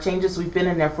between guard changes, we've been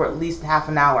in there for at least half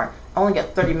an hour. I only got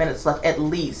 30 minutes left, at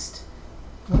least.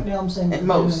 Right now I'm saying At we've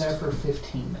been in most. there for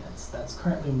 15 minutes. That's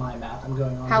currently my math. I'm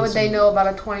going on. How would this they one. know about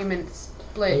a 20-minute split?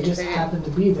 They if just they didn't? happened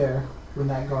to be there when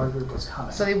that guard group was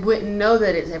coming. So they wouldn't know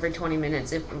that it's every 20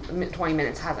 minutes if 20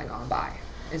 minutes hasn't gone by,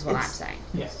 is what I'm It's- saying.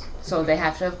 Yes, So they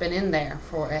have to have been in there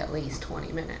for at least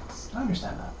 20 minutes. I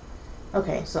understand that.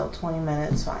 Okay, so 20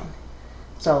 minutes, fine.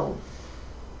 So,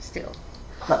 Still.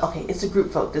 but okay, it's a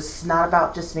group vote. This is not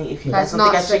about just me. If you That's guys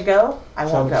don't think not I should go, I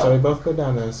won't Shall we go. both go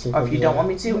down there and see? Or if you don't want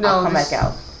me to, No, I'll come this- back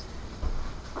out.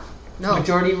 No.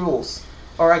 Majority rules.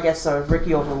 Or I guess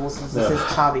Ricky overrules since this is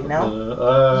his hobby,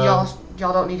 no?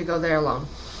 Y'all don't need to go there alone.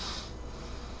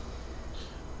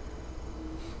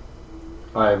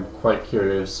 I'm quite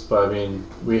curious, but I mean,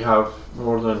 we have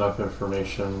more than enough We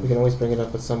information. can always bring it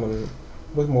up with someone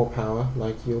with more power,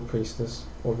 like your priestess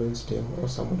or Runesteel or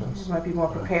someone We else. might be more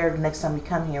prepared next time we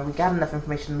come here. We got enough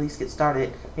information to at least get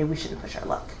started. Maybe we shouldn't push our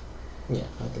luck. Yeah,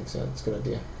 I think so. That's a good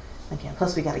idea. Again,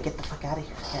 plus we gotta get the fuck out of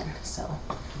here again, so.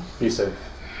 Be safe.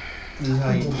 This is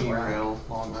how you derail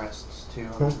long rests too.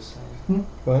 I'm just saying.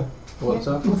 What? What's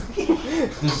up?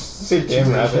 This See,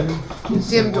 damn rabbit. is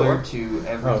Dim similar door. to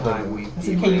every Oh, time dim we've Can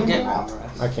you derailed dim- long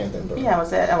rests. I can't then. Yeah,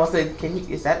 I was saying, can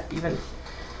you, is that even,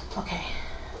 okay.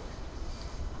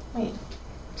 Wait,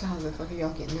 So how the fuck are y'all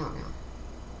getting out now?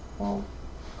 well,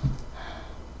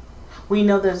 we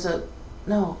know there's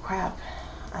no, crap,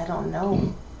 I don't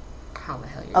know. How the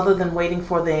hell you Other than waiting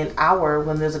for the hour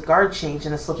when there's a guard change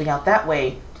and it's slipping out that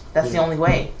way, that's the Yeah. only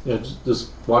way. Yeah, just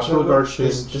watch for the guard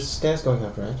There's change. just stairs going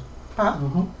up, right? Huh?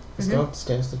 Mm-hmm. Let's go up the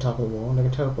stairs to the top of the wall and I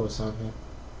can teleport us out here.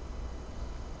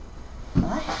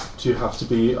 What? Do you have to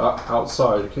be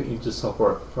outside? Can't you just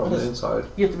teleport from What the is- inside?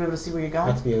 You have to be able to see where you're I have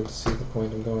going, to be able to see the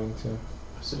point I'm going to.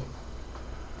 I see.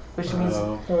 which means,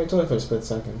 Oh, it's only for a split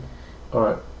second.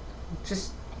 Alright,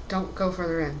 Just don't go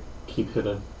further in. keep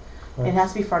hidden. it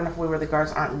has to be far enough away where the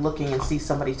guards aren't looking and see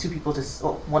somebody, two people just,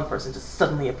 oh, one person just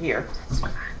suddenly appear.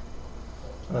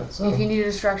 Alright, so. If you need a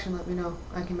distraction, let me know.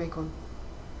 I can make one.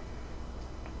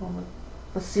 Well,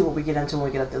 let's see what we get into when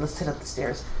we get up there. Let's head up the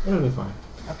stairs. It'll be fine.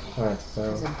 Okay. Alright, As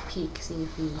so a peek, see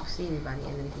if you see anybody,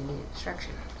 and then if you need a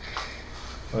distraction.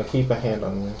 I'll keep a hand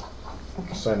on you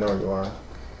Okay. so I know where you are.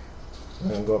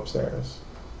 And then go upstairs.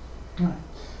 Alright.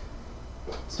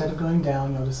 Instead of going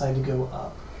down, you'll decide to go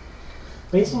up.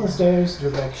 Based on the stairs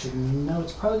direction, you know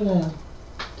it's probably going to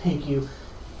take you,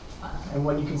 and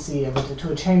what you can see of it,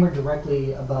 to a chamber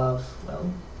directly above,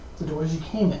 well, the doors you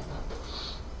came in.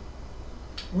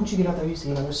 Once you get up there, you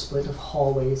see another split of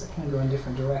hallways that kind of go in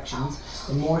different directions,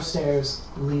 and more stairs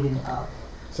leading up.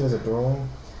 So there's a doorway?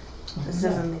 This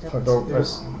doesn't lead up Or door, to...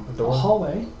 There's a a door?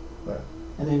 hallway, Right.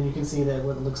 and then you can see that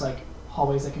what looks like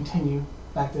hallways that continue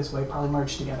back this way, probably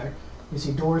merged together. You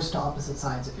see doors to opposite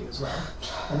sides of you as well.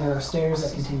 And there are stairs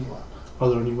that continue up. Are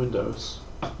there any windows?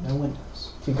 No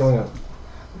windows. Keep going up.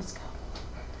 Let's go.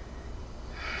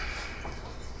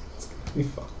 Be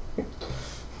fun.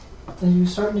 As you're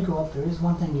starting to go up, there is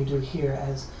one thing you do hear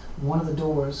as one of the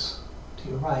doors to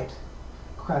your right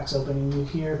cracks open and you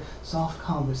hear soft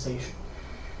conversation.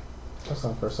 That's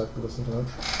not for a sec to listen to it.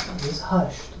 It is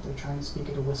hushed. They're trying to speak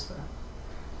at a whisper.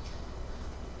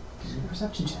 Give me a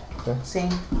perception check.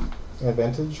 Same.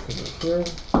 Advantage because of hearing.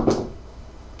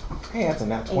 Hey, that's a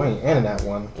nat 20 and a nat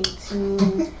 1.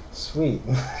 18. Sweet.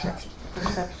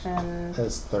 Perception.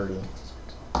 That's 30.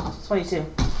 22.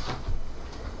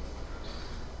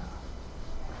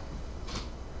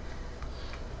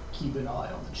 Keep an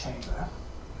eye on the chamber.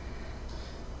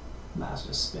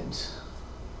 Master spent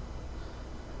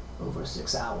over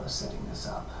 6 hours setting this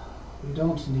up. We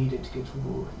don't need it to get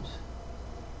ruined.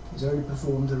 He's already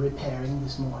performed the repairing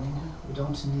this morning. We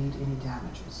don't need any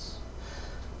damages.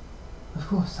 Of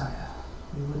course, sire.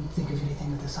 We wouldn't think of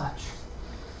anything of the such.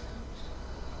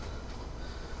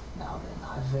 Now then,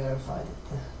 I've verified that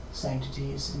the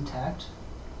sanctity is intact.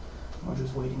 We're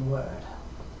just waiting word.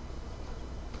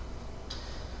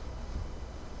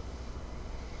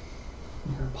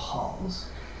 halls.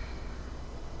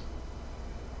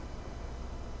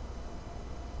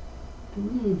 Do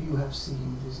any of you have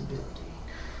seen visibility?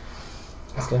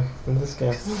 Let's go into the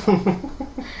scales.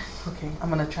 Okay, I'm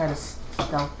gonna try to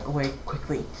stealth away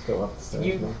quickly. Let's go up the stairs.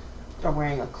 You- now. Are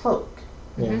wearing a cloak,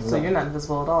 Yeah, so you're not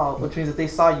invisible at all, which means if they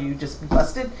saw you, you'd just be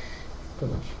busted.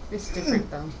 pretty much. It's different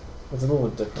though. It's a little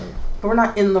bit different. But we're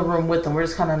not in the room with them. We're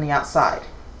just kind of on the outside.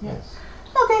 Yes.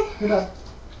 Okay. You're about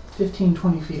 15,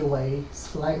 20 feet away,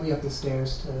 slightly up the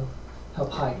stairs to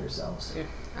help hide yourselves.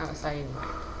 Outside.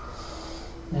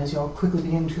 And as y'all quickly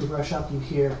begin to rush up, you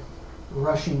hear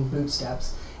rushing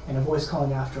bootsteps and a voice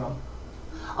calling after them.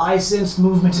 I sense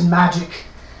movement and magic.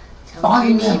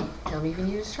 Find them! Tell me if you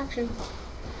need a distraction.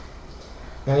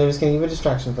 And I was gonna give a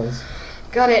distraction, please.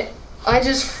 Got it. I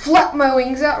just flap my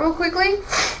wings out real quickly,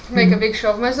 make a big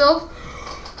show of myself,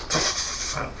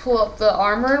 pull up the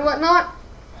armor and whatnot.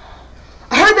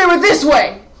 I heard they were this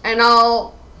way! And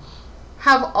I'll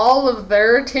have all of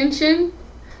their attention,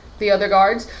 the other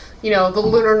guards, the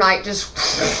Lunar Knight just...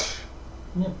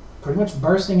 Pretty much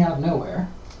bursting out of nowhere.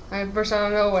 I burst out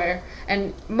of nowhere.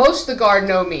 And most of the guard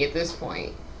know me at this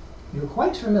point, You're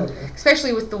quite familiar.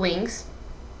 especially with the wings.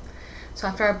 So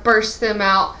after I burst them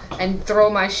out and throw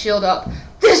my shield up,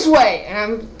 this way! And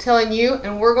I'm telling you,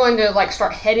 and we're going to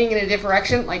start heading in a different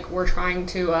direction, like we're trying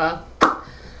to,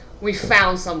 we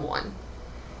found someone.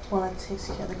 Well, it takes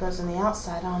the other guys on the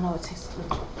outside. I don't know. It takes.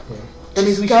 Yeah. That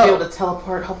means we Go. should be able to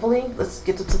teleport. Hopefully, let's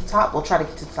get to the top. We'll try to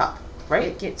get to the top, right?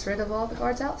 It gets rid of all the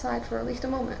guards outside for at least a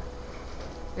moment.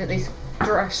 At least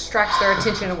distracts their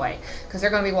attention away, because they're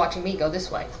going to be watching me go this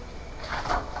way.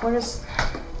 Where's?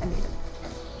 I need it.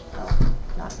 Oh,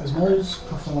 not. As Mose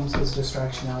performs his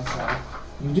distraction outside,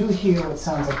 you do hear what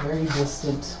sounds like very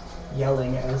distant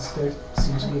yelling as there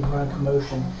seems to be a growing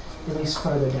commotion, at least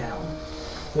further down.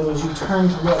 Though as you turn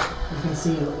to look, you can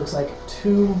see what looks like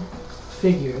two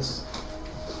figures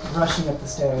rushing up the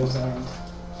stairs, and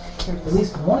at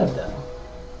least one of them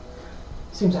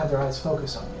seems to have their eyes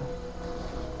focused on you.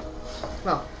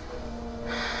 Well,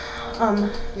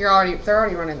 Um. they're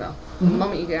already running though. The Mhm.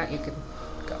 moment you get out, you can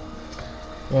go.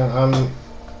 Yeah, I'm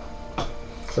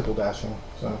triple dashing,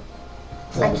 so.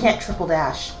 I can't triple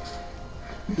dash.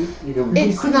 You can.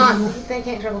 It's not, they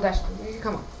can't triple dash.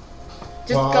 Come on.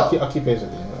 Just well, go. I'll keep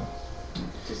basically.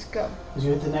 Just go. As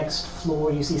you hit the next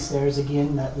floor, you see stairs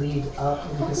again that lead up,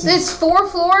 and you can see, It's 4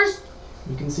 floors?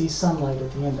 you can see sunlight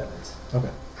at the end of it. Okay.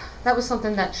 That was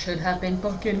something that should have been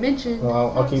fucking mentioned.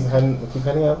 Well, I'll keep heading. We'll keep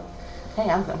heading up. Hey,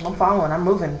 I'm following. I'm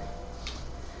moving.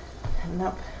 Heading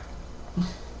up.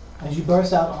 As you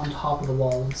burst out on top of the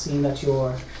wall, seeing that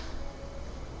you're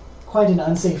quite an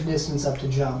unsafe distance up to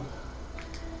jump,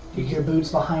 you hear boots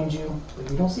behind you,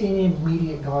 but you don't see any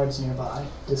immediate guards nearby.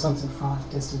 Distance in front,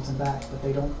 distance in back, but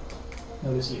they don't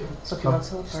notice you. So if you want to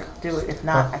teleport, do it. If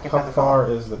not, I can How feather fall.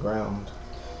 far is the ground?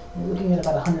 You're looking at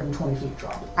about 120 feet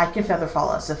drop. I can feather fall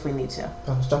us if we need to.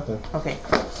 Oh, let's jump then. Okay.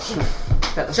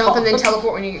 Feather Jump fall. and then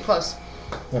teleport when you get close.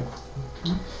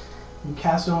 You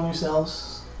cast it on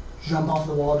yourselves, jump off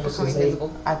the wall just Become as they...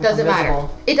 invisible. I become Doesn't matter.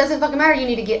 visible. It doesn't fucking matter. You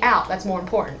need to get out. That's more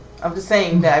important. I'm just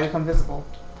saying that I become visible.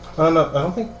 Oh no, I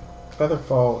don't think feather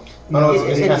fall. Oh, no,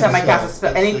 it's Anytime I a cast a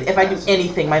spell, if I do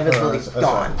anything, my Oh, visibility's that's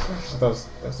gone. right. I thought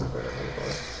that's a great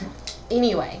idea.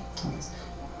 Anyway.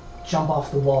 jump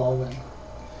off the wall, and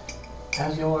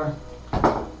as you're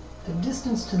a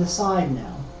distance to the side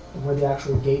now of where the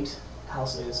actual gate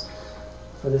house is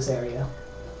for this area,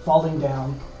 falling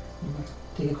down, you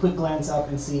take a quick glance up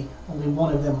and see only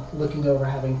one of them looking over,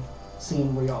 having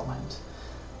seen where y'all went.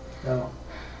 So,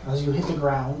 as you hit the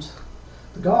ground,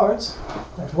 the guards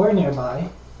that were nearby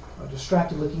are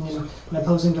distracted, looking in an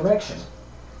opposing direction,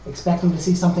 expecting to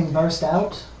see something burst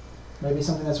out, maybe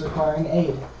something that's requiring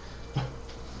aid.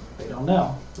 They don't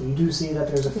know. But you do see that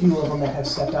there's a few of them that have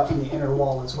stepped out from the inner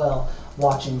wall as well,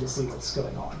 watching to see what's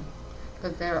going on.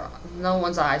 But no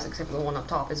one's eyes except for the one up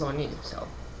top is on you, so.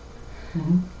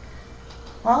 Mm-hmm.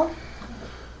 Well,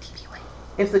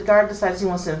 if the guard decides he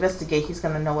wants to investigate, he's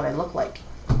going to know what I look like.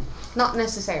 Not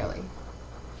necessarily.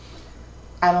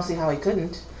 I don't see how he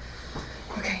couldn't.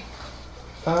 Okay.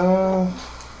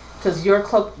 Because your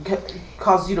cloak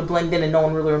causes you to blend in and no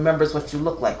one really remembers what you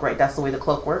look like, right? That's the way the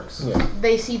cloak works? Yeah.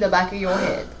 They see the back of your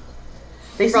head.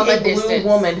 They see From a a blue distance.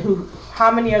 woman who...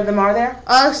 How many of them are there?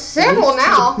 Several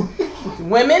now.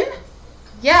 Women?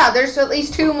 Yeah, there's at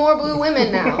least 2 more blue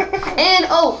women now. And,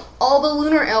 all the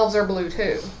lunar elves are blue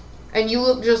too. And you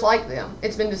look just like them.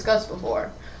 It's been discussed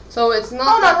before. So it's not...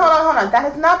 Hold on. That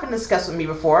has not been discussed with me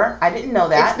before. I didn't know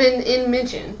that. It's been in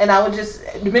mention. And I would just...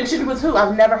 Mention with who?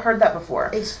 I've never heard that before.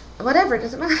 It's... Whatever, it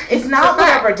doesn't matter. It's not a fact.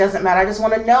 whatever, it doesn't matter. I just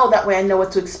want to know. That way I know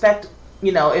what to expect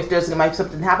if there's might be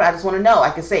something happen, I just want to know. I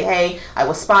can say, hey, I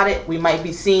was spotted. We might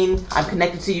be seen. I'm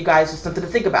connected to you guys. Just something to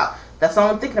think about. That's all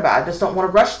I'm thinking about. I just don't want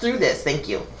to rush through this. Thank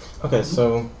you. Okay,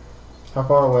 so how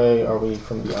far away are we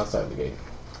from the outside of the gate?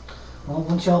 Well,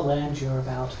 once y'all land, you're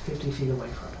about 50 feet away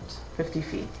from it. 50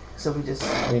 feet. So we just...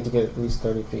 We need to get at least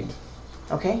 30 feet.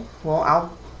 Okay. Well,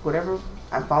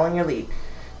 I'm following your lead.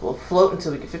 We'll float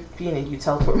until we get 50 feet, and you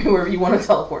teleport me wherever you want to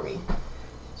teleport me.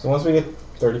 So once we get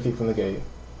 30 feet from the gate,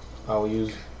 I will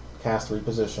use cast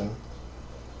reposition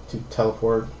to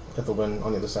teleport Ethelwyn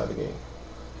on the other side of the gate.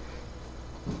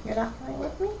 You're not playing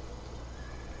with me?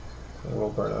 And we'll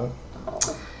burn out.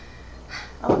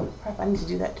 Oh, crap. I need to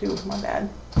do that too. My bad.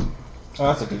 Oh,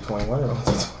 that's a d20. Why did I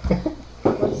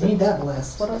want You need that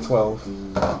blessed. 12.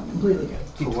 Completely good.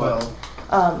 D12.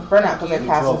 Burnout because I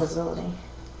cast 12. invisibility.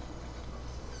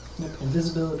 Yep,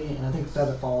 invisibility, and I think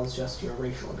Featherfall is just your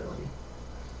racial ability.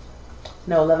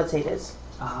 No, levitate is.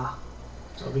 Ah.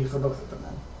 So it'll be for both of them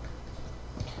then.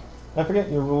 I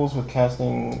forget your rules with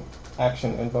casting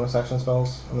action and bonus action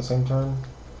spells on the same turn.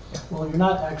 Well, you're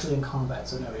not actually in combat,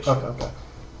 so no issue. Okay.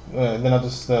 Then I'll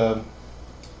just I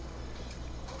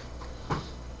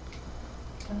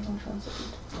don't know which one's it.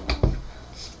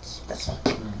 This one.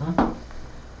 Mm-hmm.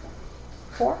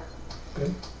 4?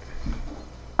 Good.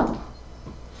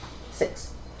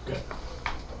 6.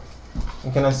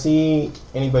 And can I see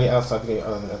anybody outside the gate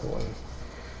other than Ethelwyn?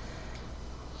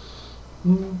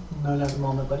 Not at the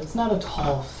moment, but it's not a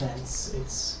tall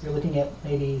fence. You're looking at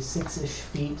maybe 6-ish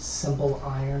feet, simple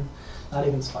iron, not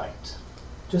even spiked.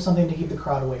 Just something to keep the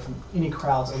crowd away from any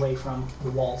crowds away from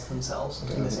the walls themselves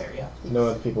in this area. No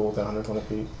other people within 120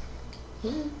 feet.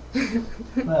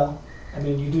 Well, I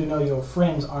mean, you do know your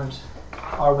friends are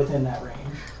within that range.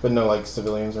 But no like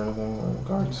civilians or anything or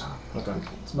guards? No. Okay.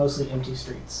 It's mostly empty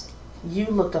streets. You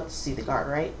looked up to see the guard,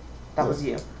 right? That was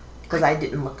you. Because I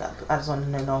didn't look up. I just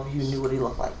wanted to know if you knew what he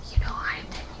looked like. You know I'm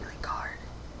technically guard.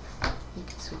 You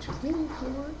can switch with me if you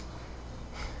want.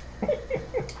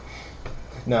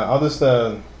 No, I'll just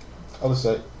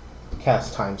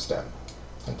cast time step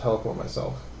and teleport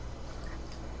myself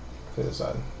to the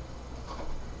side.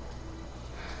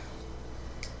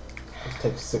 It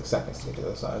takes 6 seconds to get to the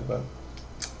other side, but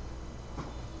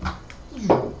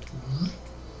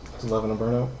it's 11 on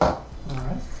burnout.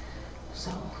 Alright.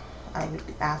 So I would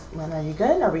ask Lynn, are you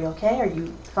good? Are we okay? Are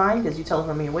you fine? Because you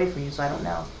teleported me away from you, so I don't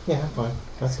know. Yeah, I'm fine.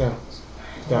 Let's go.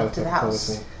 Back to the come house.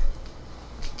 with me.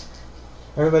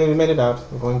 Everybody, we made it out.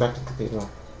 We're going back to the cathedral.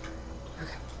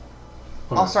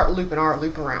 I'll start loop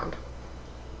around.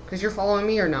 Because you're following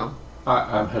me or no?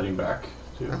 I'm heading back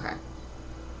too. Okay.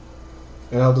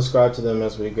 And I'll describe to them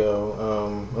as we go,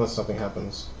 unless something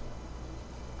happens,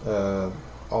 all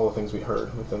the things we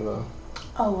heard within the...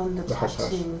 Oh, and the hush hush.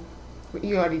 tattoo.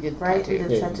 You already did Right? tattoo. We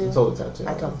did Yeah, tattoo? you told the tattoo.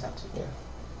 I told the tattoo.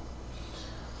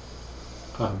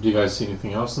 Yeah. Do you guys see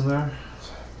anything else in there?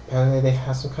 Apparently they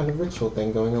have some kind of ritual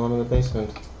thing going on in the basement.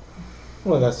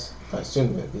 Well, I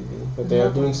assume it would be, but they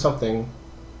are doing something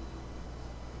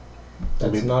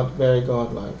that's Maybe- not very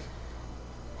godlike.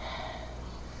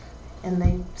 And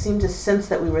they seem to sense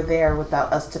that we were there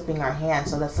without us tipping our hand,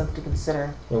 so that's something to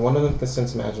consider. Yeah, one of them can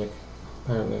sense magic,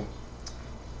 apparently.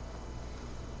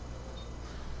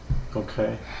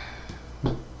 Okay.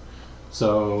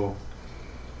 So,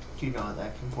 Do you know what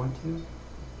that can point to?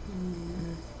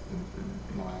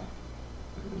 What?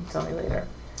 Tell me later.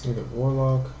 Either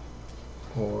warlock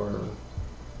or...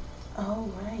 Oh,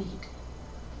 right.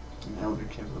 An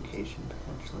eldritch invocation,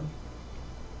 potentially.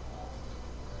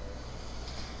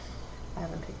 I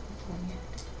haven't picked one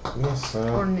yet. Yes,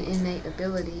 Or an innate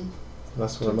ability.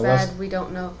 unless Too we're molested. bad we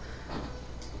don't know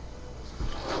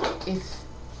if...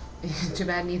 Too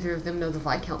bad neither of them know the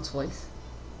Viscount's voice.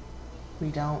 We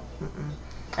don't.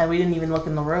 And we didn't even look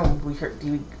in the room. We heard.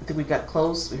 We got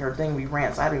close. We heard thing. We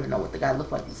ran. So I don't even know what the guy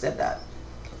looked like. He said that.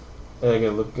 Did I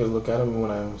get a good look at him when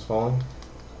I was falling?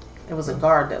 It was a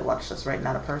guard that watched us, right?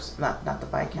 Not a person. Not the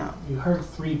Viscount. You heard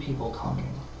 3 people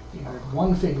talking. You heard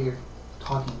one figure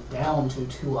talking down to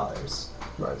 2 others.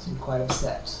 Right. Seemed quite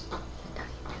upset.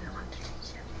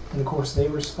 And of course they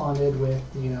responded with,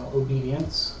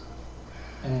 obedience.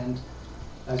 And,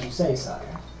 as you say,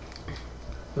 sire,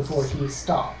 before he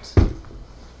stopped, it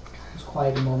was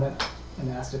quiet a moment and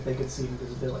asked if they could see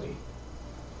invisibility.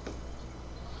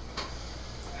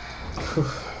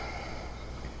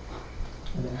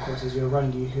 And then, of course, as you're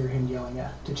running, you hear him yelling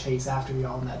to chase after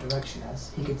y'all in that direction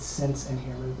as he could sense and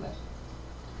hear movement.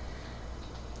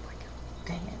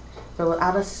 Dang it. But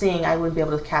without us seeing, I wouldn't be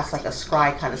able to cast like a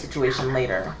scry kind of situation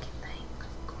later.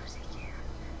 Of course he can.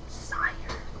 Sire.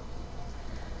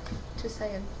 Just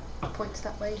saying. Points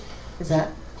that way. Is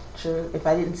that? True. If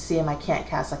I didn't see him, I can't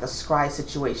cast like a scry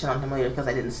situation on him later because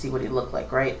I didn't see what he looked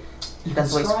like, right? You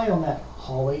That's can what he's- scry on that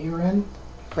hallway you're in.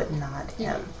 But not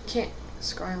him. Can't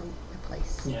scry on the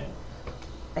place. Yeah.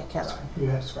 I can't. Sorry. You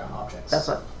have to scry on objects. That's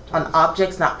what on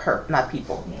objects, not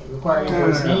people. Yeah, you require No, either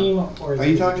his no, no. name or his Are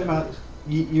you user talking about?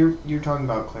 generated. You're talking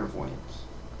about clairvoyance.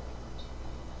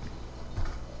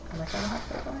 Am I gonna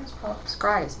have to go his prop?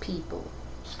 Scry is people.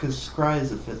 Because scry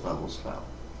is a 5th level spell.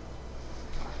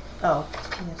 Oh,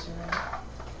 yes, you're right.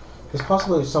 There's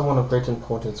possibly someone of great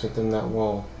importance within that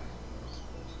wall.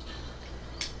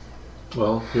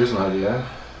 Well, here's an idea.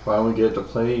 Why don't we get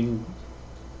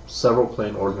several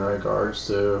plain ordinary guards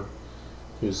to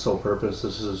whose sole purpose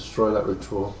is to destroy that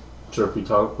ritual. Sure, if we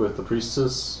talk with the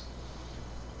priestess,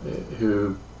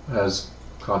 who has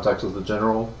contact with the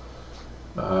general,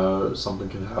 something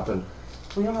can happen.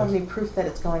 We don't have any proof that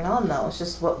it's going on though. It's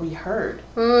just what we heard.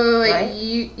 Wait, Right?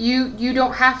 you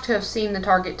don't have to have seen the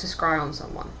target to scry on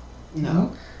someone.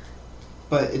 No.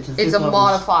 But it's a 5th It's a level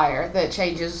modifier that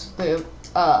changes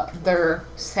their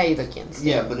save against.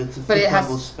 Yeah, but it's a 5th But it has-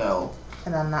 level spell.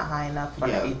 And I'm not high enough for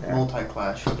Yeah, it either.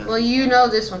 multi-class. She doesn't. Well, you know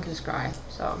this one can scry,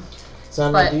 so.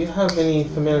 Xander, But- do you have any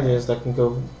familiars that can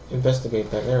go investigate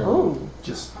that area? Oh,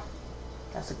 Just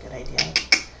that's a good idea.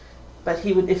 But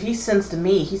he would, if he sensed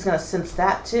me, he's gonna sense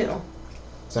that too.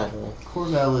 Exactly.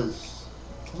 Corvell is.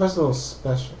 That's a little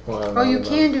special. Well, Oh, you no.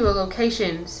 can do a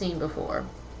location seen before,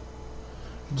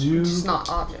 Do just not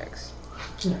objects.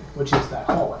 Yeah, which is that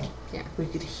hallway. We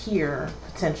could hear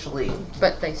potentially.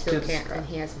 But they still Do the can't, scry. and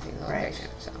he hasn't seen the Right. location,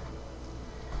 so.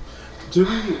 do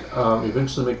we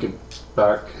eventually make it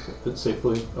back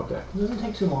safely? Okay. It doesn't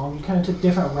take too long. You kind of took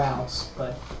different routes,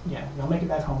 but yeah, you'll make it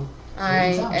back home. I, Safe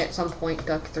and sound. at some point,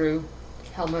 duck through,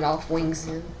 helmet off, wings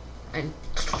in, and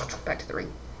back to the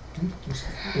ring. Just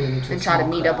getting into a And try to small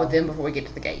meet up with crowd. them before we get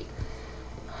to the gate.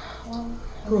 Well,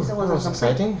 at Ooh, least it that wasn't was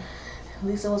complete. exciting. At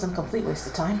least it wasn't a complete waste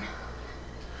of time.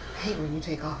 I hate when you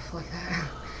take off like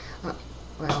that.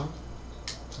 Well,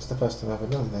 It's the first time I've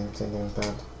ever done anything like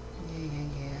that.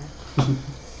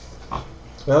 yeah.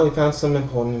 Well, we found some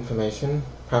important information.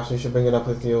 Perhaps we should bring it up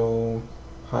with your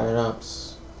higher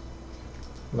ups.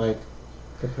 Like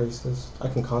the priestess. I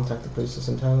can contact the priestess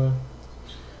and tell her.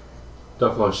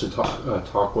 Definitely should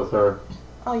talk with her.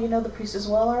 Oh, you know the priest as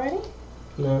well already?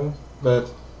 No,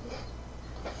 but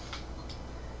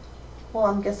Well,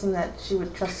 I'm guessing that she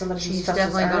would trust somebody who's She's trust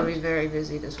definitely is going to earned. be very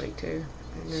busy this week, too.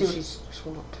 And She then would- she's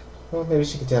swamped. well, maybe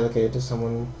she could delegate it to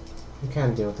someone who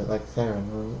can deal with it, like Theron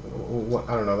or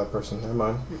I don't know that person. Never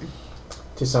mind.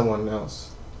 To someone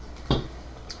else.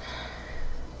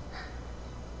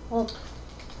 Well,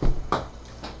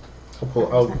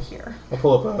 I'll not here.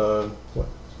 pull up a what?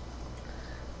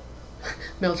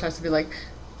 Mel tries to be like,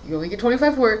 you only get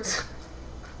 25 words.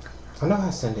 I know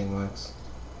how sending works.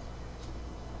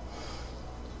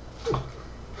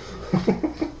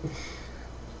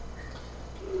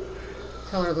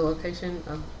 Tell her the location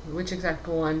of which exact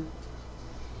one.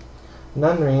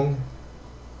 Nunreen,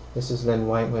 this is Lynn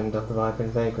Whitewind of the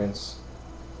Vibrant Vagrants.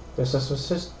 There's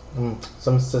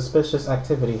some suspicious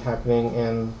activity happening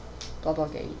in Blah blah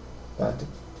gate. that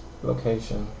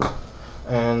location.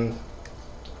 And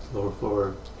Lower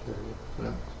floor area.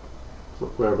 Yeah.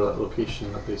 Wherever that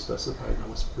location that they specified in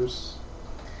Whispers.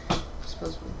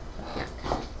 Supposedly. Yeah.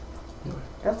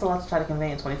 That's a lot to try to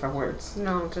convey in 25 words.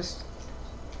 No, just.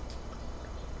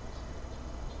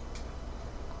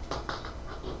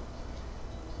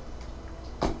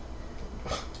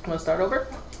 Want to start over?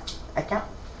 I count.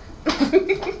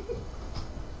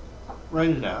 Write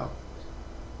it out.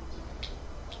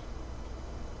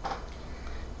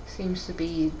 Seems to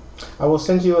be. I will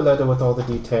send you a letter with all the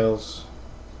details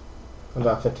in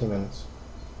about 15 minutes.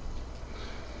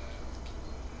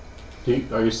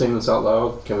 Are you saying this out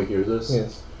loud? Can we hear this?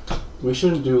 Yes. We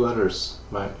shouldn't do letters,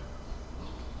 Mike.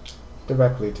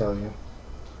 Directly tell you.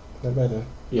 They're better.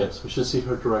 Yes, we should see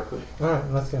her directly. Alright,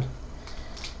 let's go.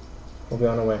 We'll be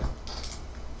on our way.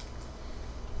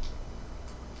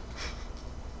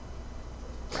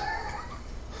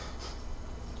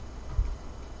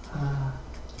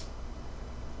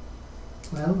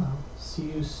 Well, I'll see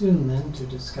you soon then to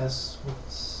discuss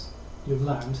what you've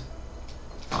learned.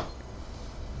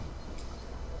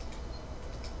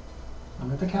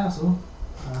 I'm at the castle.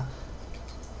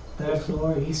 Third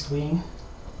floor, east wing.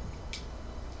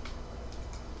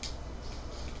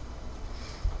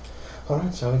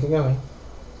 Alright, shall we get going?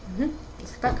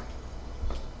 Let's get back.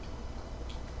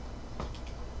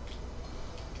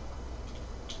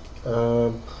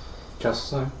 Castle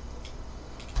sign?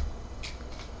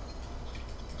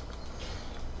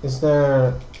 Is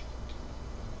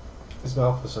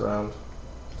Malphus around?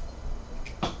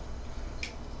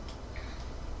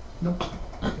 Nope.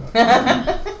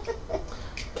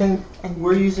 Can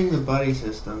We're using the buddy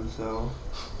system, so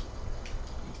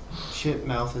Chip,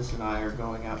 Malthus, and I are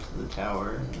going out to the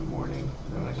tower in the morning,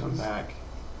 and then I come back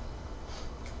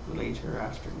later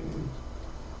afternoon.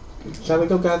 shall we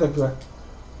go gather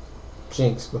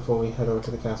Jinx before we head over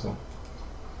to the castle?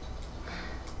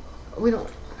 We don't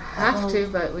have to,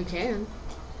 but we can.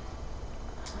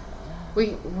 I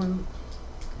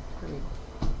mean,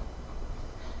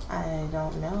 I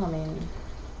don't know. I mean,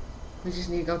 we just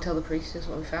need to go tell the priestess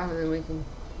what we found, and then we can.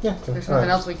 Yeah, sure. There's All nothing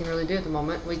right. else we can really do at the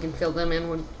moment. We can fill them in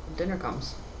when dinner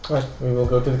comes. All right, we will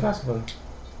go to the castle then.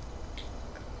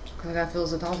 Cause I got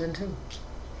fills the dolls in too.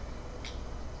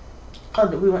 oh,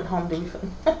 we went home. Did we?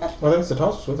 Well, I think the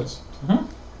toss was with us.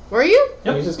 Were you?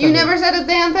 Yep. He's just You kinda- never said a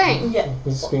damn thing. Yeah.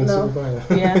 He's just being No. super quiet.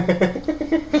 Yeah.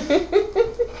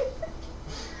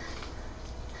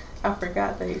 I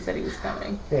forgot that he said he was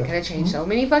coming. I could have changed so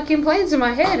many fucking plans in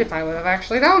my head if I would have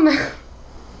actually known that.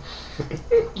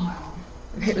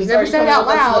 It was He's never already said coming out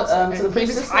with us loud. to And the he was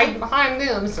priestess hiding then? behind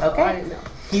them, so Okay. I didn't know.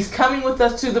 He's coming with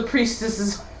us to the priestess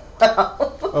as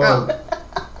well. Oh,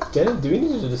 Jenny, do we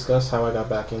need to discuss how I got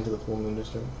back into the Full Moon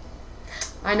District?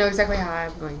 I know exactly how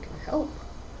I'm going to help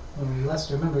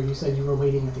Lester, remember you said you were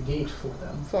waiting at the gate for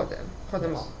them. for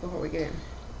them all, before we get in.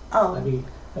 I Oh. mean,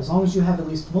 as long as you have at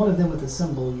least one of them with a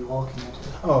symbol, you all can enter.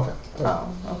 Oh, okay. Oh,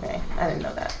 okay. I didn't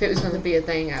know that. If it was going to be a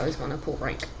thing, I was going to pull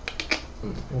rank.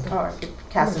 Okay. Or I could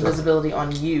cast invisibility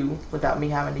on you without me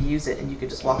having to use it, and you could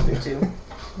just walk through too.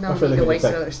 No I'm sure need they to can waste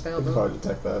detect- another spell, They can though. probably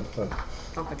detect that. But,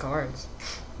 Not the cards.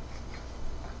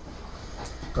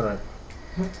 all right.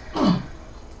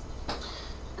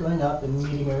 Going up and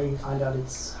meeting her, you find out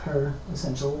it's her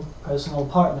essential personal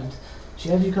apartment. She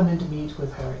has you come in to meet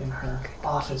with her in her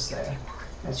office there,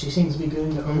 as she seems to be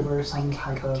going over some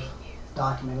type of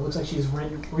document. It looks like she's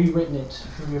rewritten it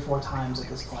 3 or 4 times at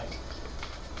this point.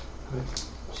 But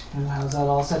she kind of has that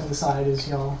all set to the side as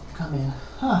y'all come in.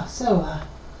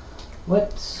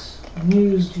 What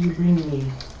news do you bring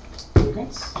me,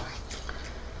 Fragrance?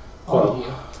 All of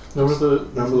you.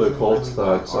 Remember the cult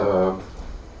that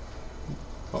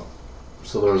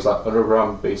so there was that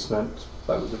underground basement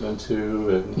that we went into,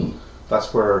 and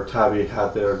that's where Tabby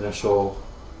had their initial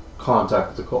contact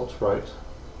with the cult, right?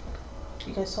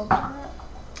 You guys told me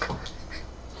that?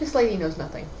 This lady knows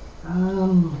nothing. I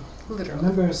Literally.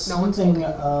 remember one's something told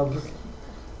of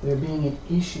there being an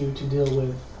issue to deal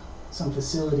with some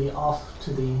facility off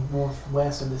to the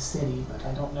northwest of the city, but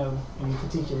I don't know any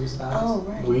particulars about Oh, it.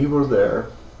 right. We were there,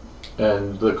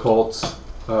 and the cult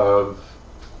of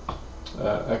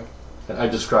I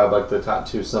described like the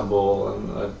tattoo symbol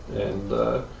and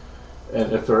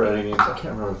if there are any names, I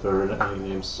can't remember if there are any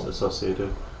names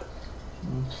associated.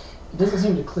 It doesn't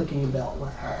seem to click any bell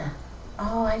with her.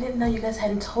 Oh, I didn't know you guys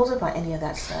hadn't told her about any of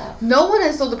that stuff. No one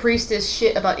has told the priestess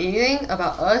shit about anything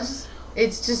about us.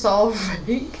 It's just all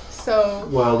fake. So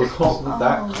Well, the cult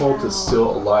that Oh, cult wow. is still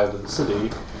alive in the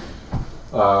city,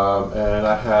 and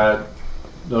I had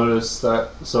noticed that.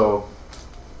 So,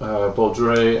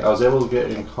 Boldre, I was able to get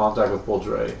in contact with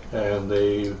Boldre, and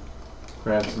they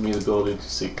granted me the ability to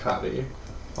see Tabby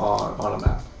on a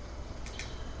map.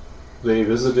 They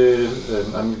visited,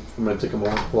 and I'm going to take a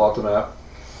moment to pull out the map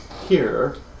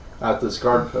here at this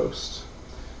guard post,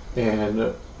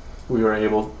 and we were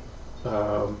able.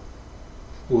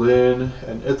 Lynn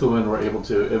and Ithilin were able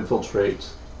to infiltrate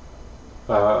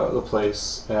the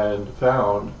place and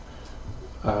found,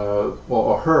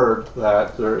 or heard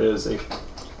that there is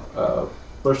a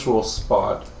virtual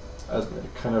spot,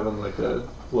 kind of in like a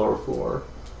lower floor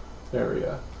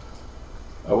area.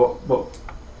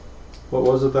 What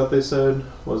was it that they said?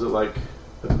 Was it like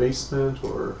the basement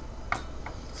or?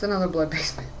 it's another blood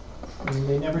basement. I mean,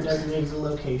 they never designated the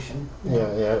location.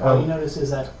 Yeah. All you notice is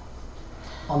that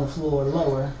on the floor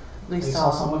lower, We they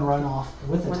saw someone run off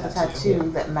with a with the tattoo.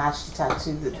 tattoo that matched the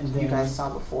tattoo that And you then guys saw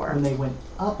before. When they went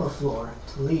up a floor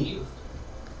to leave,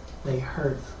 they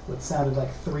heard what sounded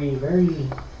like 3 very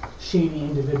shady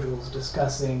individuals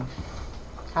discussing.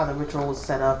 How the ritual was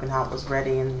set up and how it was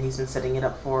ready, and he's been setting it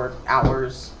up for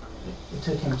hours. It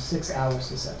took him 6 hours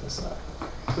to set this up.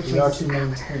 Which We are means to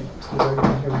maintain it. He's already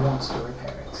been here once to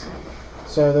repair it.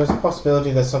 So there's a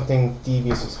possibility that something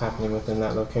devious is happening within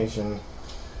that location.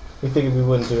 We figured we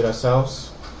wouldn't do it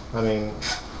ourselves. I mean,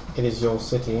 it is your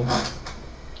city.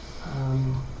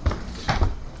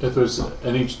 If there's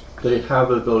any, they have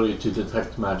the ability to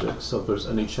detect magic. So if there's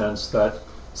any chance that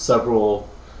several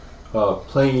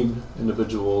plain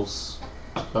individuals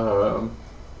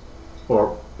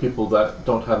or people that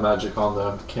don't have magic on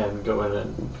them can go in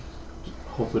and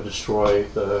hopefully destroy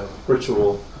the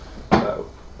ritual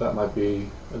that might be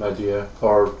an idea,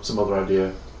 or some other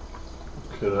idea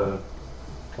could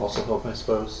also help, I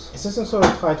suppose. Is this some sort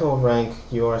of title or rank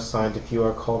you are assigned if you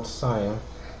are called Sire?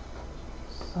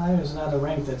 Sire is not a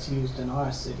rank that's used in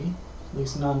our city, at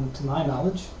least none to my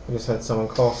knowledge. I just had someone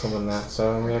call someone that,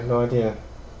 so we have no idea.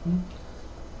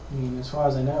 I mean, as far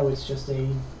as I know, it's just a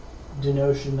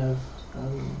denotion of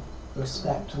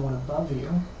respect to one above you.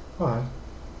 Alright.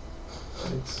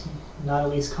 But it's not at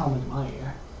least common to my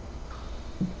ear.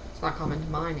 It's not common to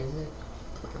mine, is it?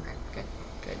 Okay,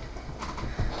 good.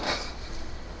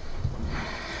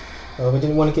 Well, we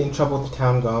didn't want to get in trouble with the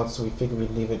town guard, so we figured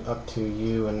we'd leave it up to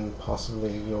you and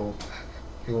possibly your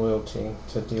royalty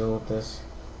to deal with this.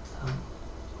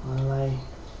 Well, I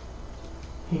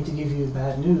hate to give you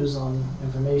bad news on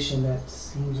information that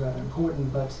seems rather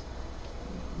important, but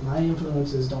my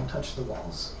influences don't touch the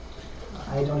walls.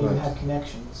 I don't even have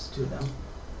connections to them.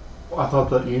 I thought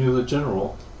that you knew the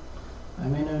general. I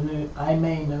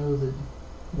may know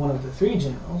one of the 3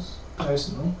 generals,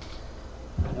 personally.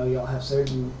 I know y'all have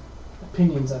certain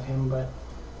opinions of him, but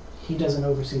he doesn't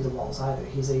oversee the walls either.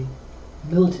 He's a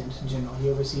militant general. He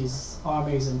oversees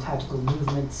armies and tactical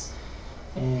movements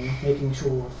and making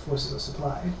sure forces are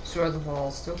supplied. So are the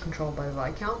walls still controlled by the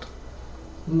Viscount?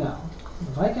 No.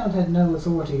 The Viscount had no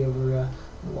authority over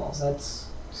the walls. That's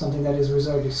something that is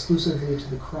reserved exclusively to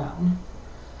the Crown.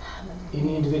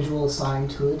 Any individual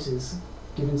assigned to it is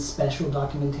given special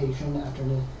documentation after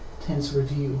an intense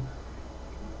review.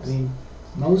 I mean,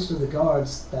 most of the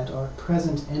guards that are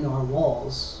present in our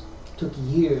walls took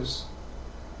years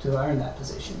to earn that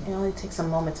position. It only takes a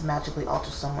moment to magically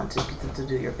alter someone to get them to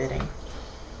do your bidding.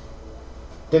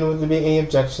 Then would there be any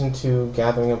objection to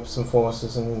gathering up some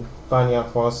forces and finding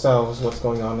out for ourselves what's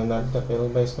going on in that Bailey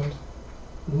basement?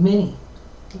 Many,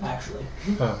 actually.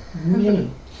 Oh. Many.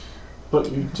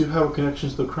 But you do have a connection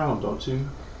to the crown, don't you?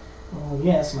 Well,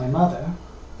 yes, my mother.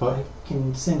 But I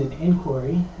can send an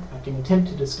inquiry. I can attempt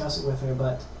to discuss it with her,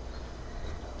 but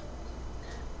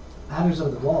matters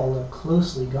of the wall are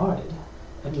closely guarded.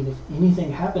 I mean, if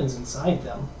anything happens inside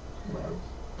them, well,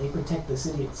 they protect the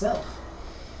city itself.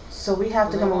 So we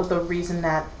have to come up with a reason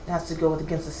that has to go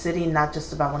against the city, not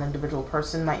just about one individual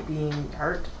person might being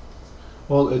hurt.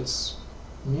 well,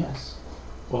 Yes.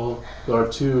 there are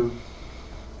 2.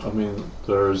 I mean,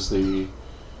 there's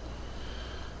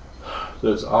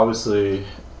obviously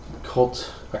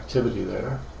cult activity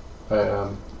there.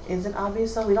 Is it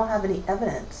obvious though? We don't have any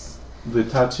evidence. The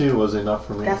tattoo was enough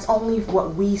for me. That's only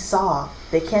what we saw.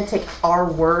 They can't take our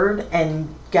word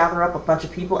and gather up a bunch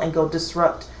of people and go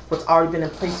disrupt what's already been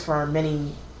in place for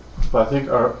many. But I think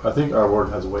our word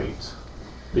has weight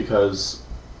because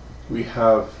we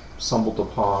have stumbled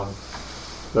upon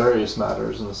various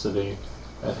matters in the city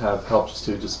and have helped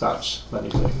to dispatch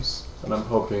many things. And I'm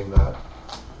hoping that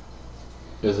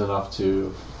is enough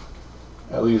to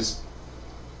at least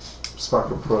spark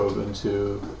a probe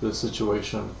into the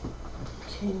situation.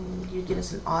 Can you get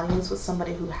us an audience with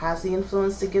somebody who has the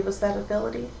influence to give us that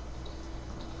ability?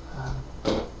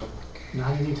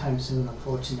 Not anytime soon,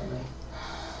 unfortunately.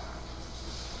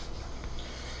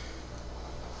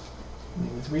 I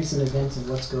mean, with recent events and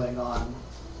what's going on,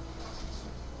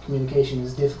 communication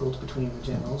is difficult between the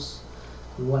generals.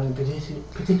 The one in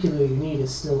particular you need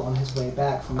is still on his way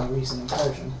back from a recent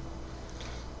incursion.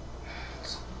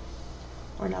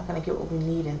 We're not going to get what we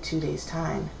need in 2 days'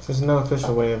 time. There's no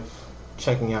official way of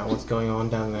checking out what's going on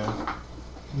down there.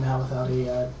 Now without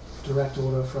a direct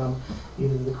order from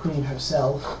either the Queen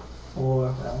herself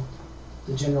or, well,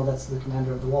 the general that's the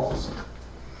commander of the walls.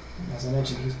 As I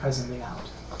mentioned, he's presently out.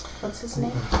 What's his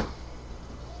name?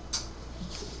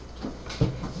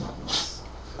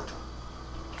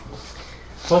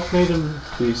 What made him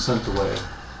be sent away?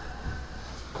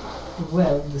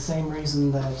 Well, the same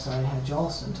reason that I had y'all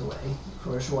sent away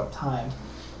for a short time.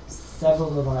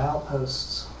 Several of our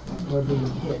outposts were being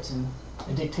hit, and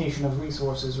a dictation of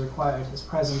resources required his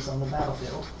presence on the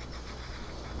battlefield.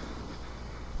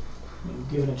 I mean,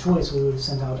 given a choice, we would have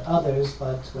sent out others,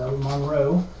 but, well,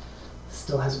 Monroe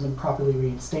still hasn't been properly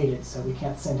reinstated, so we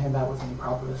can't send him out with any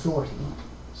proper authority.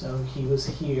 So he was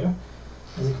here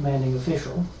as a commanding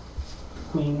official. The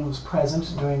Queen was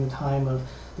present during the time of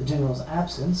the general's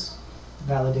absence,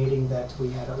 validating that we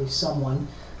had at least someone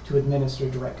to administer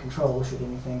direct control should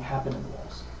anything happen in the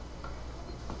walls.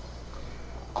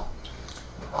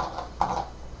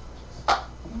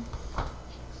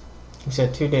 You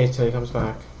said 2 days till he comes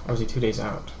back, or is he 2 days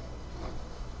out?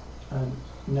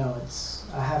 No,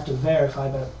 I have to verify,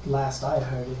 but last I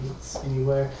heard it's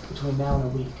anywhere between now and a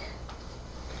week.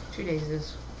 2 days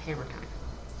is hammer time.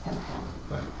 Ham.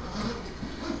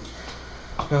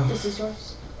 Well, This is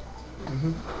yours?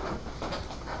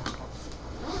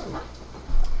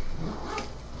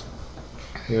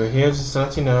 You're here just to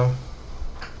let you know.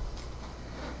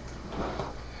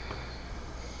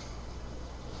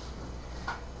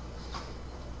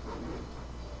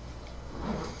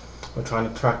 We're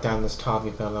trying to track down this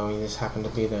Tavi fellow. He just happened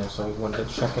to be there, so we wanted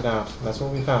to check it out. That's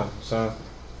what we found. So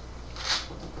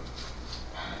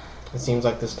it seems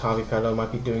like this Tavi fellow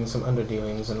might be doing some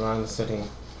underdealings around the city.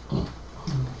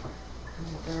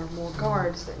 There are more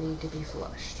guards that need to be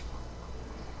flushed.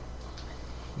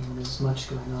 There's much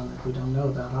going on that we don't know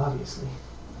about, obviously.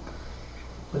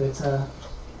 But it's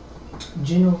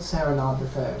General Serenad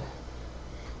III.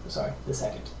 Sorry, the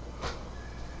second.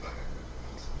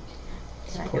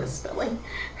 Can I get a spelling?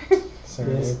 It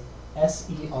is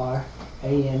Seranod.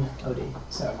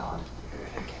 Serenad.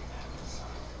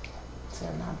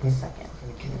 Serenad the second.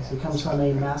 He comes from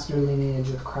a master lineage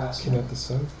of craftsmen. Looking at the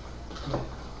sun.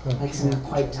 Makes him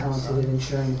quite talented at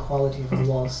ensuring the quality of the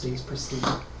wall stays pristine.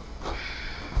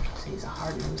 So he's a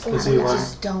hard Is loser. he We like-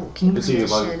 just don't keep is he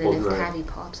permission, like and if Boldre? Tabby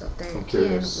pops up there I'm again,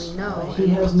 curious. we know. He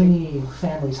and has we many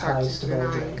family Starts ties to to deny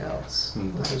Boldre, and go. yes.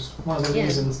 Hmm. Which is one of the Again.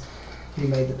 reasons he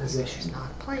made the There's position.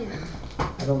 not a plan.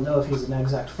 I don't know if he's an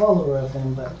exact follower of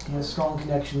them, but he has strong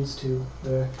connections to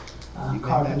their You made that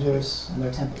carpenters and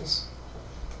their temples.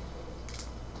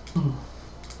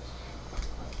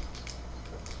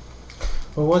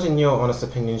 Well, what, in your honest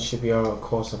opinion, should be our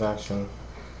course of action?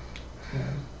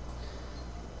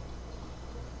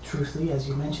 Truthfully, as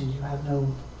you mentioned, you have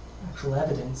no actual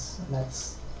evidence, and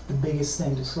that's the biggest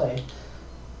thing to sway.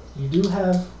 You do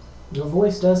have, your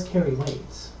voice does carry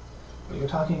weight, but you're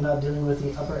talking about dealing with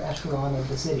the upper echelon of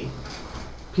the city.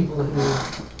 People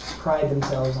who pride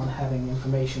themselves on having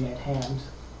information at hand,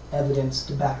 evidence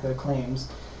to back their claims,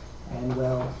 and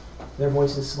well, their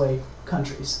voices sway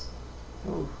countries.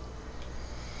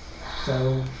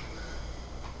 So,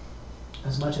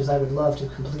 as much as I would love to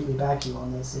completely back you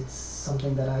on this, it's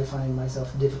something that I find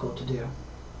myself difficult to do.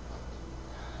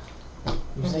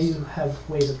 You say you have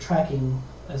ways of tracking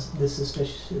as this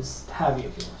suspicious Tabby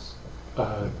of yours.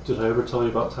 Did I ever tell you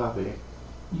about Tavi?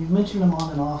 You've mentioned him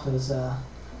on and off as a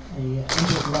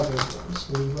injured lover of yours.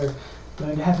 We were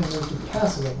going to have him move to the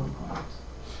castle at one point.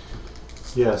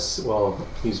 Yes, well,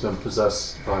 he's been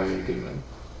possessed by a demon.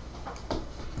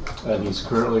 And he's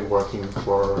currently working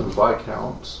for the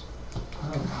Viscount.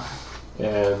 Oh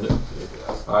And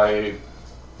I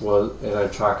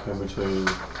track him between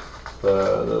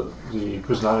the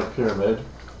Prismatic Pyramid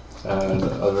and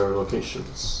other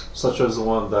locations, such as the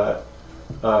one that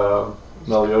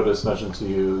Meliodas mentioned to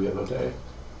you the other day.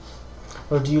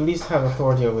 Or do you at least have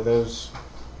authority over those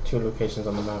two locations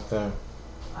on the map there?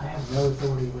 my! I have no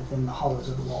authority within the hollows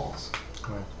of the walls.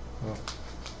 Right. Well,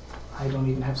 I don't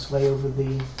even have sway over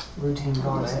the routine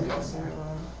guards that go in there.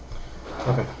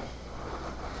 okay.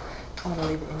 I'm gonna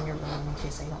leave it in your room in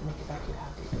case I don't make it back. You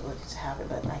have the ability to have it,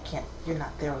 but I can't. You're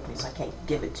not there with me, so I can't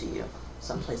give it to you.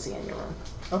 So I'm placing it in your room.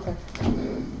 Okay.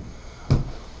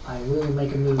 I will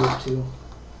make a move to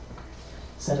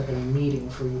set up a meeting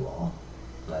for you all,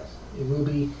 but it will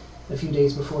be a few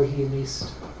days before he at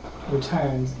least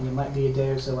returns, and it might be a day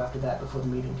or so after that before the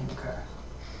meeting can occur.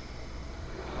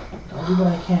 But I'll do what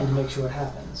I can to make sure it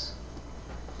happens.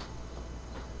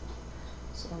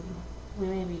 So we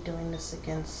may be doing this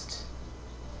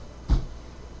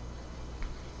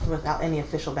without any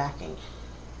official backing.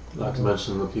 Not to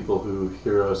mention the people who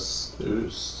hear us,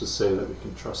 who's to say that we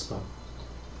can trust them.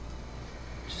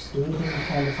 Just do anything you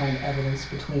can to find evidence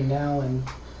between now and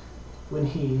when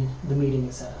the meeting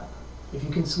is set up. If you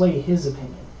can sway his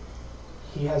opinion,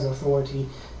 he has authority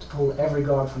to pull every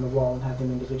guard from the wall and have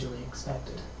them individually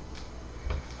inspected.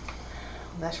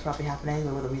 That should probably happen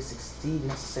anyway, whether we succeed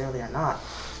necessarily or not.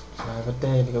 I have a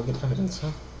day to go get evidence, huh?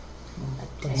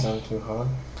 A Doesn't day. sound too hard.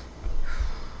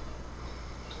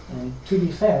 And to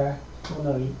be fair, well,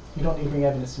 no, you don't need to bring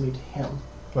evidence to me to him.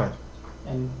 Right.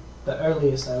 And the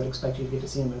earliest I would expect you to get to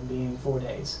see him would be in 4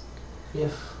 days,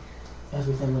 if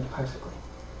everything went perfectly.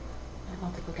 I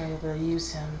don't think we're going to be able to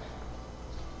use him.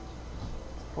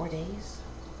 4 days?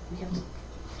 We have to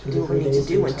 2 do to what we 3 need to days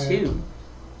do in return. 2,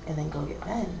 and then go get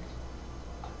Ben.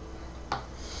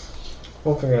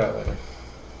 We'll figure it out later.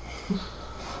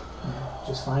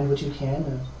 Just find what you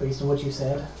can, based on what you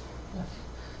said.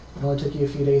 It only took you a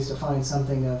few days to find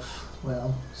something of,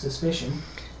 well, suspicion.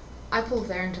 I pull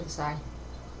Theron to the side.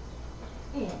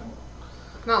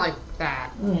 Not like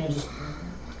that. Yeah, just...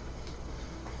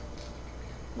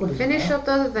 What is Finish that? up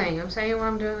the other thing. I'm saying what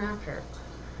I'm doing after.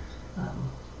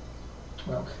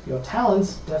 Well, your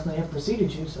talents definitely have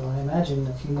preceded you, so I imagine in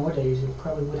a few more days you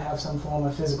probably would have some form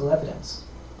of physical evidence.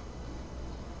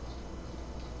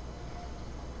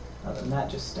 Other than that,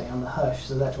 just stay on the hush,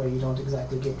 so that way you don't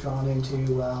exactly get drawn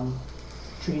into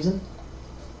treason.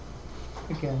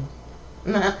 Again.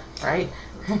 Right?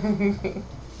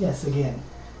 Yes, again.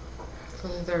 For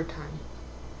the third time.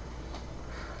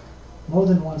 More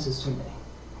than once is too many.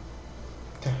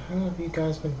 What the hell have you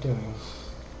guys been doing?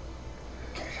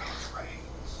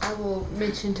 I will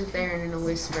mention to Theron in a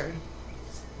whisper.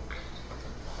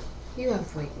 You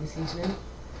have weight with these men.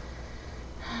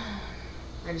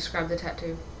 I describe the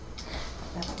tattoo.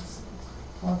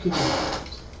 I'll keep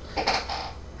it.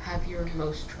 Have your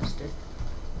most trusted.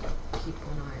 Keep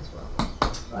one eye as well.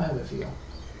 I have a few.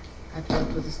 I've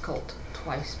dealt with this cult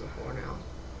twice before now.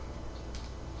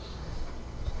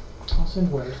 I'll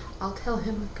send word. I'll tell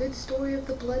him a good story of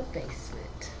the blood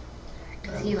basement.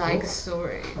 Because he Sure. likes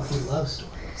stories. Oh, he loves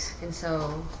stories. And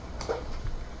so,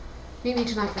 meet me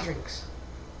tonight for drinks.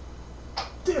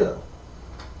 Deal.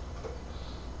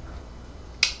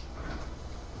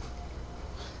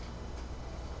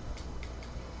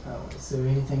 Oh, is there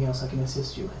anything else I can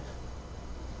assist you with?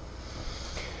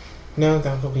 No,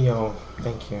 that will be all.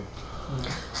 Thank you.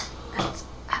 It's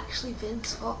actually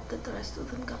Vin's fault that the rest of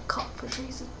them got caught for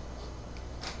treason.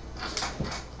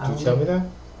 Did you tell me that?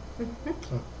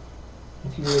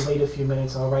 If you will wait a few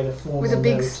minutes, I'll write a formal With a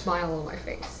big note. smile on my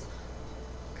face.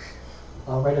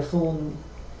 I'll write a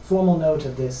formal note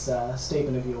of this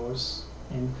statement of yours,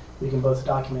 and we can both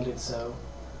document it so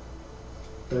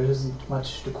there isn't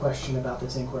much to question about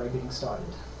this inquiry being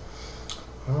started.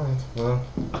 Alright, well,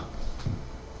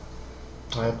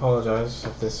 I apologize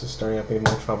if this is stirring up any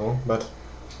more trouble, but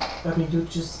I mean, you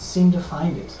just seem to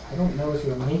find it. I don't know if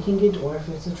you're making it or if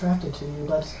it's attracted to you,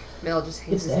 but Mel just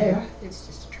hates It's his there. hair. It's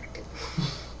just attractive.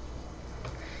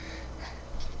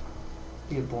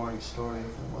 Be a boring story if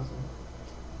it wasn't.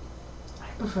 I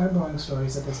prefer boring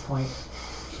stories at this point.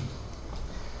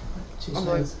 She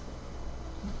I'm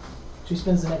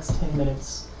spends the next 10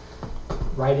 minutes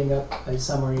writing up a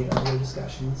summary of your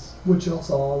discussions, what you all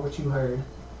saw, what you heard,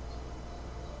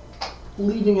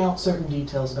 leaving out certain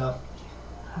details about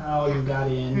how you got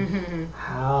in,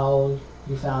 how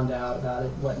you found out about it,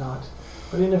 whatnot,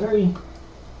 but in a very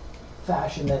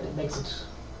fashion that it makes it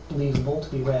believable to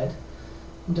be read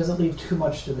and doesn't leave too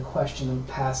much to the question and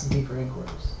pass deeper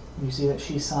inquiries. You see that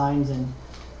she signs and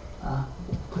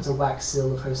puts a wax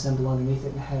seal of her symbol underneath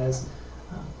it and has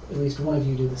at least one of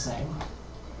you do the same.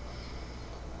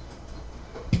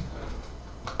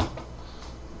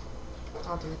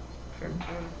 I'll do it. Sure.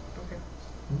 Okay.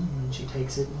 And she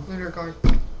takes it, Lunar guard.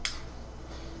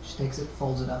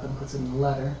 folds it up, and puts it in the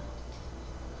letter.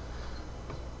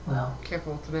 Well,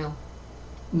 Careful with the mail.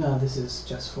 no, this is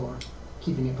just for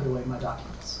keeping it put away in my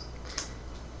documents.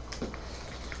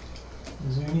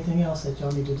 Is there anything else that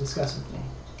y'all need to discuss with me?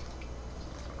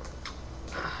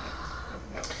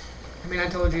 I mean, I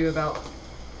told you about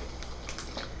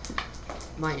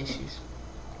my issues.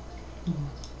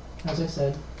 As I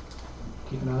said,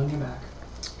 keep an eye on your back.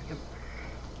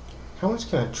 how much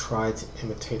can I try to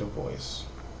imitate a voice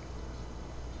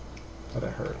that I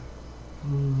heard?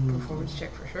 Performance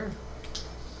check for sure.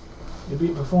 It'd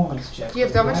be a performance check. Do you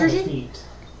have but if thaumaturgy? a feat,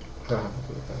 I don't have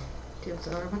to do that. Do you have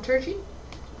thaumaturgy?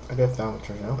 I do have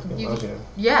thaumaturgy. I don't think it You- allows you to.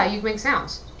 Yeah, you can make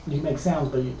sounds. You can make sounds,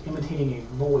 but imitating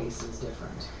a voice is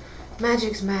different.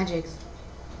 Magic's magic.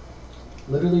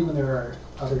 Literally, when there are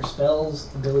other spells,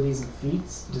 abilities, and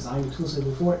feats designed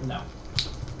exclusively for it, no.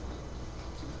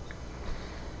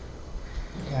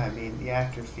 Yeah, I mean, the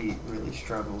actor feat really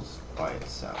struggles by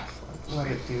itself. Like,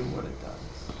 let it do what it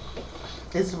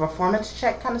does. Is it a performance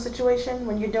check kind of situation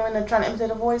when you're doing trying to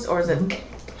imitate a voice, or is it?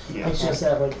 Yeah. It's just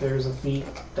that, like, there's a feat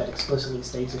that explicitly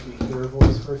states if you hear a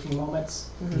voice for a few moments,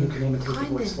 you can imitate the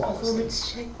voice flawlessly.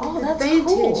 Performance check. Oh, with that's advantage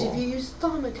cool. if you use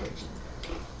thaumaturgy.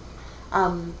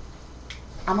 I'm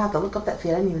gonna have to look up that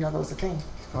feat. I didn't even know that was a thing.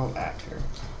 Oh, actor.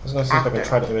 I was going to see if I could Actor.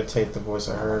 try to imitate the voice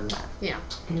I heard. Yeah.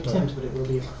 You can attempt, but it will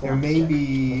be a There performance may check.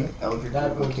 be Okay. eldritch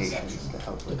That will invocations deception, to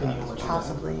help with depending that on what as you well.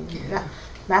 Possibly. Yeah.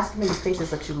 Masking many faces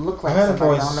that you look like I had a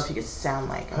somebody. I voice. don't know if you could sound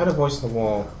like I had a them. voice on the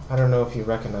wall. I don't know if you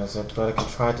recognize it, but I can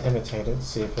try to imitate it,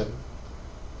 see if it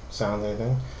sounds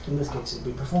anything. In this case, it'd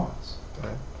be performance.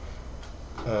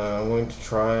 I'm going to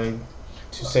try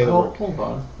to say the Oh, word. hold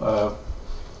on.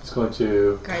 He's going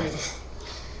to Guidance.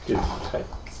 give okay.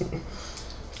 Should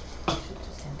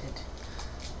just end it.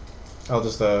 I'll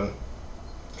just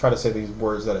try to say these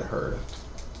words that I heard.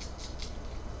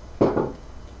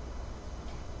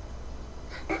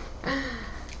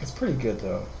 It's pretty good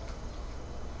though.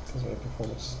 Because my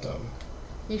performance is dumb.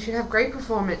 You should have great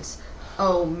performance.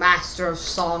 Oh, master of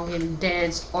song and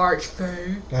dance,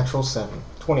 archfey. Natural 7.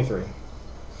 23.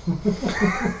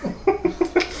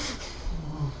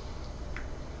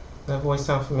 That voice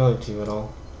sound familiar to you at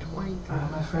all? 23.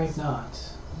 I'm afraid not.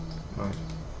 Right.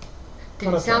 Did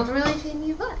What it if sound I- familiar to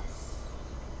any of us?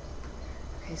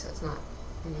 Okay, so it's not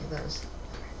any of those.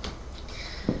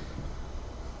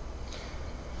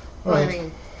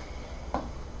 Alright.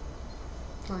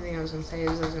 The only thing I was going to say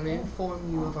is I was going to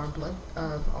inform you of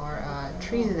our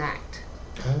treason act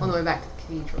on the way back to the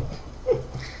cathedral.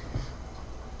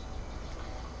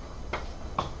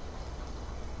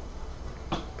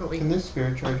 But we Can this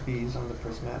spirit charge be used on the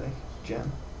prismatic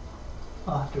gem?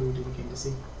 I'll have to read it again to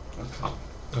see. Okay.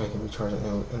 I can recharge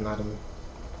an item.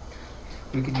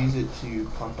 We could use it to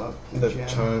pump up the, The gem.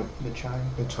 chime. The chime.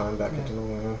 And chime back Yeah. into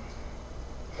normal.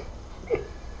 I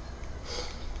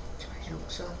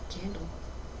don't still have a candle.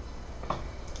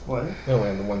 What? They only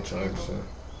have the one charge, so.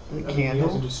 The I mean, you have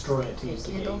candle? to destroy it to use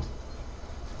the Candle?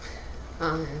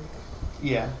 gate.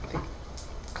 Yeah.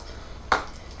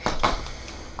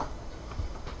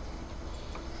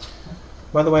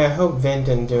 By the way, I hope Vin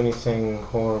didn't do anything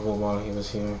horrible while he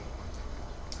was here.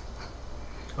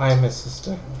 I am his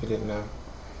sister, if you didn't know.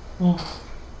 Well,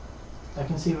 I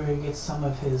can see where he gets some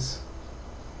of his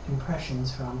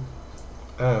impressions from.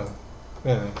 Oh,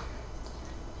 really?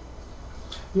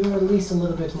 You're at least a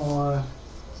little bit more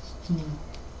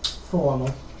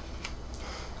formal.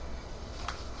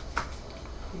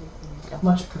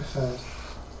 Much preferred.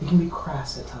 You can be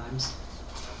crass at times.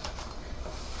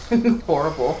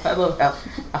 Horrible. I love how.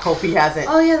 I hope he hasn't.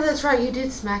 Oh yeah, that's right. You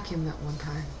did smack him that one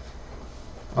time.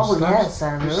 Oh, You slapped- yes, I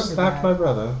You remember slapped that. my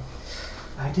brother.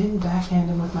 I didn't backhand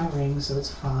him with my ring, so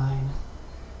it's fine.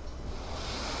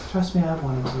 Trust me, I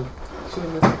wanted to.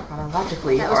 Doing this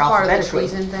chronologically That or was part of the alphabetically.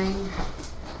 treason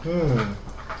thing.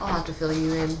 I'll have to fill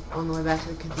you in on the way back to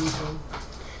the cathedral.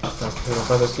 Sounds like my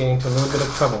brother's getting into a little bit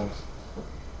of trouble.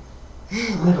 A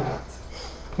little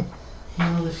bit.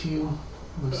 Well, if you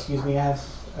excuse me, I have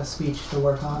a speech to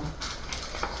work on.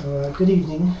 So, good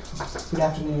evening, good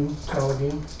afternoon to all of you.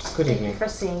 Good Thank you evening. for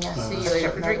seeing us. See you later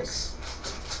for drinks.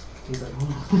 He's like,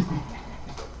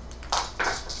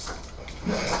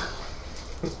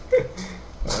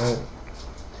 Alright.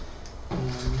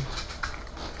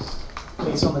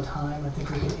 based on the time, I think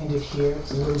we can end it here.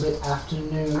 It's a little bit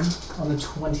afternoon on the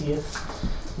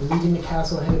 20th. You're leaving the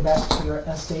castle, headed back to your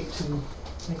estate to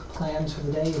make plans for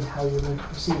the day and how you're going to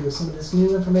proceed with some of this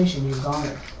new information you've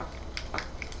garnered.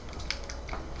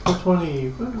 420.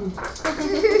 Woo.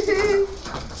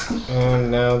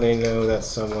 And now they know that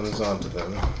someone's onto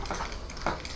them.